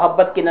ہے, اور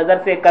محبت کی نظر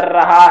سے کر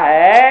رہا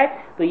ہے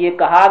تو یہ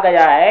کہا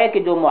گیا ہے کہ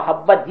جو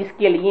محبت جس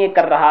کے لیے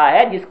کر رہا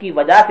ہے, جس کی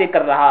وجہ سے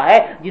کر رہا ہے,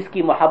 جس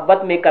کی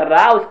محبت میں کر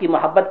رہا ہے, اس کی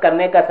محبت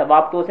کرنے کا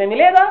ثواب تو اسے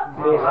ملے گا.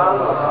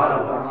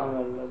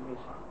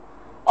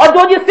 اور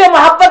جو جس سے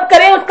محبت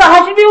کرے اس کا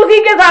حشر بھی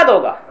اسی کے ساتھ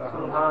ہوگا.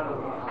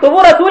 تو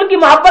وہ رسول کی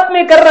محبت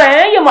میں کر رہے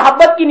ہیں, یہ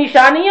محبت کی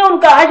نشانی ہے, ان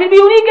کا حشر بھی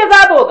انہی کے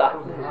ساتھ ہوگا.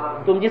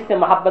 تم جس سے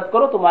محبت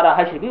کرو تمہارا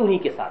حشر بھی انہی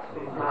کے ساتھ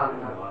ہوگا.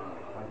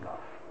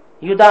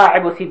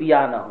 یداعب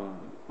صبیانہم،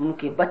 ان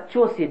کے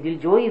بچوں سے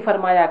دلجوئی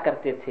فرمایا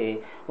کرتے تھے،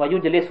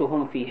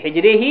 وَيُجْلِسُهُمْ فِي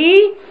حِجْرِهِ،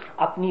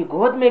 اپنی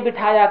گود میں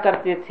بٹھایا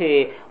کرتے تھے،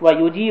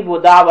 وَيُجِيبُ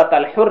دعوت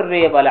الحر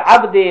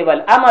والعبد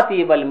والامۃ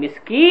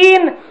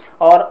والمسکین،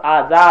 اور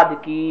آزاد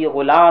کی،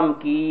 غلام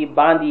کی،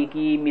 باندی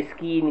کی،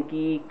 مسکین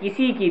کی،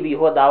 کسی کی بھی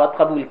ہو دعوت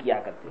قبول کیا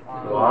کرتے تھے۔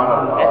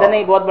 ایسا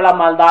نہیں بہت بڑا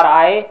مالدار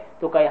آئے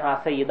تو کہا یہاں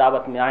سے یہ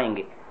دعوت میں آئیں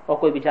گے، اور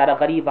کوئی بیچارہ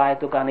غریب آئے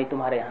تو کہا نہیں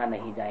تمہارے یہاں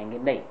نہیں جائیں گے،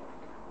 نہیں،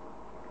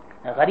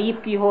 غریب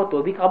کی ہو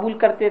تو بھی قبول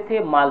کرتے تھے،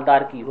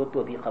 مالدار کی ہو تو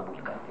بھی قبول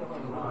کرتے تھے۔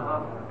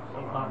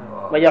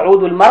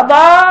 وَيَعُودُ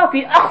الْمَرْضَىٰ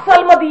فِي أَقْصَى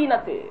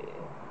الْمَدِينَةِ،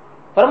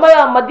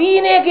 فرمایا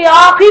مدینے کے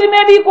آخر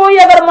میں بھی کوئی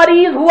اگر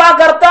مریض ہوا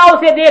کرتا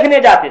اسے دیکھنے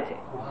جاتے تھے۔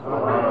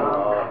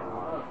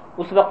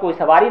 اس وقت کوئی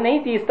سواری نہیں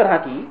تھی اس طرح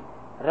کی،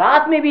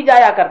 رات میں بھی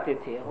جایا کرتے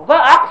تھے۔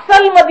 وَأَقْصَى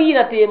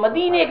الْمَدِينَةِ،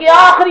 مدینے کے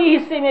آخری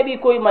حصے میں بھی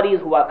کوئی مریض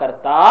ہوا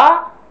کرتا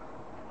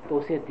تو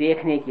اسے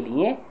دیکھنے کے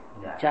لیے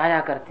جایا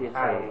کرتے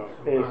تھے۔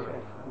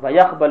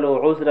 وَيَقْبَلُ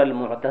عُذْرَ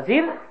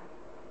الْمُعْتَذِرِ،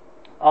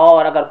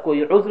 اور اگر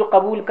کوئی عذر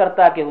قبول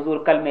کرتا کہ حضور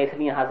کل میں اس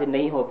لیے حاضر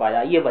نہیں ہو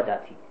پایا، یہ وجہ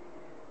تھی،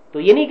 تو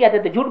یہ نہیں کہتے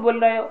تھے جھوٹ بول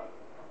رہے ہو،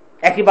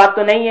 ایسی بات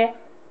تو نہیں ہے،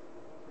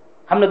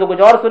 ہم نے تو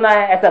کچھ اور سنا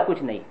ہے، ایسا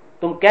کچھ نہیں،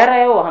 تم کہہ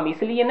رہے ہو ہم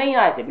اس لیے نہیں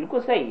آئے تھے، بالکل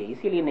صحیح ہے،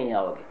 اسی لیے نہیں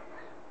آؤ گے،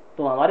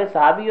 تم ہمارے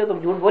صحابی ہو، تم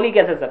جھوٹ بولی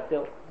کیسے سکتے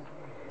ہو؟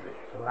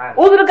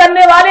 عذر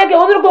کرنے والے کے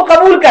عذر کو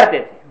قبول کرتے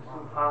تھے،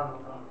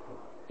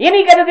 یہ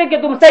نہیں کہتے تھے کہ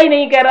تم صحیح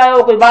نہیں کہہ رہے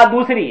ہو، کوئی بات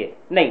دوسری ہے،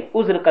 نہیں،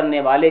 عذر کرنے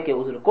والے کے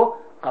عذر کو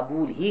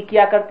قبول ہی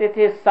کیا کرتے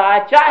تھے،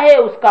 چاہے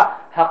اس کا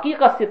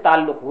حقیقت سے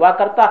تعلق ہوا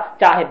کرتا،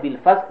 چاہے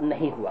بالفظ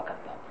نہیں ہوا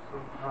کرتا۔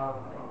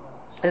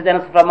 حضرت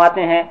انس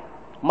فرماتے ہیں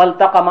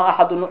ملتقم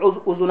احد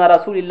اذن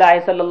رسول اللہ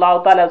صلی اللہ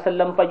تعالی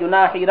وسلم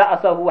فیناحی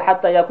رأسہ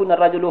حتی یکون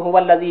الرجل هو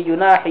الذی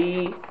یناحی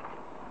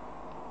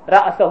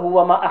رأسہ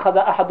وما اخذ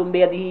احد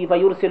بیدہ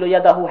فیرسل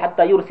یدہ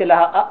حتی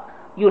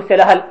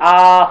یرسلها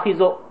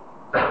الآخذ،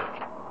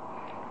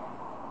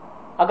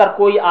 اگر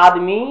کوئی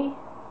آدمی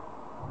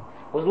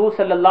حضور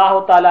صلی اللہ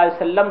تعالی علیہ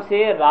وسلم سے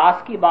راز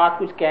کی بات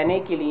کچھ کہنے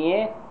کے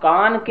لیے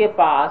کان کے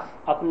پاس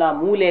اپنا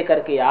منہ لے کر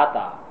کے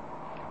آتا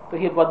تو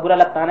یہ بہت برا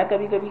لگتا ہے نا،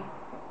 کبھی کبھی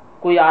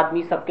کوئی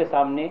آدمی سب کے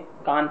سامنے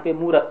کان پہ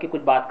منہ رکھ کے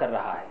کچھ بات کر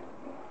رہا ہے،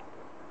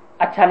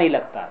 اچھا نہیں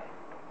لگتا ہے،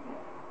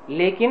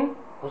 لیکن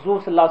حضور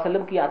صلی اللہ علیہ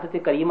وسلم کی عادت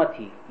کریمہ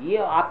تھی، یہ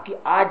آپ کی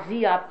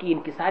عاجزی، آپ کی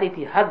انکساری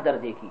تھی حد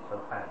درجے کی،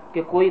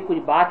 کہ کوئی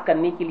کچھ بات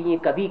کرنے کے لیے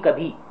کبھی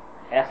کبھی،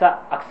 ایسا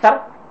اکثر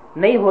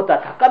نہیں ہوتا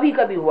تھا، کبھی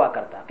کبھی ہوا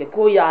کرتا کہ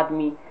کوئی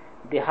آدمی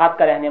دیہات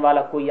کا رہنے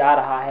والا کوئی آ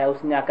رہا ہے،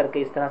 اس نے آ کر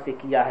کے اس طرح سے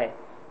کیا ہے،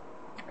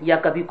 یا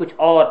کبھی کچھ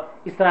اور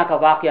اس طرح کا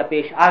واقعہ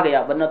پیش آ گیا،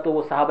 ورنہ تو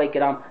وہ صحابہ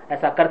کرام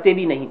ایسا کرتے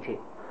بھی نہیں تھے،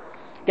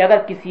 کہ اگر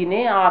کسی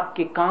نے آپ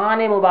کے کان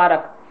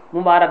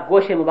مبارک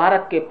گوشے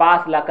مبارک کے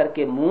پاس لا کر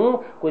کے منہ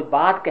کوئی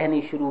بات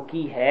کہنی شروع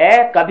کی ہے،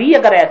 کبھی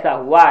اگر ایسا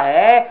ہوا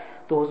ہے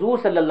تو حضور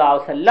صلی اللہ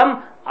علیہ وسلم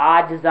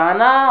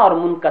عاجزانہ اور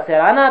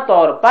منکسرانہ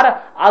طور پر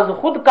از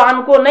خود کان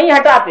کو نہیں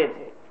ہٹاتے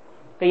تھے،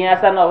 کہیں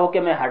ایسا نہ ہو کہ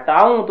میں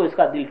ہٹاؤں تو اس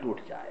کا دل ٹوٹ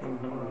جائے،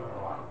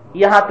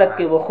 یہاں تک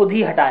کہ وہ خود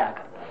ہی ہٹایا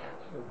کرتا۔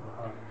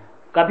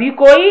 کبھی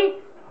کوئی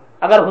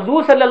اگر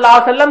حضور صلی اللہ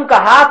علیہ وسلم کا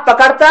ہاتھ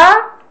پکڑتا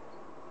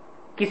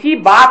کسی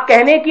بات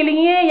کہنے کے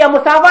لیے یا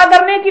مصافحہ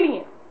کرنے کے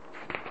لیے،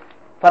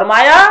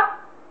 فرمایا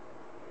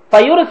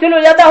فَيُرْسِلُ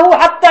يَدَهُ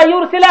حَتَّى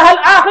يُرْسِلَهَا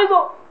الْآخِذُ،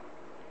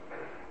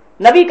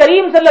 نبی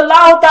کریم صلی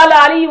اللہ تعالی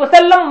علیہ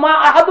وسلم ما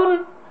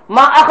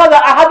اخذ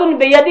احد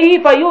بِيَدِهِ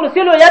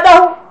فَيُرْسِلُ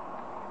يَدَهُ،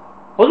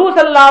 حضور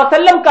صلی اللہ علیہ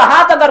وسلم کا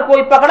ہاتھ اگر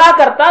کوئی پکڑا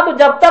کرتا تو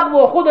جب تک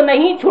وہ خود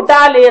نہیں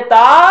چھٹا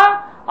لیتا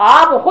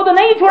آپ خود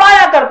نہیں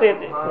چھڑایا کرتے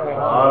تھے،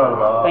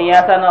 کہیں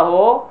ایسا نہ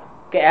ہو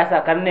کہ ایسا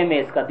کرنے میں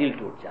اس کا دل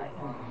ٹوٹ جائے،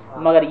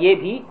 مگر یہ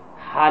بھی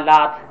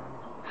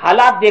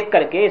حالات دیکھ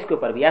کر کے اس کے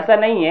اوپر بھی، ایسا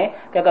نہیں ہے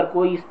کہ اگر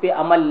کوئی اس پہ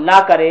عمل نہ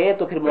کرے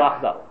تو پھر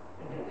مواخذہ ہو۔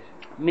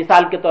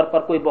 مثال کے طور پر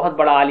کوئی بہت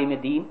بڑا عالم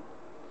دین،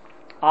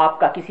 آپ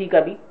کا کسی کا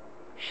بھی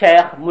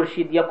شیخ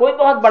مرشد یا کوئی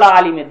بہت بڑا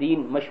عالم دین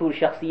مشہور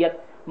شخصیت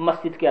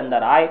مسجد کے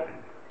اندر آئے،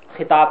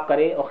 خطاب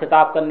کرے، اور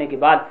خطاب کرنے کے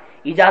بعد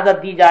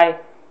اجازت دی جائے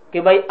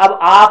کہ بھائی اب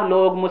آپ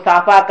لوگ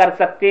مصافحہ کر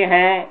سکتے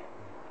ہیں،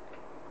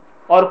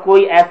 اور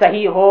کوئی ایسا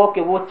ہی ہو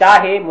کہ وہ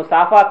چاہے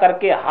مصافحہ کر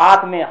کے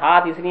ہاتھ میں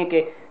ہاتھ، اس لیے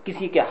کہ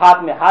کسی کے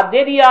ہاتھ میں ہاتھ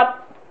دے دیا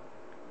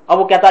اب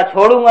وہ کہتا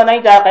چھوڑوں گا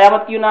نہیں چاہے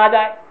قیامت کیوں نہ آ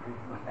جائے،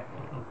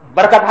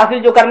 برکت حاصل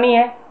جو کرنی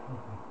ہے،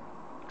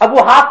 اب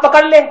وہ ہاتھ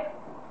پکڑ لے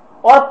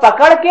اور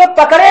پکڑ کے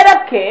پکڑے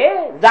رکھے،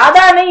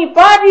 زیادہ نہیں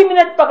 5 ہی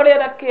منٹ پکڑے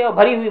رکھے، اور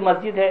بھری ہوئی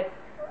مسجد ہے،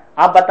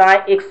 آپ بتائیں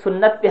ایک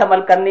سنت پہ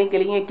عمل کرنے کے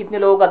لیے کتنے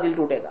لوگوں کا دل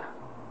ٹوٹے گا،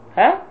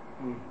 ہے؟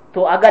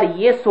 تو اگر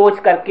یہ سوچ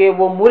کر کے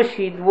وہ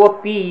مرشد وہ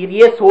پیر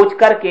یہ سوچ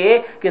کر کے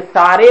کہ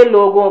سارے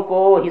لوگوں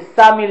کو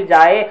حصہ مل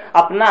جائے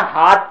اپنا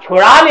ہاتھ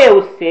چھڑا لے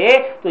اس سے،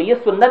 تو یہ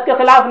سنت کے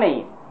خلاف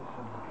نہیں،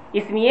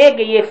 اس لیے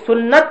کہ یہ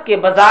سنت کے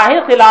بظاہر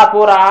خلاف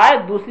ہو رہا ہے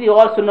دوسری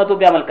اور سنتوں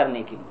پہ عمل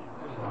کرنے کے لیے،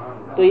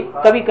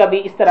 تو کبھی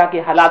کبھی اس طرح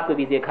کے حالات کو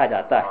بھی دیکھا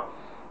جاتا ہے۔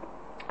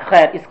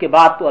 خیر اس کے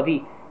بعد تو ابھی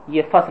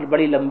یہ فصل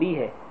بڑی لمبی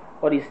ہے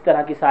اور اس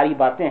طرح کی ساری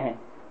باتیں ہیں،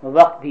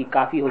 وقت بھی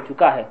کافی ہو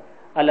چکا ہے۔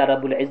 اللہ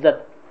رب العزت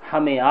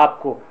ہمیں آپ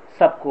کو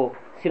سب کو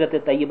سیرت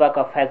طیبہ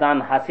کا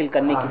فیضان حاصل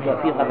کرنے کی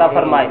توفیق عطا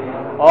فرمائے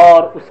اور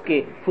اس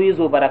کے فیض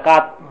و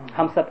برکات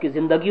ہم سب کی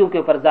زندگیوں کے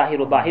اوپر ظاہر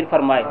و باہر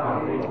فرمائے،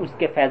 اس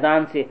کے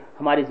فیضان سے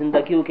ہماری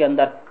زندگیوں کے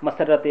اندر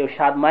مسرت و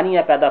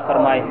شادمانیاں پیدا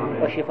فرمائے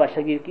اور شفا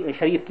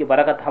شریف کی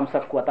برکت ہم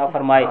سب کو عطا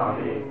فرمائے۔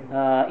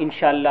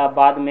 انشاءاللہ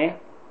بعد میں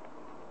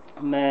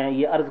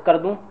یہ عرض کر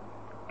دوں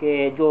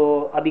کہ جو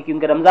ابھی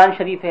کیونکہ رمضان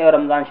شریف ہے اور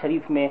رمضان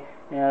شریف میں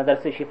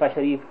درس شفا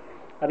شریف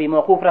ابھی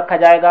موقوف رکھا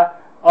جائے گا،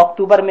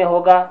 اکتوبر میں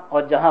ہوگا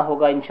اور جہاں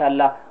ہوگا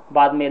انشاءاللہ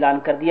بعد میں اعلان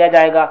کر دیا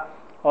جائے گا۔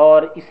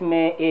 اور اس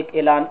میں ایک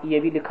اعلان یہ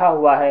بھی لکھا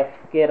ہوا ہے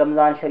کہ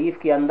رمضان شریف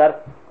کے اندر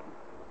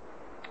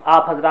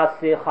آپ حضرات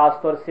سے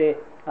خاص طور سے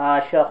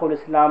شیخ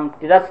الاسلام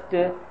ٹرسٹ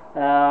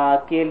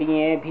کے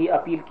لیے بھی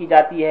اپیل کی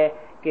جاتی ہے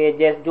کہ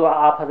جو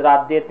آپ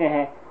حضرات دیتے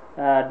ہیں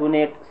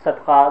ڈونیٹ،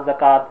 صدقہ،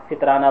 زکوٰۃ،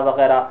 فطرانہ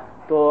وغیرہ،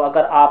 تو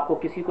اگر آپ کو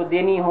کسی کو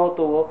دینی ہو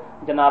تو وہ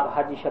جناب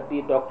حاجی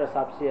شبیر ڈاکٹر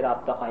صاحب سے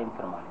رابطہ قائم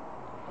فرما لیں۔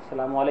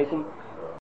 السلام علیکم۔